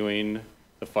continuing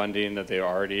the funding that they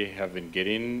already have been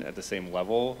getting at the same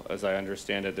level. As I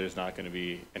understand it, there's not going to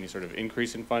be any sort of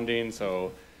increase in funding.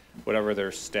 So whatever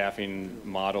their staffing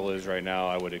model is right now,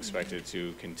 I would expect it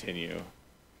to continue.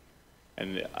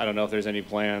 And I don't know if there's any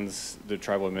plans, the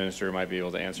tribal administrator might be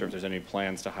able to answer if there's any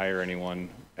plans to hire anyone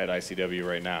at ICW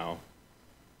right now.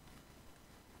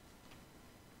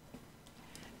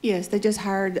 Yes, they just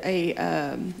hired a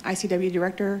ICW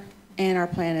director, and our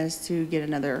plan is to get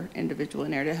another individual in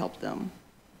there to help them.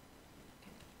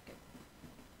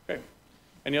 Okay.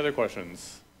 Any other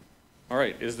questions? All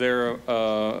right. Is there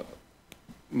a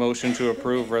motion to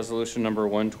approve resolution number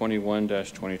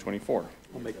 121-2024?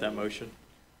 I'll make that motion.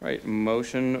 Right.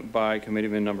 Motion by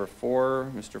committeeman number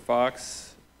 4, Mr.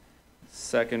 Fox.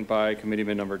 Second by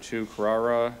committeeman number 2,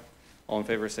 Carrara. All in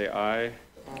favor say aye.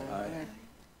 Aye.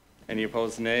 Any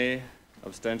opposed, nay?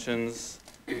 Abstentions?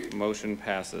 Motion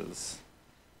passes.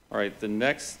 All right, the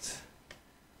next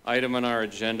item on our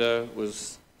agenda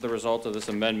was the result of this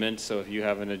amendment. So if you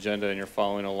have an agenda and you're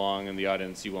following along in the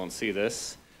audience, you won't see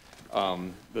this.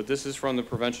 But this is from the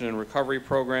Prevention and Recovery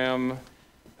Program.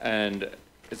 And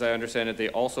as I understand it, they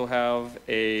also have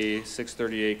a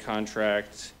 638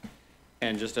 contract.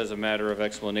 And just as a matter of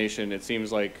explanation, it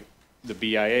seems like the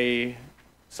BIA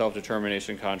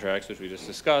self-determination contracts, which we just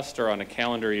discussed, are on a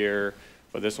calendar year,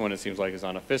 but this one it seems like is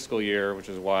on a fiscal year, which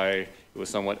is why it was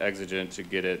somewhat exigent to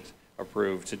get it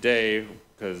approved today,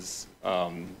 because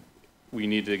we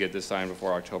need to get this signed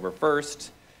before October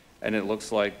 1st. And it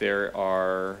looks like there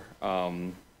are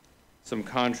some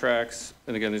contracts,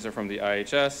 and again, these are from the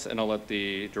IHS, and I'll let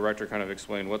the director kind of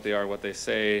explain what they are, what they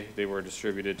say. They were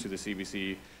distributed to the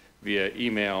CBC via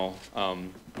email,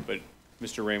 but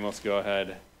Mr. Ramos, go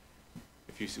ahead.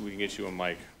 If you see, we can get you a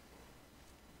mic.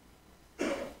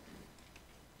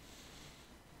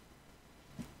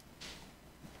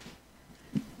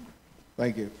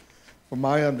 Thank you. From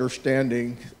my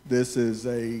understanding, this is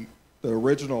the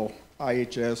original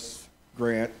IHS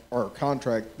grant or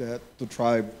contract that the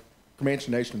tribe,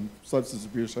 Comanche Nation Substance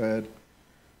Abuse had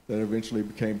that eventually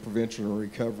became prevention and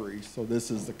recovery. So this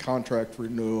is the contract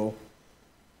renewal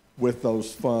with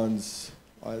those funds.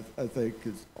 I think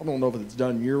I don't know if it's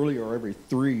done yearly or every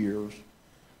 3 years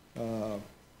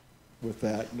with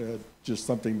that. Just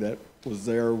something that was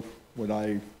there when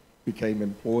I became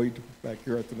employed back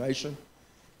here at the Nation.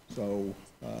 So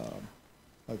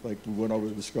I think we went over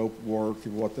the scope of work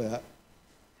and what that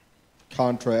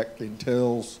contract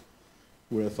entails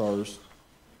with our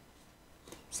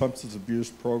substance abuse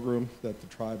program that the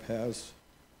tribe has.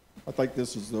 I think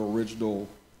this is the original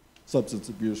substance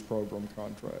abuse program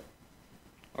contract.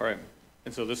 All right,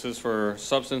 and so this is for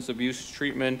substance abuse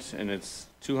treatment, and it's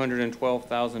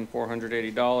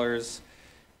 $212,480.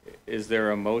 Is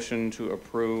there a motion to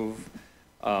approve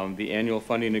the annual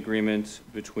funding agreement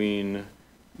between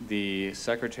the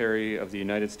Secretary of the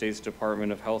United States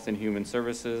Department of Health and Human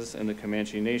Services and the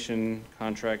Comanche Nation,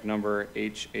 contract number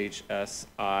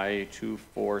HHSI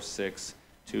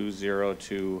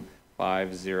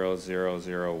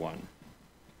 246-202-50001?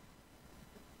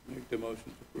 Make the motion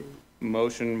to approve.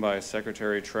 Motion by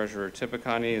Secretary Treasurer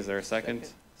Tipicani. Is there a second?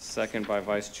 Second by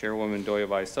Vice Chairwoman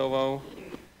Doya-Sovo.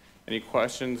 Any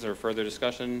questions or further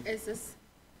discussion? Is this,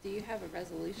 do you have a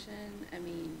resolution? I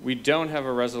mean, We don't have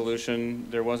a resolution.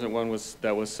 There wasn't one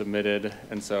that was submitted,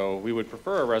 and so we would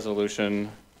prefer a resolution.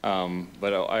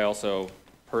 But I also,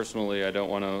 personally, I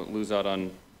don't want to lose out on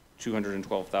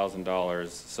 $212,000.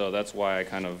 So that's why I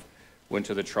kind of went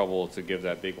to the trouble to give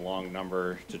that big, long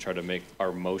number to try to make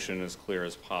our motion as clear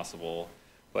as possible.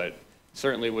 But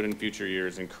certainly would in future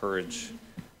years encourage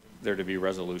there to be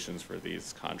resolutions for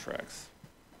these contracts.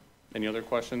 Any other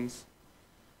questions?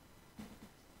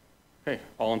 Okay,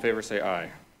 all in favor say aye.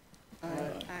 aye.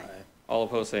 All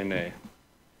opposed say nay.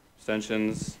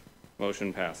 Abstentions,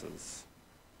 motion passes.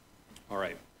 All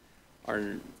right,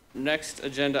 our next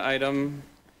agenda item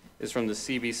is from the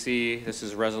CBC. This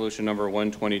is resolution number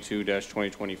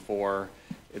 122-2024.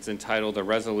 It's entitled "A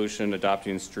Resolution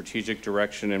Adopting Strategic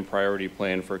Direction and Priority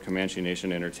Plan for Comanche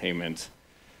Nation Entertainment."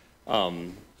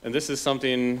 And this is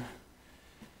something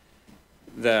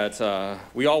that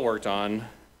we all worked on,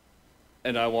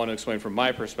 and I want to explain from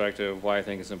my perspective why I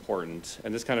think it's important.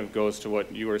 And this kind of goes to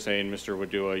what you were saying, Mr.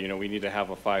 Wadua. You know, we need to have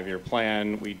a 5-year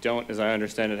plan. We don't, as I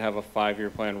understand it, have a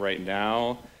 5-year plan right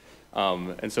now.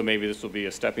 And so maybe this will be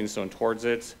a stepping stone towards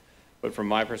it. But from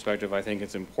my perspective, I think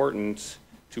it's important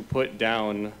to put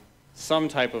down some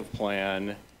type of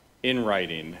plan in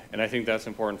writing. And I think that's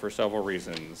important for several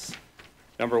reasons.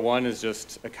 Number one is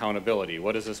just accountability.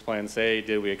 What does this plan say?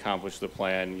 Did we accomplish the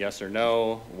plan? Yes or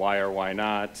no? Why or why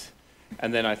not?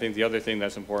 And then I think the other thing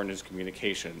that's important is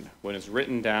communication. When it's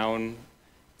written down,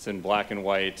 it's in black and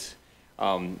white,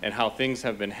 and how things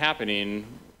have been happening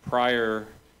prior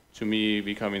to me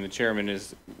becoming the chairman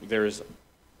is there's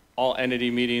all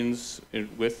entity meetings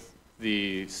with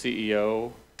the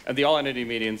CEO, and the all entity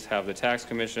meetings have the Tax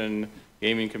Commission,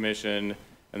 Gaming Commission,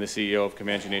 and the CEO of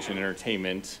Comanche Nation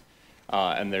Entertainment.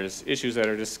 And there's issues that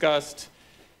are discussed,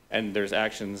 and there's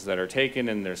actions that are taken,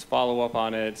 and there's follow-up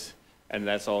on it, and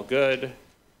that's all good.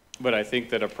 But I think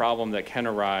that a problem that can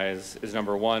arise is,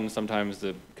 number one, sometimes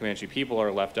the Comanche people are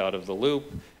left out of the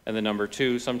loop, and then number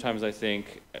two, sometimes I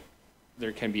think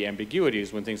there can be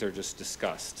ambiguities when things are just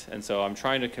discussed. And so I'm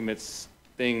trying to commit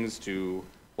things to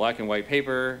black and white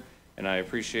paper, and I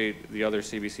appreciate the other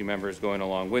CBC members going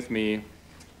along with me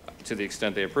to the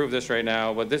extent they approve this right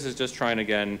now. But this is just trying,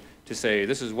 again, to say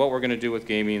this is what we're going to do with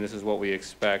gaming, this is what we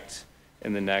expect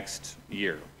in the next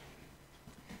year.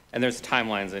 And there's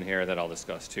timelines in here that I'll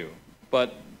discuss too.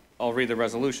 But I'll read the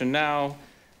resolution now.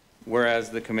 Whereas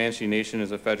the Comanche Nation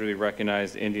is a federally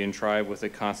recognized Indian tribe with a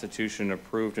constitution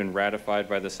approved and ratified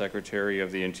by the Secretary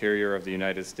of the Interior of the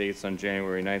United States on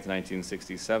January 9,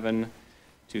 1967,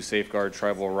 to safeguard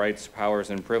tribal rights, powers,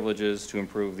 and privileges, to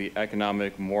improve the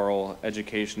economic, moral,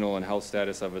 educational, and health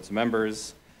status of its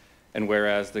members. And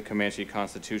whereas the Comanche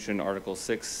Constitution, Article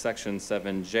 6, Section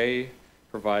 7J,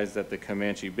 provides that the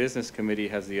Comanche Business Committee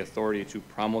has the authority to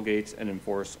promulgate and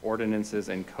enforce ordinances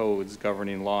and codes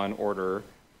governing law and order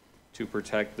to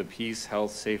protect the peace,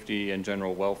 health, safety, and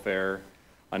general welfare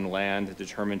on land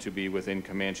determined to be within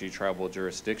Comanche tribal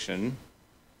jurisdiction.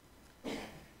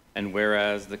 And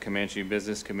whereas the Comanche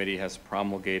Business Committee has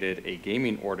promulgated a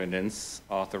gaming ordinance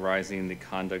authorizing the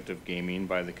conduct of gaming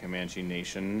by the Comanche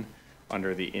Nation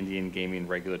under the Indian Gaming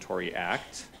Regulatory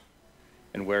Act.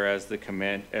 And whereas the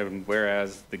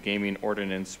gaming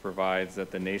ordinance provides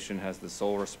that the nation has the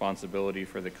sole responsibility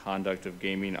for the conduct of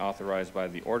gaming authorized by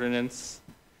the ordinance.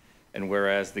 And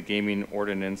whereas the gaming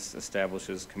ordinance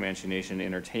establishes Comanche Nation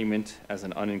Entertainment as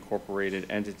an unincorporated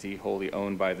entity wholly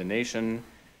owned by the nation.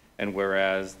 and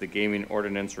whereas the gaming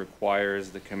ordinance requires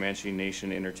the Comanche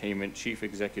Nation Entertainment Chief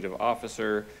Executive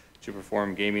Officer to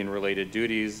perform gaming-related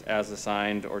duties as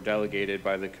assigned or delegated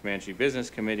by the Comanche Business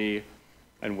Committee,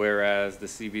 and whereas the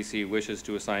CBC wishes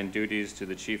to assign duties to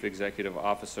the Chief Executive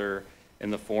Officer in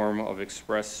the form of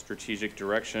express strategic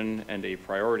direction and a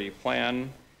priority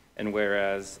plan, and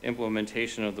whereas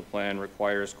implementation of the plan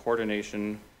requires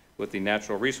coordination with the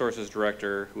Natural Resources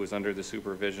Director, who is under the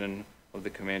supervision of the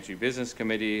Comanche Business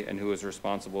Committee and who is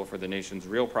responsible for the nation's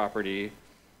real property,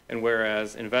 and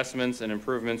whereas investments and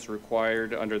improvements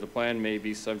required under the plan may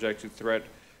be subject to threat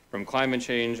from climate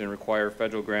change and require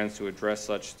federal grants to address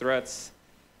such threats,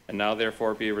 and now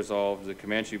therefore be resolved, the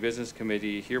Comanche Business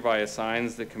Committee hereby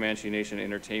assigns the Comanche Nation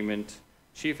Entertainment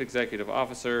Chief Executive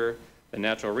Officer, the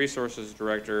Natural Resources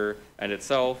Director, and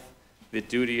itself the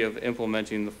duty of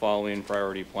implementing the following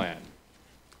priority plan.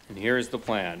 And here is the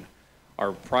plan.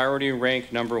 Our priority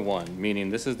rank number 1, meaning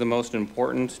this is the most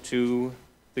important to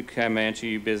the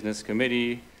Comanche Business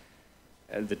Committee.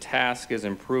 The task is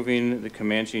improving the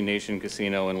Comanche Nation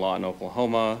Casino in Lawton,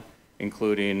 Oklahoma,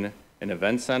 including an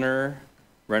event center,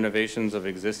 renovations of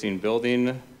existing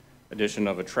building, addition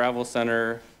of a travel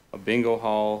center, a bingo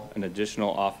hall, and additional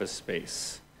office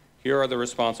space. Here are the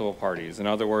responsible parties. In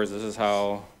other words,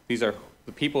 these are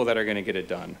the people that are going to get it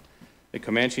done. The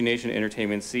Comanche Nation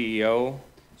Entertainment CEO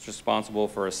is responsible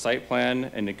for a site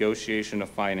plan and negotiation of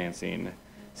financing.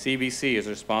 CBC is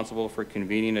responsible for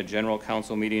convening a general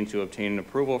council meeting to obtain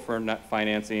approval for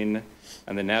financing,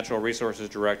 and the Natural Resources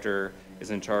Director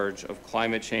is in charge of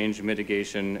climate change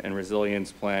mitigation and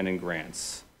resilience plan and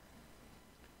grants.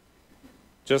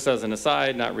 Just as an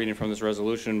aside, not reading from this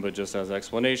resolution, but just as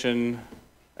explanation,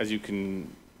 as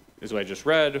I just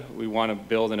read, we want to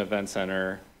build an event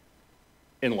center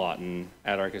in Lawton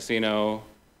at our casino.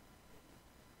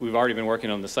 We've already been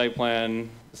working on the site plan.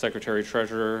 The Secretary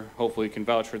Treasurer hopefully can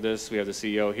vouch for this. We have the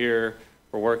CEO here.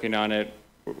 We're working on it.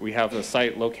 We have the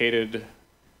site located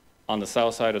on the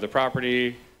south side of the property.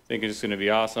 I think it's going to be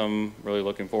awesome. Really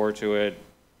looking forward to it.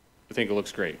 I think it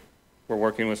looks great. We're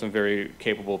working with some very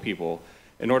capable people.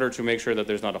 In order to make sure that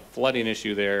there's not a flooding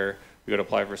issue there, we would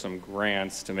apply for some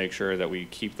grants to make sure that we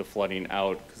keep the flooding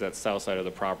out, because that south side of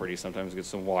the property sometimes gets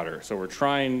some water. So we're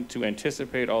trying to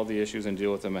anticipate all the issues and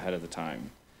deal with them ahead of the time.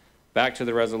 Back to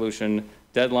the resolution,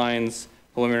 deadlines,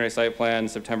 preliminary site plan,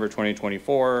 September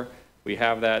 2024. We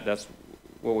have that, that's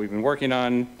what we've been working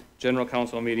on. General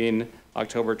council meeting,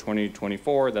 October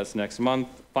 2024, that's next month.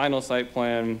 Final site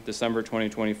plan, December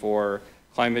 2024.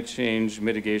 Climate change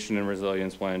mitigation and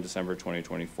resilience plan, December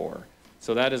 2024.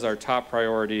 So that is our top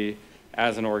priority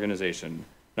as an organization.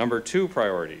 Number 2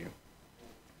 priority,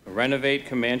 renovate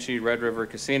Comanche Red River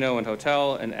Casino and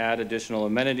Hotel and add additional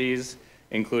amenities,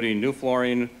 including new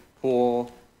flooring,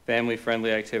 pool,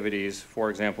 family-friendly activities, for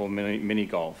example, mini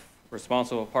golf.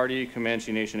 Responsible party,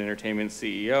 Comanche Nation Entertainment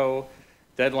CEO.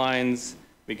 Deadlines,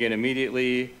 begin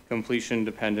immediately, completion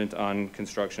dependent on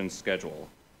construction schedule.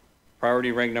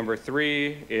 Priority rank number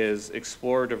 3 is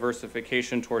explore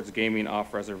diversification towards gaming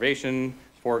off reservation.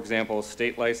 For example,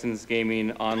 state licensed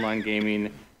gaming, online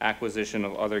gaming, acquisition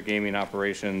of other gaming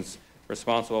operations.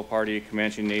 Responsible party,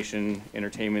 Comanche Nation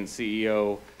Entertainment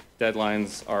CEO.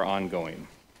 Deadlines are ongoing.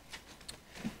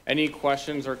 Any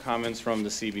questions or comments from the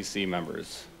CBC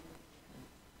members?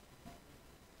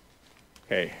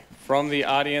 Okay, from the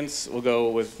audience, we'll go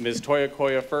with Ms.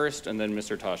 Toyakoya first and then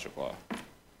Mr. Tashikwa.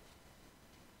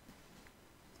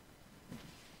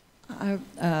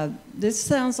 This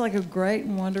sounds like a great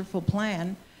and wonderful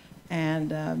plan,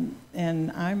 and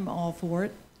I'm all for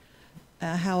it.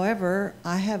 However,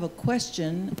 I have a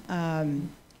question.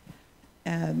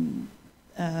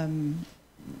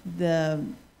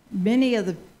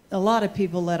 A lot of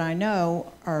people that I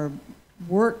know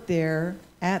work there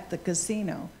at the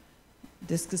casino,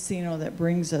 this casino that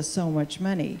brings us so much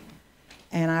money.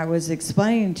 And I was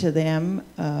explaining to them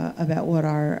about what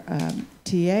our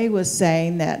TA was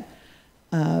saying, that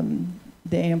the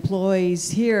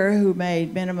employees here who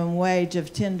made minimum wage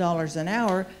of $10 an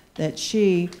hour, that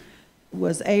she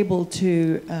was able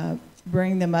to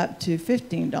bring them up to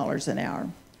 $15 an hour.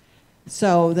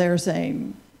 So they're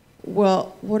saying,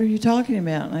 well, what are you talking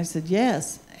about? And I said,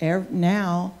 yes,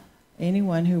 now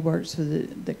anyone who works for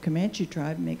the Comanche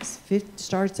tribe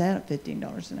starts out at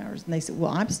 $15 an hour. And they said,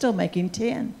 well, I'm still making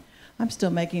 10. I'm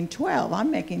still making 12. I'm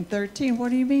making 13.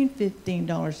 What do you mean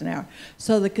 $15 an hour?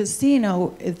 So the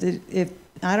casino, if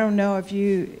I don't know if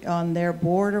you on their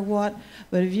board or what,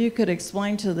 but if you could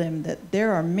explain to them that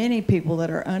there are many people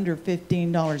that are under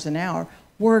 $15 an hour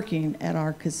working at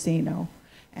our casino.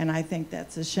 And I think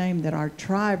that's a shame that our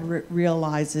tribe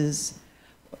realizes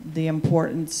the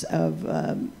importance of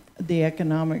the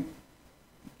economic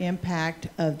impact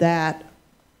of that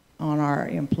on our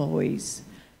employees.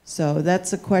 So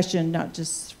that's a question not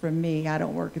just from me. I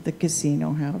don't work at the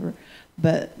casino, however,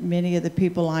 but many of the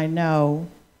people I know,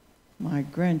 my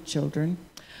grandchildren,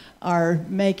 are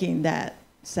making that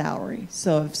salary.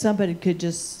 So if somebody could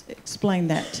just explain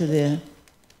that to the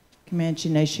Comanche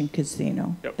Nation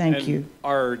Casino. Yep. Thank And you.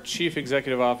 Our chief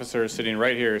executive officer is sitting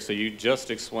right here, so you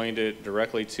just explained it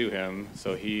directly to him.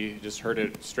 So he just heard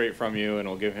it straight from you, and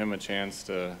we'll give him a chance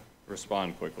to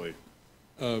respond quickly.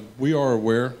 We are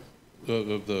aware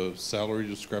of the salary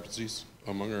discrepancies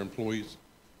among our employees,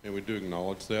 and we do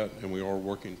acknowledge that, and we are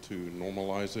working to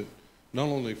normalize it, not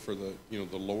only for the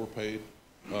the lower paid,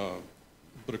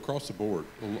 but across the board,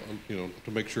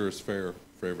 to make sure it's fair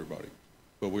for everybody.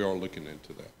 But we are looking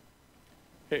into that.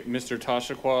 Okay, Mr.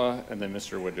 Tashaqua, and then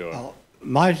Mr. Wadua.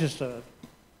 Mine's just an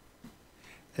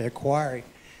inquiry.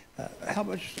 How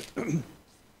much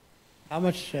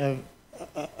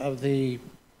of the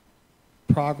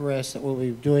progress that we'll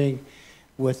be doing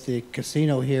with the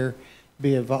casino here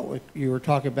be involved with? You were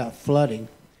talking about flooding.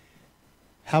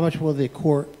 How much will the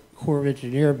Corps of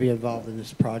Engineer be involved in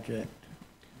this project?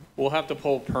 We'll have to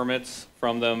pull permits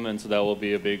from them, and so that will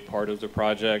be a big part of the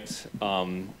project.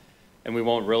 And we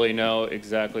won't really know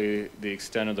exactly the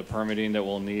extent of the permitting that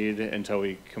we'll need until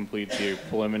we complete the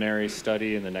preliminary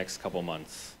study in the next couple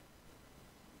months.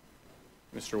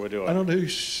 Mr. Wadua. I don't know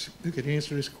who could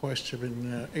answer this question.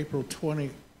 In April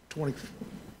 2020,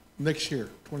 next year,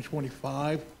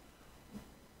 2025,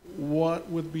 what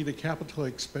would be the capital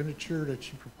expenditure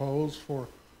that you propose for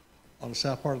on the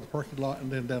south part of the parking lot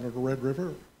and then down at the Red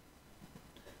River?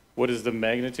 What is the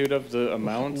magnitude of the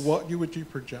amount? What would you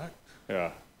project? Yeah,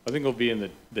 I think it'll be in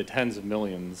the tens of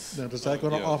millions. Now, is that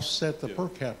going to offset the per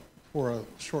cap for a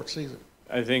short season?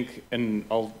 I think, and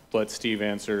I'll let Steve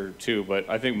answer too, but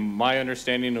I think my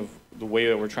understanding of the way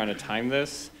that we're trying to time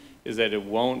this is that it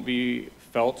won't be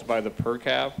felt by the per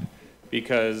cap,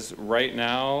 because right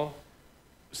now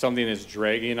something is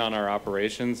dragging on our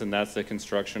operations, and that's the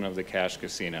construction of the cash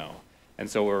casino. And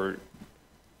so we're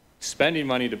spending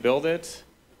money to build it,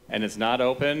 and it's not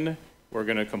open. We're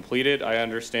going to complete it, I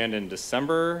understand, in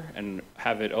December and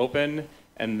have it open,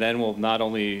 and then we'll not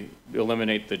only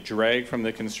eliminate the drag from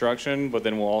the construction, but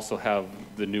then we'll also have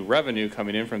the new revenue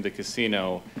coming in from the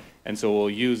casino. And so we'll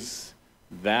use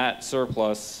that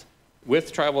surplus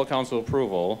with tribal council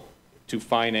approval to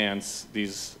finance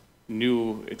these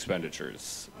new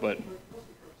expenditures.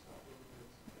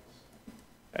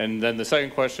 And then the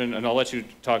second question, and I'll let you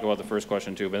talk about the first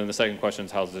question too, but then the second question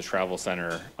is, how's the travel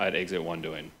center at Exit 1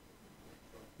 doing?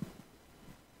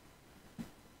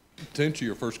 To answer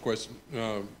your first question,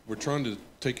 we're trying to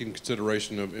take in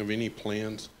consideration of any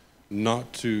plans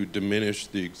not to diminish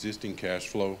the existing cash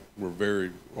flow. We're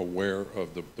very aware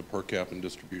of the per cap and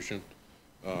distribution,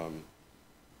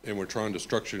 and we're trying to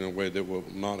structure it in a way that will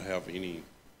not have any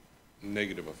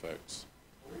negative effects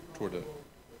toward it.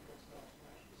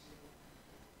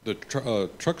 The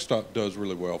truck stop does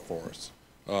really well for us.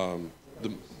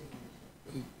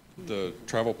 The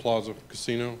Travel Plaza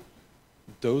Casino,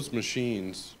 those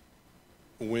machines,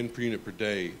 win per unit per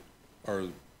day,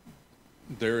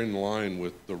 they're in line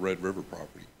with the Red River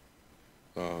property.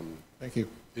 Thank you.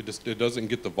 It doesn't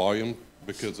get the volume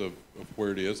because of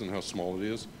where it is and how small it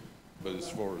is, but as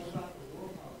far as.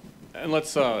 And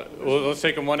let's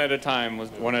take them one at a time.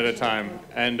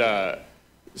 And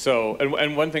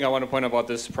and one thing I want to point out about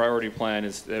this priority plan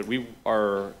is that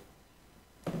our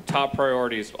top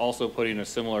priority is also putting a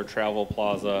similar travel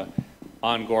plaza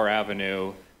on Gore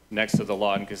Avenue next to the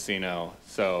Lawton Casino.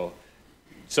 So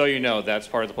you know, that's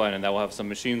part of the plan, and that will have some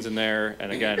machines in there.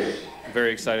 And again,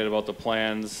 very excited about the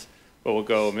plans. But we'll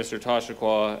go Mr.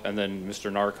 Tashaqua and then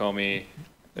Mr. Narcomi.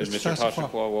 And Mr.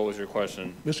 Tashaqua, what was your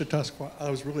question? Mr. Tashaqua, I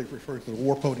was really referring to the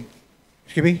war pony.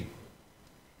 Excuse me?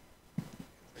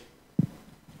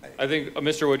 I think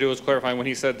Mr. Wadua was clarifying when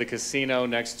he said the casino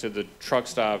next to the truck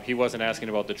stop, he wasn't asking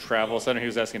about the travel center. He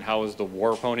was asking how is the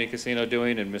War Pony Casino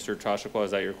doing? And Mr. Tashaqua,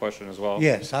 is that your question as well?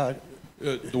 Yes.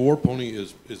 The War Pony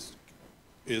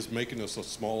is making us a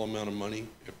small amount of money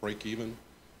at break even,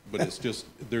 but it's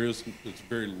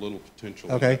very little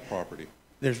potential in that property.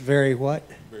 There's very what?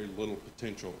 Very little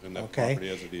potential in that property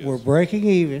as it is. We're breaking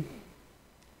even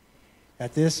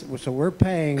at this, so we're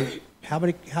paying, how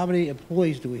many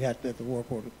employees do we have at the War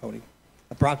Pony,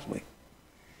 approximately?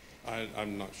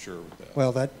 I'm not sure with that.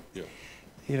 Well, yeah.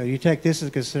 You take this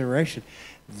into consideration.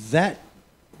 How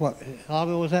long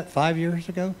ago was that? 5 years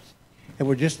ago? And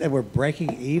we're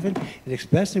breaking even, and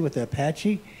especially with the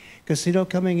Apache Casino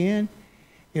coming in.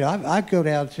 I go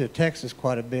down to Texas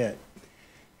quite a bit,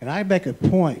 And I make a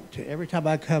point to every time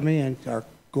I come in, or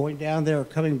going down there or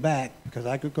coming back, because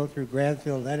I could go through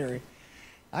Granville, that area.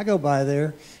 I go by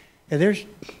there, and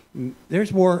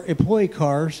there's more employee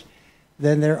cars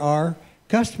than there are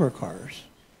customer cars.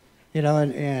 You know,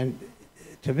 and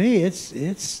to me,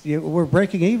 we're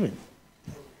breaking even.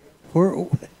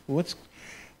 What's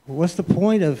the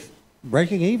point of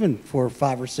breaking even for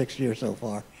 5 or 6 years so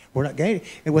far? We're not gaining.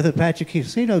 And with Apache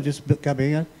Casino just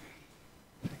coming in,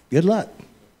 good luck.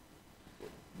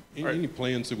 Any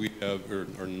plans that we have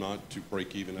are not to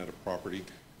break even at a property?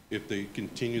 If they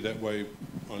continue that way,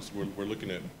 honestly, we're looking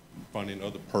at finding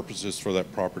other purposes for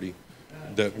that property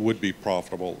that would be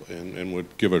profitable and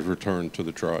would give a return to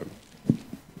the tribe.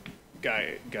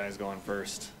 Guy's going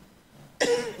first.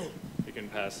 You can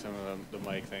pass him the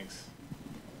mic, thanks.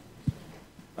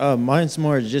 Mine's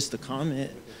more just a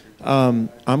comment.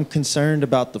 I'm concerned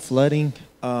about the flooding.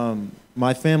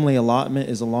 My family allotment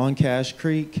is along Cache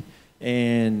Creek,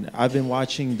 and I've been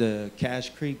watching the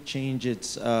Cache Creek change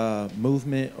its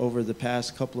movement over the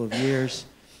past couple of years.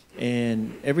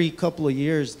 And every couple of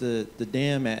years, the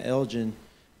dam at Elgin,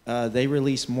 they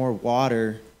release more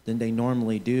water than they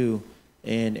normally do.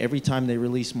 And every time they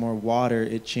release more water,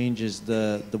 it changes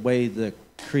the way the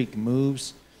creek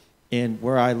moves. And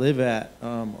where I live at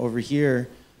over here,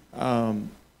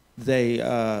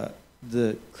 the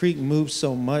creek moves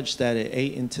so much that it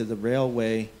ate into the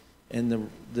railway, and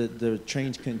the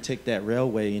trains couldn't take that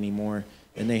railway anymore.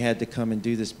 And they had to come and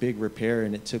do this big repair,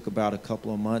 and it took about a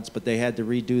couple of months. But they had to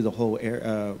redo the whole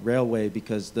railway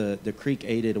because the creek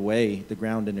ate it away, the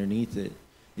ground underneath it.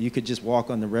 You could just walk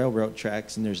on the railroad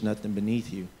tracks, and there's nothing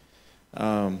beneath you.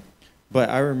 But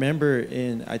I remember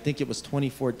I think it was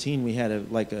 2014, we had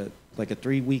like a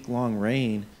 3-week-long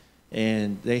rain,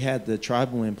 and they had the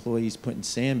tribal employees putting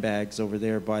sandbags over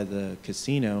there by the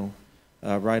casino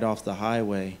right off the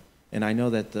highway. And I know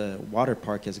that the water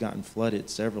park has gotten flooded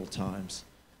several times.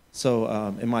 So,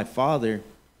 and my father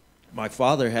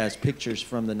has pictures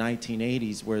from the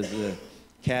 1980s where the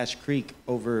Cache Creek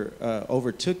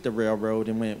overtook the railroad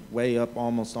and went way up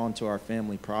almost onto our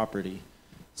family property.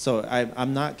 So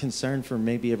I'm not concerned for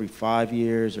maybe every 5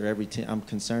 years or every 10. I'm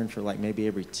concerned for like maybe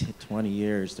every 20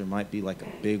 years there might be like a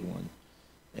big one.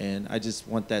 And I just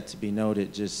want that to be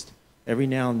noted. Just every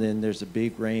now and then there's a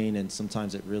big rain, and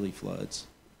sometimes it really floods.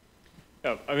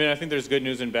 Yeah, I mean, I think there's good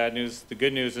news and bad news. The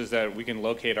good news is that we can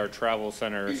locate our travel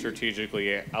center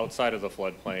strategically outside of the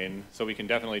floodplain, so we can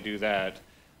definitely do that.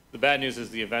 The bad news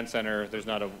is the event center, there's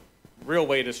not a real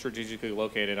way to strategically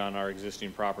locate it on our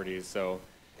existing properties. So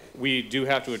we do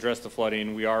have to address the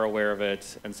flooding. We are aware of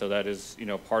it. And so that is,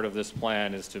 part of this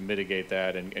plan is to mitigate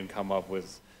that and come up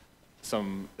with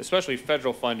some, especially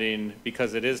federal funding,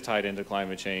 because it is tied into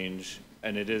climate change.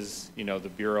 And it is,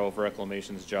 the Bureau of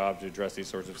Reclamation's job to address these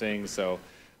sorts of things. So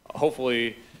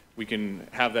hopefully we can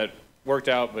have that worked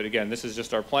out. But again, this is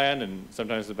just our plan, and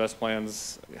sometimes the best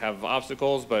plans have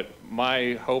obstacles. But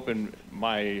my hope and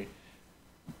my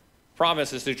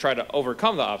promise is to try to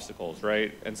overcome the obstacles,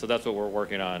 right? And so that's what we're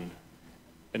working on,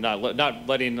 and not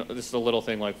letting this little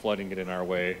thing like flooding get in our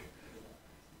way.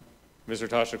 Mr.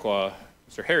 Tashikwa,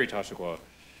 Mr. Harry Tashikwa,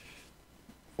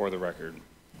 for the record.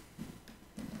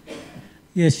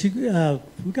 Yes,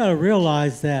 we've got to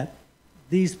realize that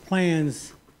these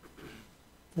plans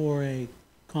for a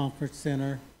conference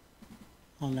center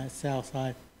on that south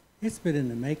side, it's been in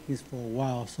the makings for a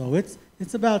while. So it's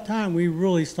about time we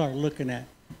really start looking at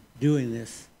doing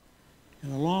this.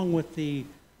 And along with the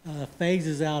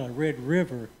phases out of Red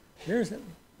River,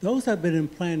 those have been in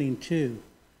planning too.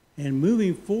 And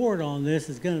moving forward on this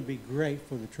is going to be great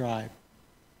for the tribe.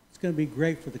 It's going to be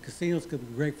great for the casino. It's going to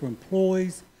be great for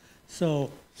employees.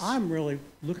 So I'm really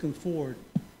looking forward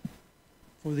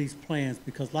for these plans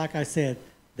because, like I said,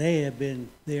 they have been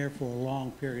there for a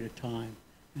long period of time.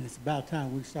 And it's about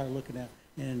time we start looking at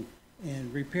and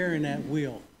repairing that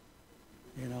wheel,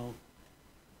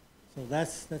 So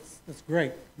that's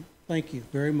great. Thank you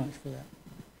very much for that.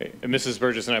 Okay. And Mrs.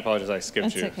 Burgess, and I apologize, I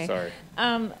skipped you. Okay. Sorry.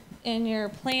 In your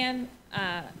plan,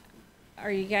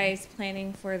 are you guys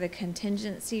planning for the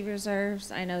contingency reserves?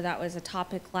 I know that was a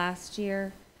topic last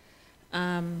year.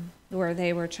 Where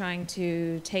they were trying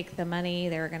to take the money,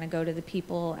 they were going to go to the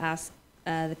people, ask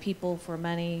the people for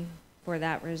money for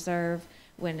that reserve,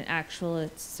 when actually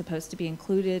it's supposed to be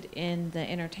included in the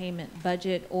entertainment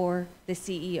budget or the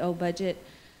CEO budget.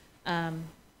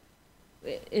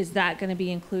 Is that going to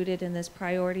be included in this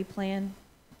priority plan?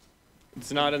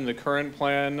 It's not in the current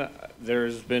plan.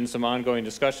 There's been some ongoing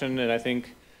discussion, and I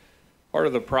think part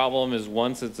of the problem is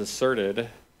once it's asserted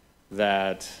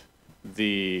that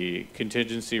the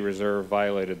contingency reserve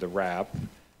violated the RAP,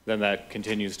 then that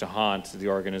continues to haunt the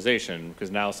organization,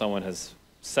 because now someone has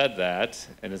said that,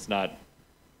 and it's not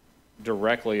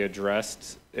directly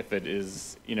addressed if it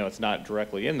is, it's not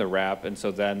directly in the RAP, and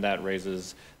so then that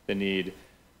raises the need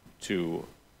to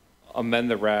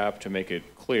amend the RAP to make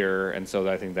it clear, and so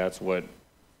I think that's what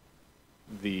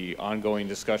the ongoing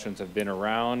discussions have been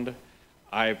around.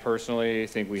 I personally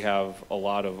think we have a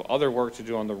lot of other work to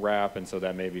do on the RAP, and so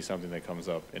that may be something that comes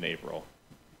up in April.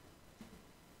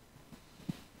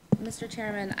 Mr.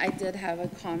 Chairman, I did have a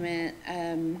comment.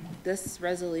 This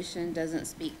resolution doesn't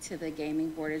speak to the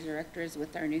gaming board of directors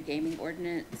with our new gaming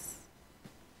ordinance.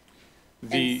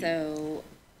 And so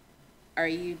are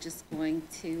you just going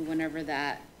to, whenever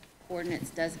that ordinance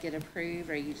does get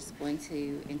approved, are you just going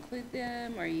to include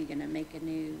them? Or are you gonna make a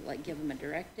new, give them a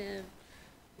directive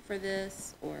for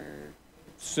this, or?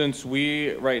 Since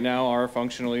we, right now, are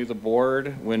functionally the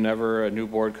board, whenever a new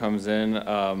board comes in,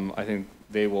 I think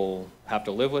they will have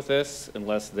to live with this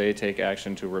unless they take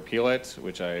action to repeal it,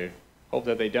 which I hope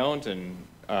that they don't, and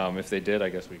if they did, I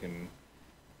guess we can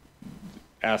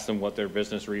ask them what their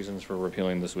business reasons for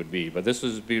repealing this would be. But this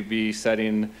would be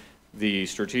setting the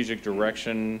strategic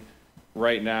direction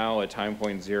right now at time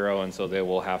point 0, and so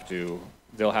they'll have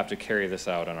to carry this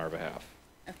out on our behalf.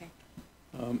 Okay.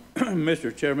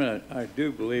 Mr. Chairman, I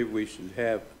do believe we should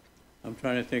have, I'm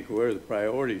trying to think where the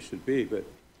priorities should be, but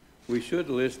we should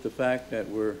list the fact that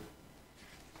we're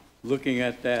looking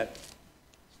at that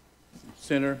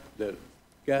center, the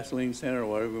gasoline center, or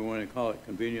whatever we want to call it,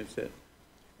 convenience center,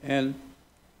 and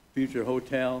future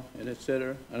hotel, and et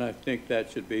cetera. And I think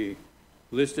that should be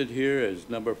listed here as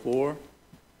number 4,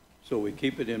 so we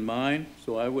keep it in mind.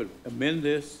 So I would amend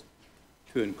this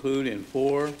to include in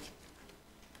 4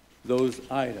 those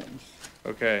items.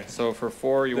 Okay, so for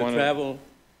 4, you want to... travel,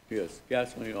 yes,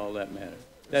 gasoline, all that matter.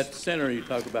 That center you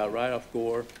talk about right off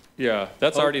Gore. Yeah,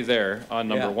 that's already there on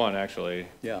number 1, actually.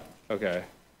 Yeah. Okay.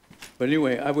 But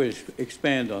anyway, I would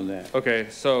expand on that. Okay,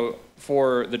 so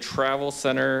for the travel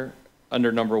center,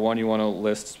 under number 1, you want to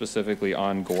list specifically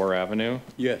on Gore Avenue?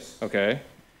 Yes. Okay.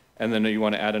 And then you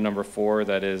want to add a number 4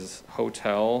 that is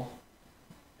hotel?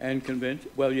 And convention,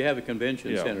 well, you have a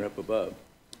convention center up above.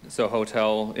 So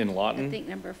hotel in Lawton? I think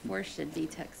number 4 should be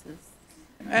Texas.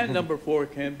 And number 4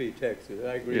 can be Texas.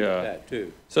 I agree with that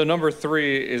too. So number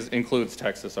 3 includes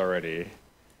Texas already,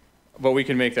 but we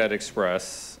can make that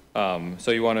express.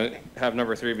 So you want to have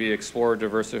number 3 be explore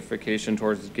diversification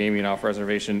towards gaming off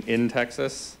reservation in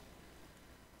Texas?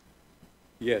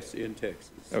 Yes, in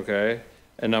Texas. Okay.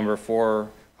 And number 4,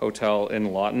 hotel in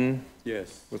Lawton?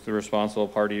 Yes. With the responsible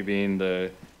party being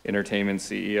the entertainment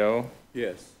CEO?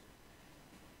 Yes.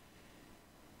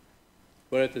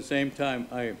 But at the same time,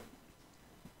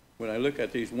 when I look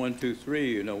at these 1, 2,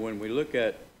 3, when we look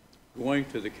at going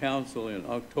to the council in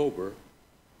October,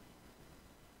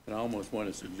 and I almost want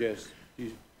to suggest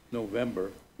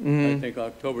November, I think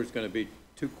October is going to be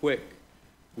too quick.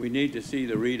 We need to see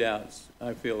the readouts,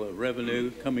 I feel, of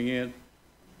revenue coming in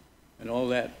and all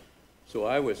that. So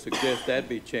I would suggest that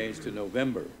be changed to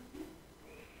November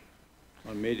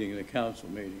on the council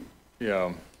meeting.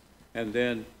 Yeah. And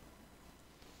then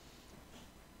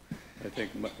I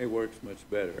think it works much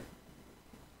better.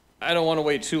 I don't want to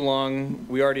wait too long.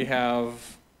 We already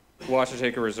have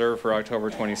Ouachita Reserve for October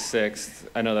 26th.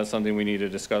 I know that's something we need to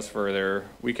discuss further.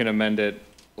 We can amend it.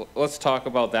 Let's talk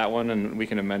about that one, and we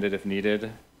can amend it if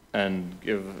needed and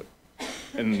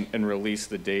and release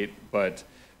the date. But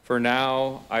for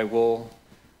now, I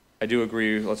do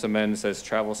agree. Let's amend. It says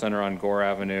travel center on Gore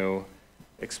Avenue,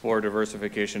 explore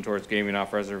diversification towards gaming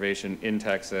off reservation in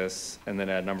Texas, and then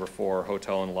add number 4,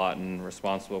 hotel in Lawton,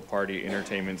 responsible party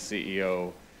entertainment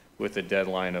CEO with a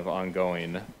deadline of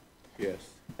ongoing. Yes.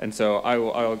 And so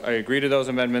I agree to those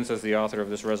amendments as the author of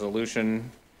this resolution.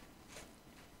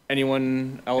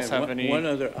 Anyone else have any? One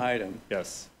other item.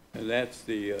 Yes. And that's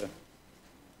the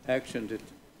action to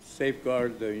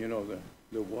safeguard the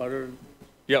water.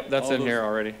 Yep, that's in here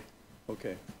already.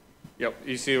 Okay. Yep,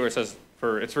 you see where it says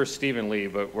it's for Stephen Lee,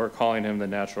 but we're calling him the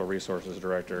Natural Resources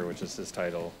Director, which is his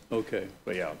title. Okay.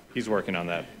 But yeah, he's working on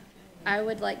that. I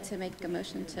would like to make a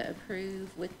motion to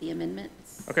approve with the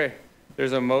amendments. Okay,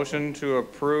 there's a motion to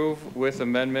approve with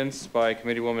amendments by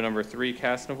Committeewoman number 3,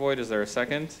 Castnavoid. Is there a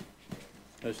second?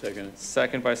 A second.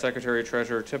 Second by Secretary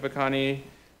Treasurer Tipicani.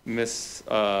 Ms.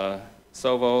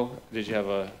 Sovo, did you have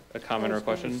a comment or a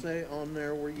question? I was going to say on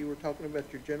there where you were talking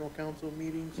about your general council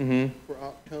meetings for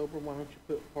October, why don't you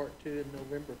put part 2 in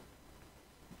November?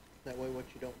 That way what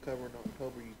you don't cover in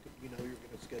October, you know you're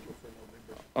going to schedule for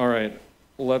November. All right,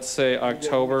 let's say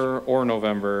October or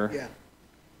November. Yeah.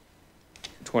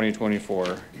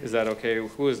 2024. Is that okay?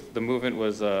 The movement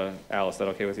was Alice. Is that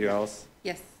okay with you, Alice?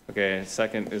 Yes. Okay,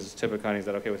 second is Tippecanoe. Is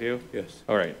that okay with you? Yes.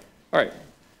 All right. All right.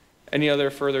 Any other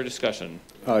further discussion?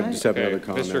 Just have Okay, another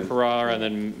comment. Mr. Carrar and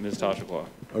then Ms. Tashikwa.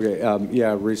 Okay,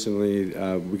 yeah, recently,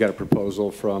 we got a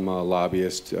proposal from a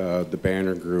lobbyist, the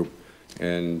Banner Group,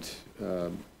 and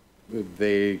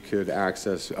they could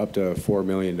access up to $4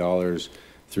 million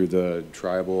through the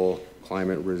Tribal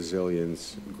Climate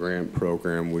Resilience Grant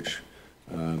Program, which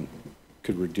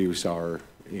could reduce our,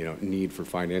 need for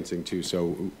financing too.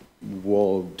 So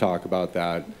we'll talk about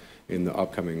that in the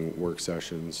upcoming work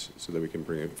sessions so that we can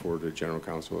bring it forward to General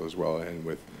Counsel as well, and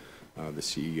with the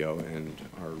CEO and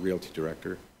our Realty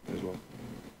Director as well.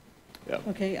 Yeah.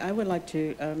 Okay, I would like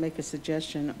to make a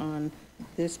suggestion on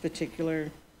this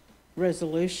particular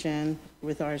resolution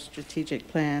with our strategic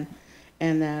plan,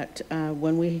 and that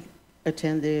when we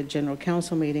attend the General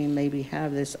Counsel meeting, maybe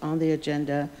have this on the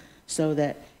agenda so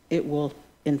that it will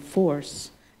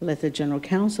enforce, let the General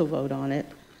Counsel vote on it,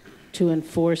 to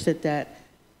enforce it that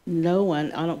no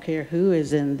one, I don't care who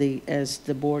is as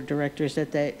the board directors,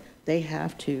 that they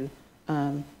have to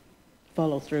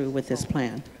follow through with this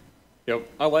plan. Yep,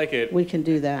 I like it. We can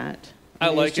do that. I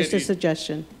like it's just it. a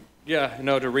suggestion. Yeah,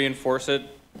 no, to reinforce it,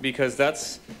 because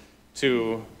that's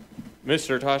to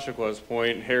Mr. Tashikwa's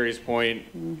point, Harry's point.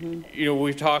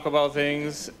 We talk about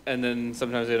things and then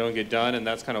sometimes they don't get done, and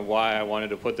that's kind of why I wanted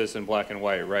to put this in black and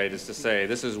white, right? Is to say,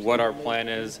 this is what our plan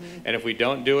is, and if we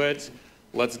don't do it,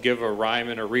 let's give a rhyme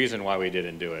and a reason why we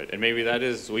didn't do it. And maybe that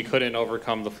is we couldn't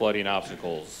overcome the flooding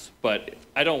obstacles. But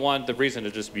I don't want the reason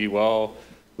to just be, well,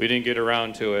 we didn't get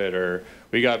around to it, or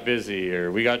we got busy,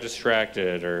 or we got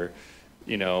distracted, or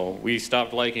we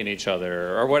stopped liking each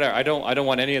other, or whatever. I don't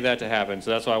want any of that to happen.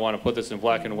 So that's why I want to put this in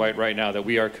black and white right now, that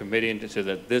we are committing to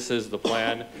that this is the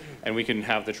plan, and we can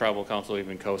have the tribal council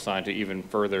even co-sign to even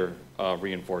further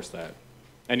reinforce that.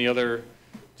 Any other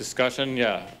discussion?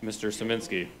 Yeah, Mr.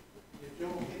 Szyminski.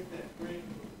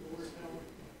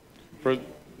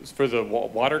 For the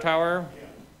water tower,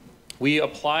 we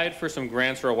applied for some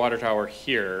grants for a water tower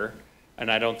here,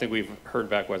 and I don't think we've heard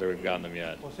back whether we've gotten them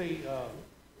yet. Well, see,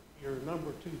 your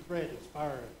number 2 threat is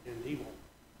fire and evil.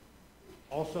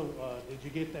 Also, did you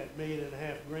get that $1.5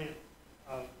 million grant?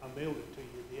 I mailed it to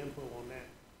you, the info on that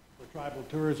for tribal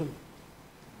tourism.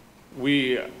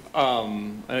 We, I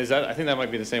think that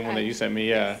might be the same one that you sent me,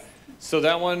 yeah. So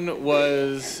that one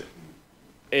was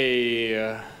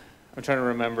I'm trying to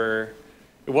remember,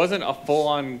 it wasn't a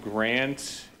full-on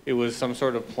grant, it was some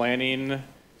sort of planning,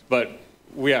 but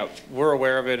we're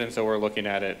aware of it, and so we're looking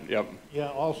at it, yep. Yeah,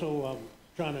 also, I'm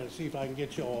trying to see if I can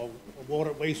get you a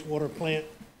wastewater plant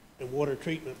and water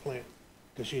treatment plant,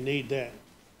 because you need that.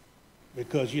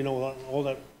 Because, all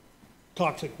that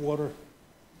toxic water,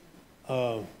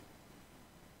 like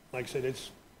I said, it's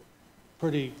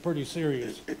pretty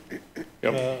serious.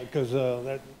 Because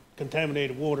that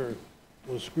contaminated water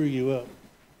will screw you up.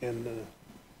 And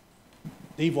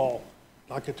Deval,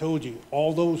 like I told you,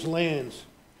 all those lands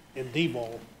in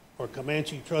Deval are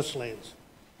Comanche trust lands,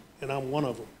 and I'm one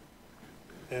of them.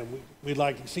 And we'd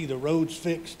like to see the roads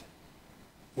fixed.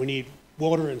 We need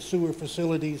water and sewer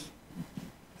facilities.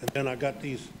 And then I got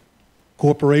these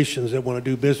corporations that want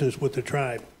to do business with the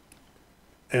tribe.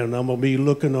 And I'm going to be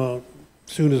looking on,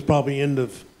 soon as probably end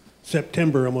of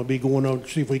September, I'm going to be going on to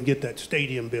see if we can get that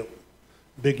stadium built.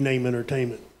 Big name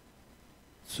entertainment.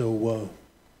 So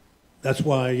that's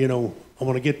why, I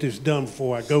want to get this done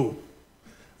before I go.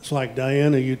 It's like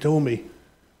Diana, you told me,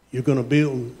 you're going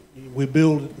to we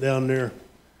build down there,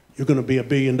 you're going to be $1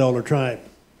 billion tribe.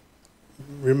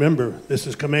 Remember, this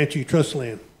is Comanche trust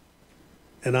land.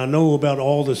 And I know about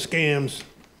all the scams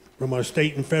from our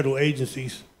state and federal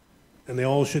agencies, and they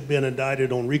all should have been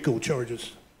indicted on RICO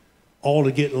charges, all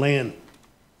to get land,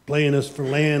 playing us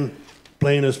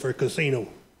for casino.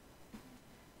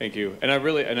 Thank you. And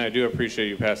I do appreciate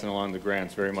you passing along the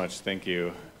grants very much. Thank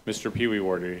you. Mr. Pee Wee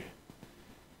Wardy.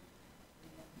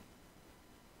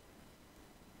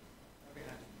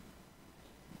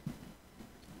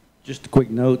 Just a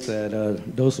quick note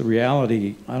that dose of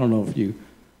reality, I don't know if you're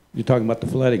talking about the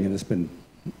flooding and it's been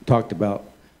talked about,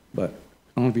 but I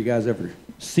don't know if you guys ever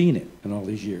seen it in all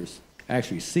these years,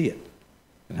 actually see it,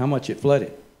 and how much it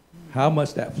flooded. How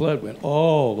much that flood went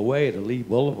all the way to Lee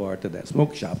Boulevard to that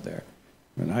smoke shop there.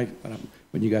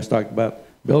 When you guys talked about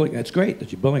building, that's great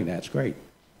that you're building that, it's great.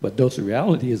 But dose of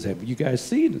reality is, have you guys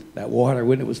seen that water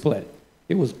when it was flooded?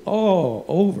 It was all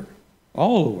over.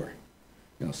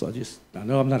 So I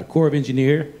know I'm not a Corps of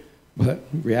Engineer, but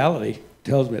reality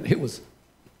tells me that it was,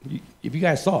 if you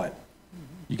guys saw it,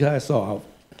 you guys saw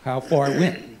how far it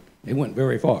went. It went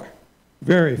very far,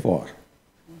 very far.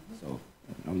 So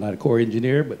I'm not a Corps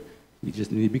engineer, but you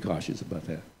just need to be cautious about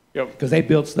that. Yep. Because they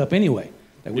built stuff anyway.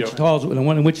 That Wichita's, the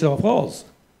one in Wichita Falls.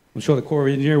 I'm sure the Corps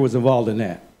of Engineer was involved in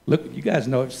that. Look, you guys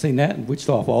know, seen that in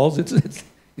Wichita Falls. It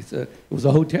was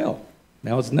a hotel.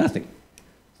 Now it's nothing.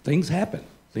 Things happen.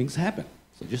 Things happen.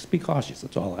 So just be cautious.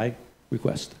 That's all I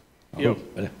request.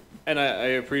 And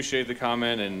I appreciate the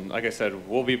comment, and like I said,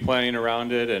 we'll be planning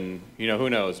around it, and who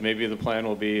knows, maybe the plan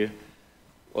will be,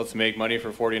 let's make money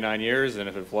for 49 years, and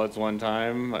if it floods one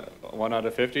time, 1 out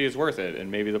of 50 is worth it,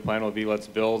 and maybe the plan will be, let's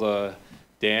build a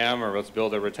dam, or let's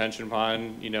build a retention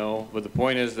pond, but the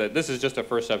point is that this is just a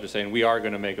first step to saying we are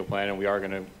going to make a plan, and we are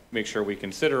going to make sure we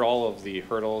consider all of the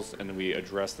hurdles, and we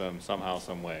address them somehow,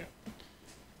 some way.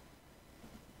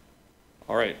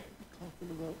 All right.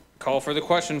 Call for the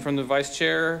question from the Vice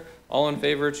Chair. All in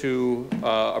favor to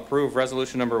approve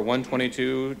resolution number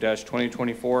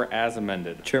 122-2024 as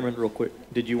amended? Chairman, real quick,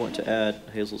 did you want to add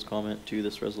Hazel's comment to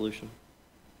this resolution?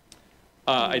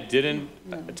 I didn't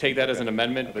take that as an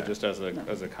amendment, but just as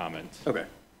a comment. Okay.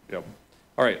 Yep.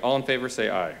 All right, all in favor say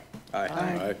aye. Aye.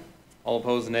 Aye. All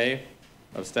opposed, nay.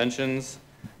 Abstentions?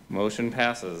 Motion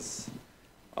passes.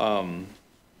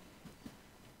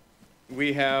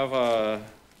 We have a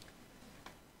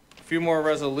few more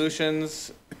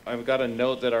resolutions. I've got a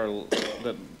note that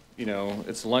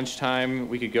it's lunchtime.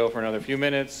 We could go for another few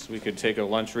minutes. We could take a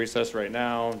lunch recess right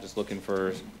now. Just looking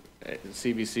for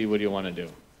CBC, what do you want to do?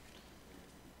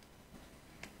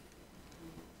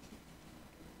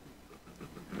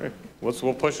 Okay.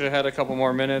 We'll push it ahead a couple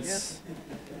more minutes.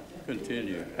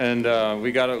 Continue. And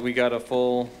we got a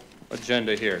full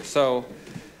agenda here. So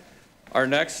our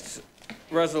next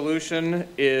resolution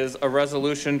is a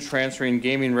resolution transferring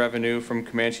gaming revenue from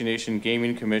Comanche Nation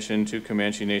Gaming Commission to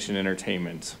Comanche Nation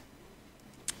Entertainment.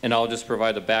 And I'll just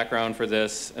provide the background for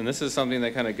this. And this is something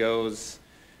that kind of goes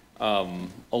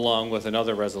along with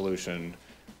another resolution.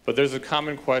 But there's a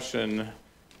common question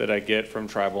that I get from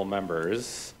tribal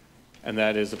members, and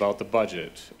that is about the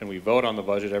budget. And we vote on the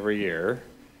budget every year.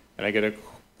 And I get a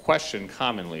question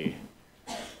commonly: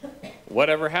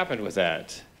 whatever happened with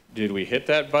that? Did we hit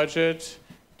that budget?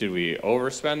 Did we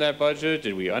overspend that budget?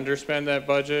 Did we underspend that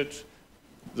budget?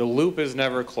 The loop is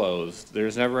never closed.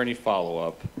 There's never any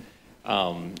follow-up.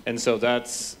 And so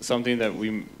that's something that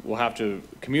we will have to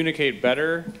communicate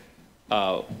better.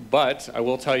 But I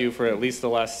will tell you, for at least the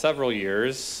last several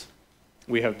years,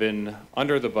 we have been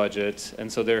under the budget.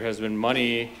 And so there has been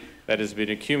money that has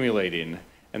been accumulating.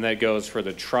 And that goes for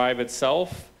the tribe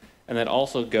itself, and that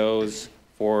also goes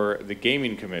for the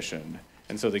Gaming Commission.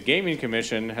 And so the Gaming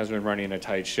Commission has been running a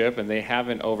tight ship, and they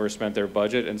haven't overspent their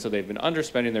budget, and so they've been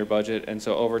underspending their budget, and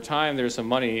so over time there's some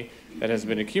money that has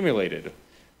been accumulated.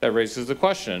 That raises the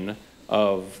question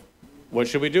of, what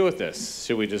should we do with this?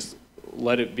 Should we just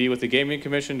let it be with the Gaming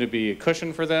Commission to be a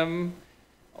cushion for them?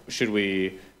 Should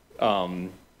we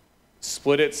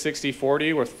split it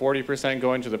 60-40, with 40%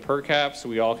 going to the per cap, so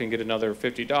we all can get another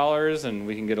 $50 and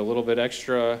we can get a little bit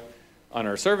extra on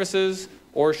our services?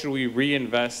 Or should we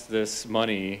reinvest this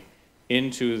money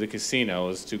into the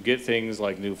casinos to get things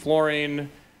like new flooring,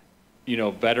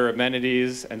 better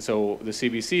amenities? And so the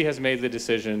CBC has made the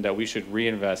decision that we should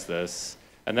reinvest this.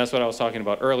 And that's what I was talking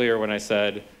about earlier when I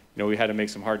said, we had to make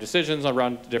some hard decisions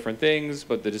around different things,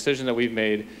 but the decision that we've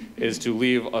made is to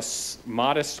leave a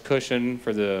modest cushion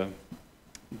for the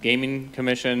Gaming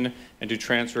Commission and to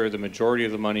transfer the majority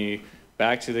of the money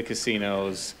back to the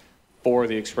casinos for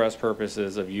the express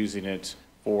purposes of using it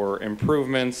for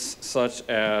improvements such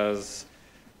as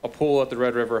a pool at the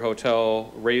Red River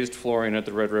Hotel, raised flooring at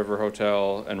the Red River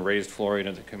Hotel, and raised flooring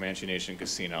at the Comanche Nation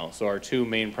Casino. So our two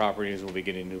main properties will be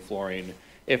getting new flooring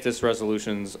if this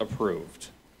resolution's approved.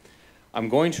 I'm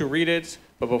going to read it,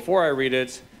 but before I read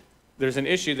it, there's an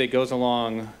issue that goes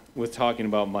along with talking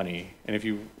about money. And if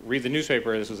you read the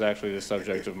newspaper, this was actually the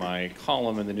subject of my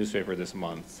column in the newspaper this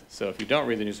month. So if you don't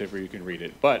read the newspaper, you can read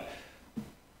it. But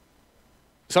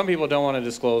some people don't want to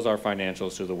disclose our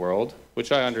financials to the world,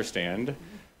 which I understand.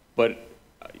 But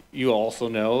you also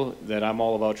know that I'm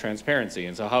all about transparency.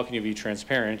 And so how can you be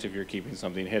transparent if you're keeping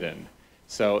something hidden?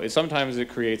 So sometimes it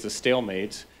creates a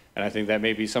stalemate. And I think that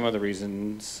may be some of the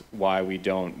reasons why we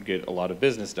don't get a lot of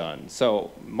business done.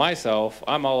 So myself,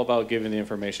 I'm all about giving the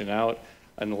information out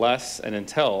unless and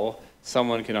until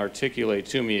someone can articulate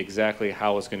to me exactly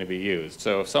how it's going to be used.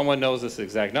 So if someone knows this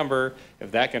exact number, if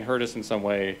that can hurt us in some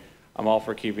way, I'm all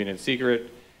for keeping it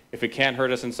secret. If it can't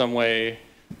hurt us in some way,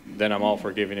 then I'm all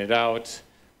for giving it out.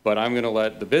 But I'm going to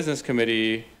let the business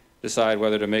committee decide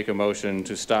whether to make a motion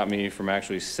to stop me from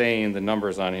actually saying the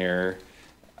numbers on here,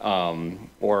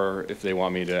 or if they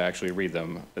want me to actually read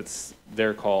them. It's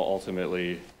their call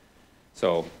ultimately.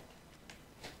 So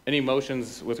any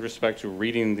motions with respect to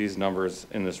reading these numbers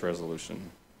in this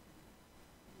resolution?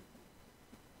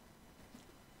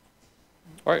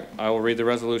 All right, I will read the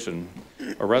resolution.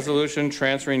 A resolution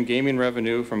transferring gaming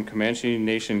revenue from Comanche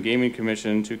Nation Gaming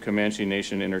Commission to Comanche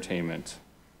Nation Entertainment.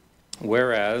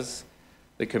 Whereas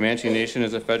the Comanche Nation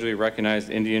is a federally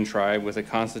recognized Indian tribe with a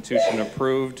constitution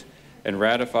approved and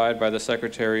ratified by the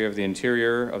Secretary of the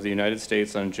Interior of the United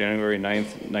States on January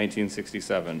 9th,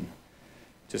 1967,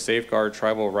 to safeguard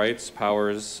tribal rights,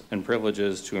 powers, and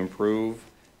privileges to improve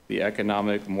the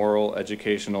economic, moral,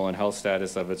 educational, and health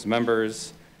status of its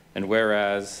members. And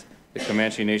whereas the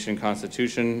Comanche Nation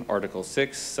Constitution, Article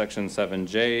 6, Section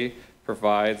 7J,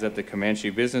 provides that the Comanche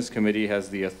Business Committee has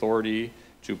the authority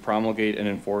to promulgate and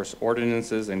enforce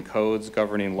ordinances and codes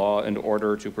governing law and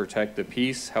order to protect the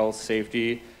peace, health,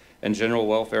 safety, and general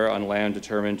welfare on land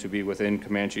determined to be within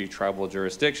Comanche tribal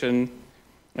jurisdiction.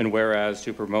 And whereas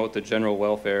to promote the general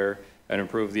welfare and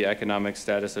improve the economic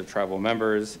status of tribal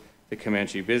members, the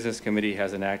Comanche Business Committee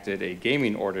has enacted a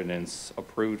gaming ordinance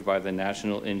approved by the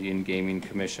National Indian Gaming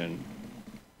Commission.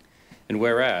 And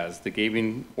whereas the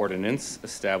gaming ordinance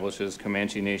establishes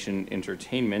Comanche Nation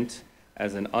Entertainment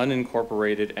as an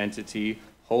unincorporated entity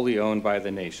wholly owned by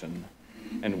the nation.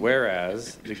 And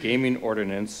whereas the gaming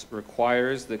ordinance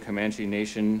requires the Comanche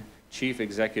Nation Chief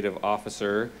Executive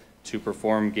Officer to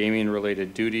perform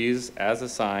gaming-related duties as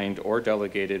assigned or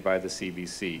delegated by the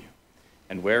CBC.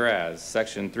 And whereas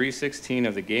Section 316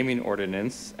 of the Gaming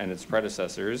Ordinance and its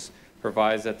predecessors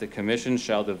provides that the Commission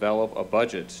shall develop a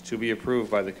budget to be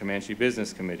approved by the Comanche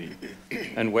Business Committee.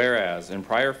 And whereas in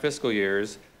prior fiscal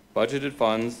years, budgeted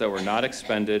funds that were not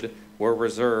expended were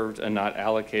reserved and not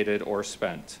allocated or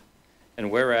spent.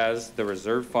 And whereas the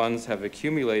reserved funds have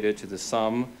accumulated to the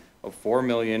sum of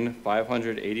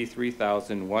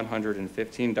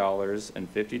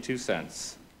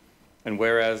 $4,583,115.52. And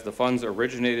whereas the funds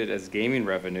originated as gaming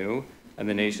revenue and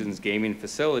the nation's gaming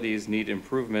facilities need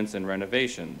improvements and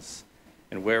renovations.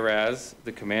 And whereas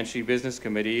the Comanche Business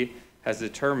Committee has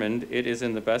determined it is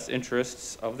in the best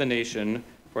interests of the nation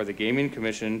for the Gaming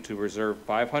Commission to reserve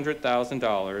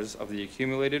 $500,000 of the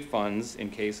accumulated funds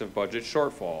in case of budget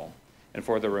shortfall, and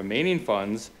for the remaining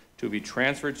funds to be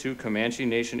transferred to Comanche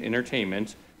Nation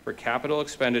Entertainment for capital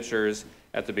expenditures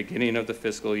at the beginning of the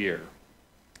fiscal year.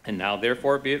 And now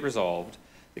therefore be it resolved,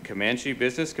 the Comanche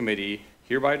Business Committee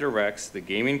hereby directs the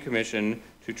Gaming Commission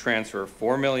to transfer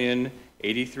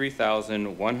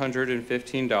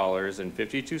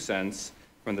 $4,083,115.52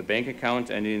 from the bank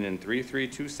account ending in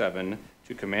 3327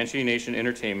 to Comanche Nation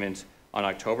Entertainment on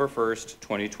October 1st,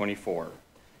 2024.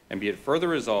 And be it further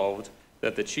resolved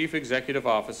that the Chief Executive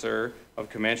Officer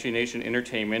of Comanche Nation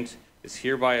Entertainment is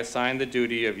hereby assigned the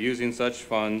duty of using such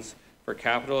funds for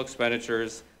capital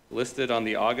expenditures listed on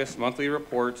the August monthly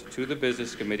report to the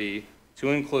Business Committee to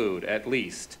include at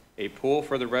least a pool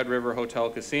for the Red River Hotel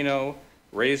Casino,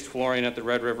 raised flooring at the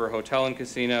Red River Hotel and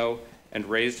Casino, and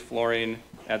raised flooring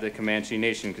at the Comanche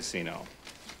Nation Casino.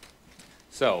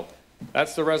 So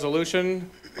that's the resolution.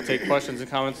 We'll take questions and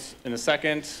comments in a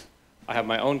second. I have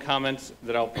my own comments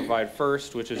that I'll provide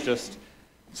first, which is just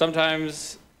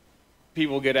sometimes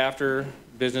people get after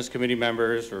business committee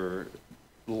members for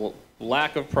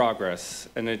lack of progress,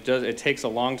 and it takes a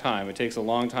long time. It takes a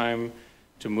long time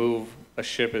to move a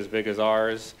ship as big as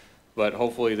ours, but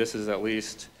hopefully this is at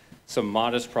least some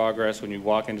modest progress when you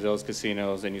walk into those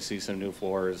casinos and you see some new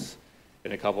floors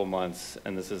in a couple months,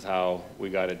 and this is how we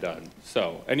got it done.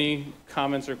 So, any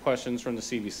comments or questions from the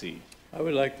CBC? I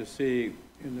would like to see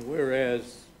in the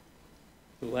whereas,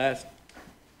 the last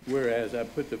whereas, I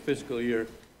put the fiscal year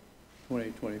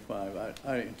 2025.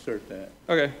 I insert that.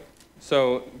 Okay.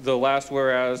 So the last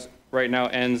whereas right now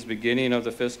ends beginning of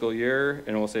the fiscal year,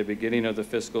 and we'll say beginning of the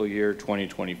fiscal year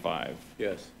 2025.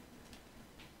 Yes.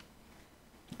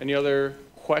 Any other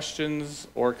questions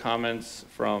or comments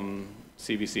from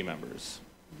CBC members?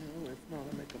 No, if not,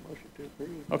 I make a motion to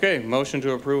approve. Okay, motion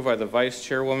to approve by the Vice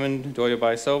Chairwoman, Doya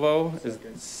Baisovo.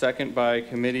 Second by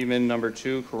Committeeman number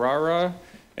 2, Carrara.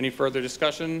 Any further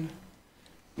discussion?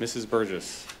 Mrs.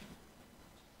 Burgess.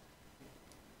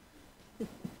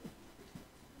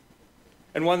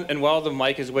 And while the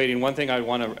mic is waiting, one thing I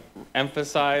want to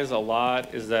emphasize a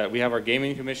lot is that we have our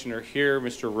gaming commissioner here,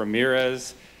 Mr.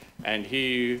 Ramirez, and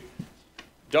he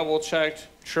double-checked,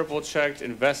 triple-checked,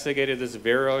 investigated this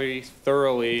very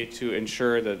thoroughly to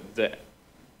ensure that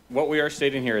what we are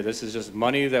stating here, this is just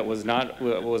money that was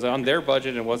on their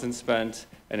budget and wasn't spent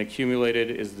and accumulated,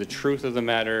 is the truth of the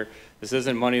matter. This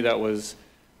isn't money that was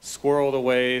squirreled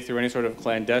away through any sort of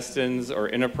clandestines or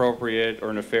inappropriate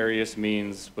or nefarious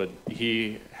means, but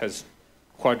he has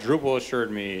quadruple assured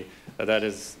me that that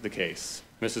is the case.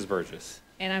 Mrs. Burgess.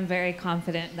 And I'm very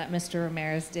confident that Mr.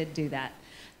 Ramirez did do that.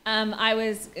 I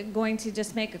was going to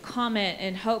just make a comment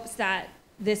in hopes that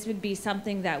this would be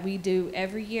something that we do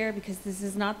every year, because this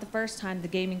is not the first time the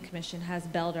Gaming Commission has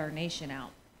bailed our nation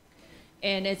out.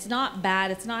 And it's not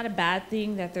bad. It's not a bad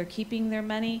thing that they're keeping their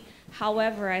money.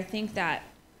 However, I think that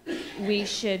we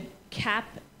should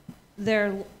cap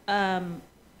their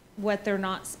what they're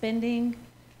not spending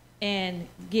and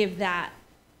give that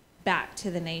back to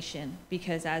the nation,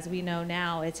 because as we know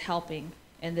now, it's helping.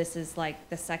 And this is like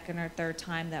the second or third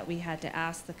time that we had to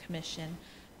ask the commission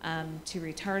to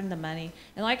return the money.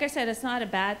 And like I said, it's not a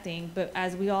bad thing, but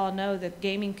as we all know, the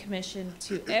Gaming Commission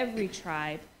to every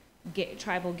tribe,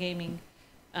 tribal gaming,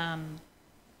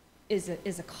 is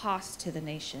a cost to the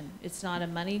nation. It's not a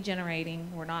money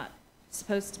generating. We're not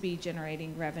supposed to be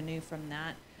generating revenue from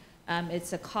that.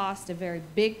 It's a cost, a very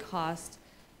big cost,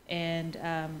 and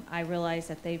I realize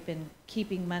that they've been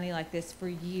keeping money like this for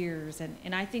years,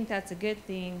 and I think that's a good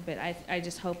thing, but I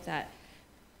just hope that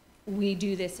we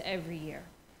do this every year.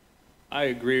 I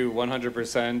agree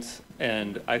 100%,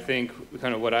 and I think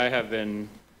kind of what I have been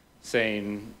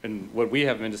saying and what we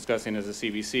have been discussing as a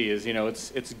CBC is, you know,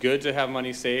 it's good to have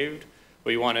money saved,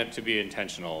 but you want it to be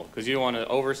intentional, because you don't want to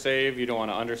oversave, you don't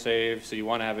want to undersave, so you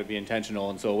want to have it be intentional.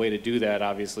 And so a way to do that,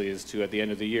 obviously, is to, at the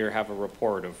end of the year, have a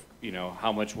report of, you know,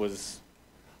 how much was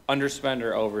underspent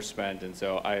or overspent. And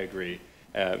so I agree.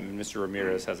 Mr.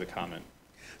 Ramirez has a comment.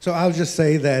 So I'll just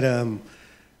say that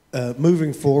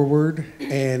moving forward,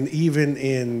 and even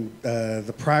in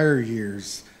the prior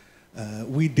years,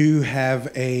 we do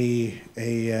have a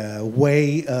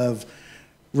way of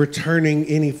returning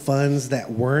any funds that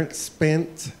weren't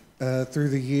spent through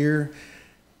the year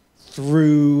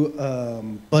through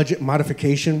budget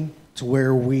modification, to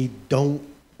where we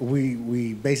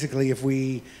basically, if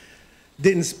we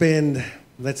didn't spend,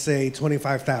 let's say,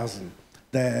 $25,000,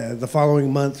 the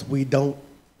following month we don't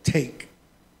take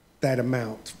that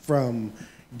amount from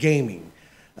gaming.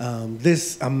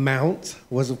 This amount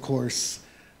was, of course,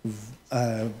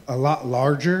 a lot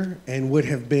larger and would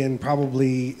have been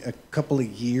probably a couple of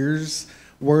years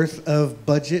worth of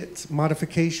budget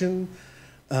modification.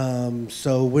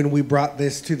 So when we brought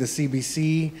this to the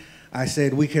CBC, I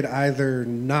said we could either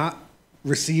not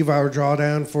receive our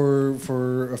drawdown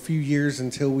for a few years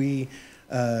until we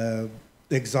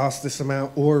exhaust this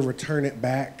amount, or return it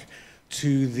back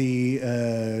to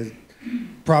the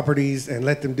properties and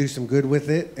let them do some good with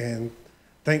it. And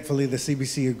thankfully, the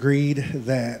CBC agreed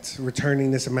that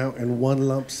returning this amount in one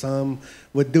lump sum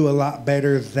would do a lot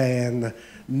better than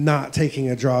not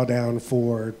taking a drawdown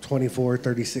for 24,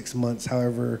 36 months,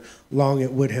 however long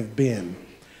it would have been.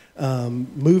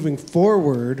 Moving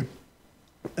forward,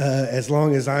 as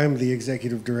long as I'm the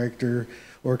executive director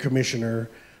or commissioner,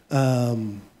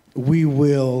 we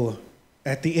will,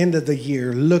 at the end of the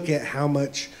year, look at how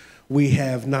much we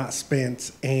have not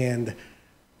spent and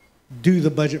do the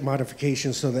budget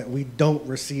modification so that we don't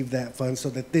receive that fund, so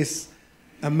that this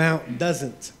amount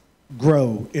doesn't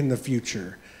grow in the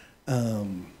future.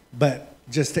 But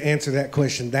just to answer that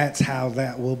question, that's how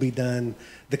that will be done.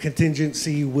 The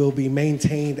contingency will be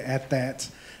maintained at that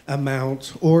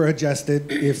amount, or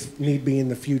adjusted if need be in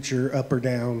the future, up or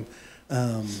down.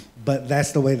 But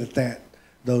that's the way that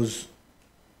those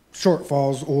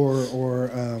shortfalls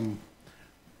or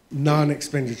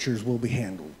non-expenditures will be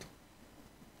handled.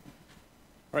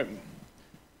 All right.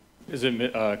 Is it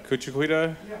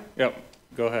Kuchikwita? Yeah. Yep,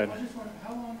 go ahead. I just wondered,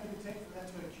 how long did it take for that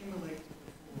to accumulate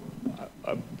before?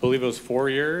 I believe it was 4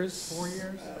 years. 4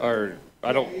 years? Or,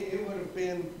 I don't...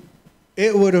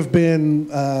 It would have been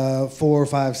 4,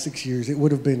 5, 6 years. It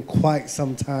would have been quite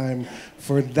some time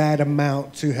for that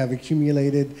amount to have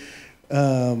accumulated,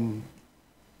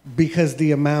 because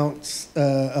the amount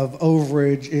of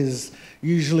overage is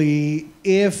usually,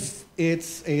 if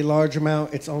it's a large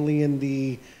amount, it's only in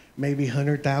the maybe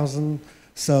 100,000.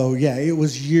 So yeah, it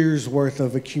was years worth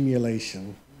of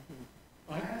accumulation.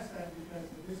 I asked that because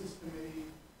the business committee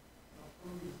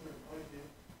approves their budget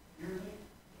yearly.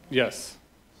 Yes.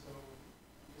 So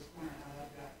just wondering how that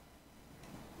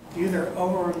got either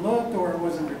overlooked, or it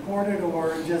wasn't recorded,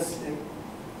 or just,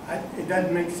 it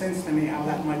doesn't make sense to me how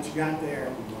that much got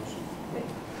there.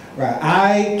 Right,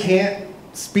 I can't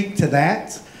speak to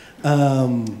that.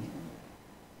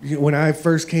 When I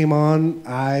first came on,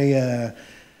 I,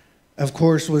 of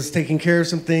course, was taking care of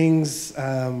some things.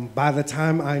 By the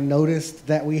time I noticed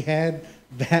that we had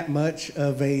that much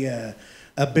of a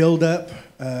buildup,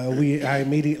 I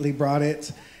immediately brought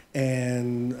it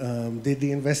and did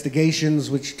the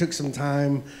investigations, which took some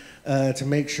time to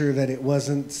make sure that it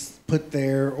wasn't put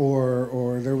there,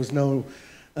 or there was no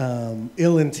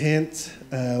ill intent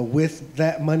with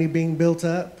that money being built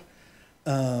up.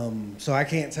 So I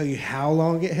can't tell you how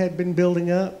long it had been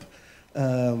building up,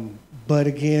 But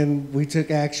again, we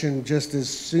took action just as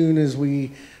soon as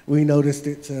we noticed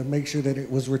it to make sure that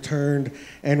it was returned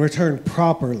and returned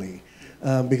properly.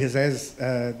 Because as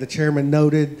the chairman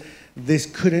noted, this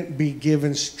couldn't be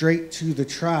given straight to the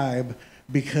tribe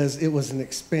because it was an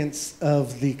expense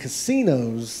of the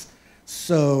casinos.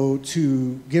 So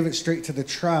to give it straight to the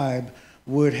tribe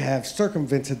would have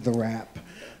circumvented the RAP.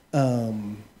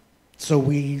 So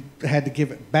we had to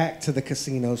give it back to the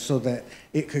casino so that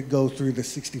it could go through the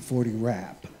 60/40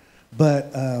 RAP.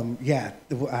 But yeah,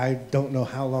 I don't know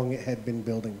how long it had been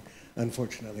building,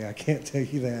 unfortunately. I can't tell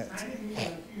you that.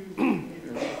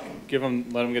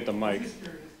 Let him get the mic.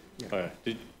 Okay.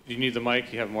 Do you need the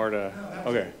mic? You have more to,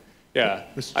 okay. Yeah,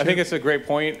 I think it's a great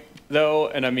point, though,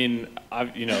 and I mean,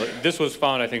 this was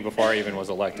found, I think, before I even was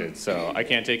elected, so I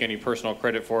can't take any personal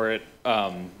credit for it,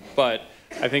 but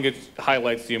I think it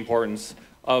highlights the importance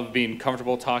of being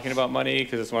comfortable talking about money,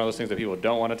 because it's one of those things that people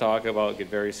don't want to talk about, get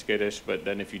very skittish, but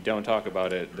then if you don't talk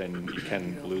about it, then you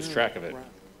can lose track of it.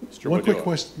 One quick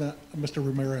question, Mr.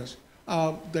 Ramirez.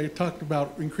 They talked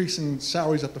about increasing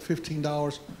salaries up to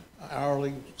 $15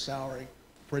 hourly salary,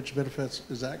 fringe benefits.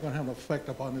 Is that going to have an effect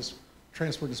upon this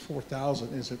transfer, this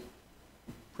 $4,000? Is it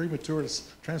premature to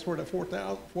transport that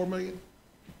 $4 million?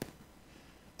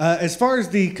 As far as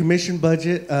the commission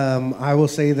budget, I will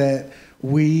say that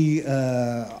we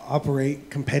operate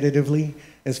competitively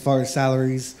as far as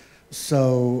salaries,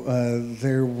 so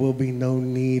there will be no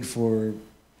need for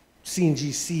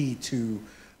CNGC to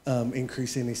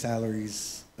increase any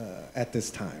salaries at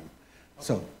this time.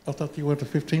 So I thought you went to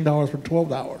 $15 from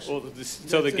 $12. Well,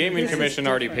 so the Gaming Commission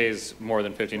already pays more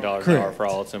than $15 an hour for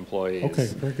all its employees. Okay,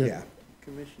 very good. Yeah.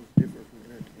 Commissions differ from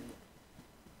entertainment.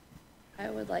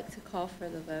 I would like to call for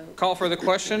the vote. Call for the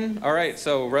question. All right,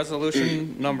 so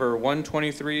resolution number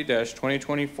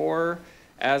 123-2024,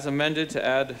 as amended to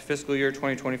add fiscal year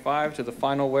 2025 to the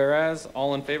final whereas.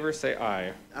 All in favor, say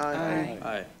aye. Aye.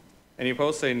 Aye. Any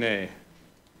opposed, say nay.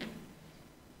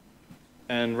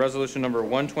 And resolution number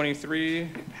 123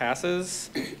 passes.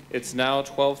 It's now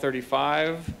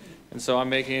 12:35, and so I'm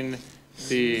making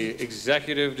the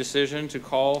executive decision to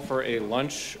call for a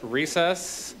lunch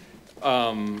recess,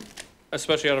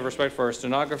 especially out of respect for our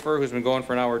stenographer, who's been going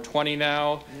for an hour 20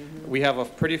 now. We have a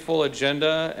pretty full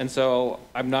agenda, and so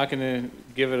I'm not going to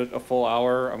give it a full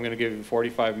hour. I'm going to give it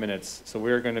 45 minutes. So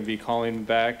we're going to be calling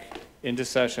back into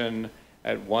session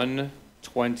at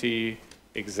 1:20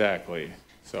 exactly.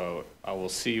 So I will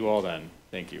see you all then.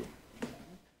 Thank you.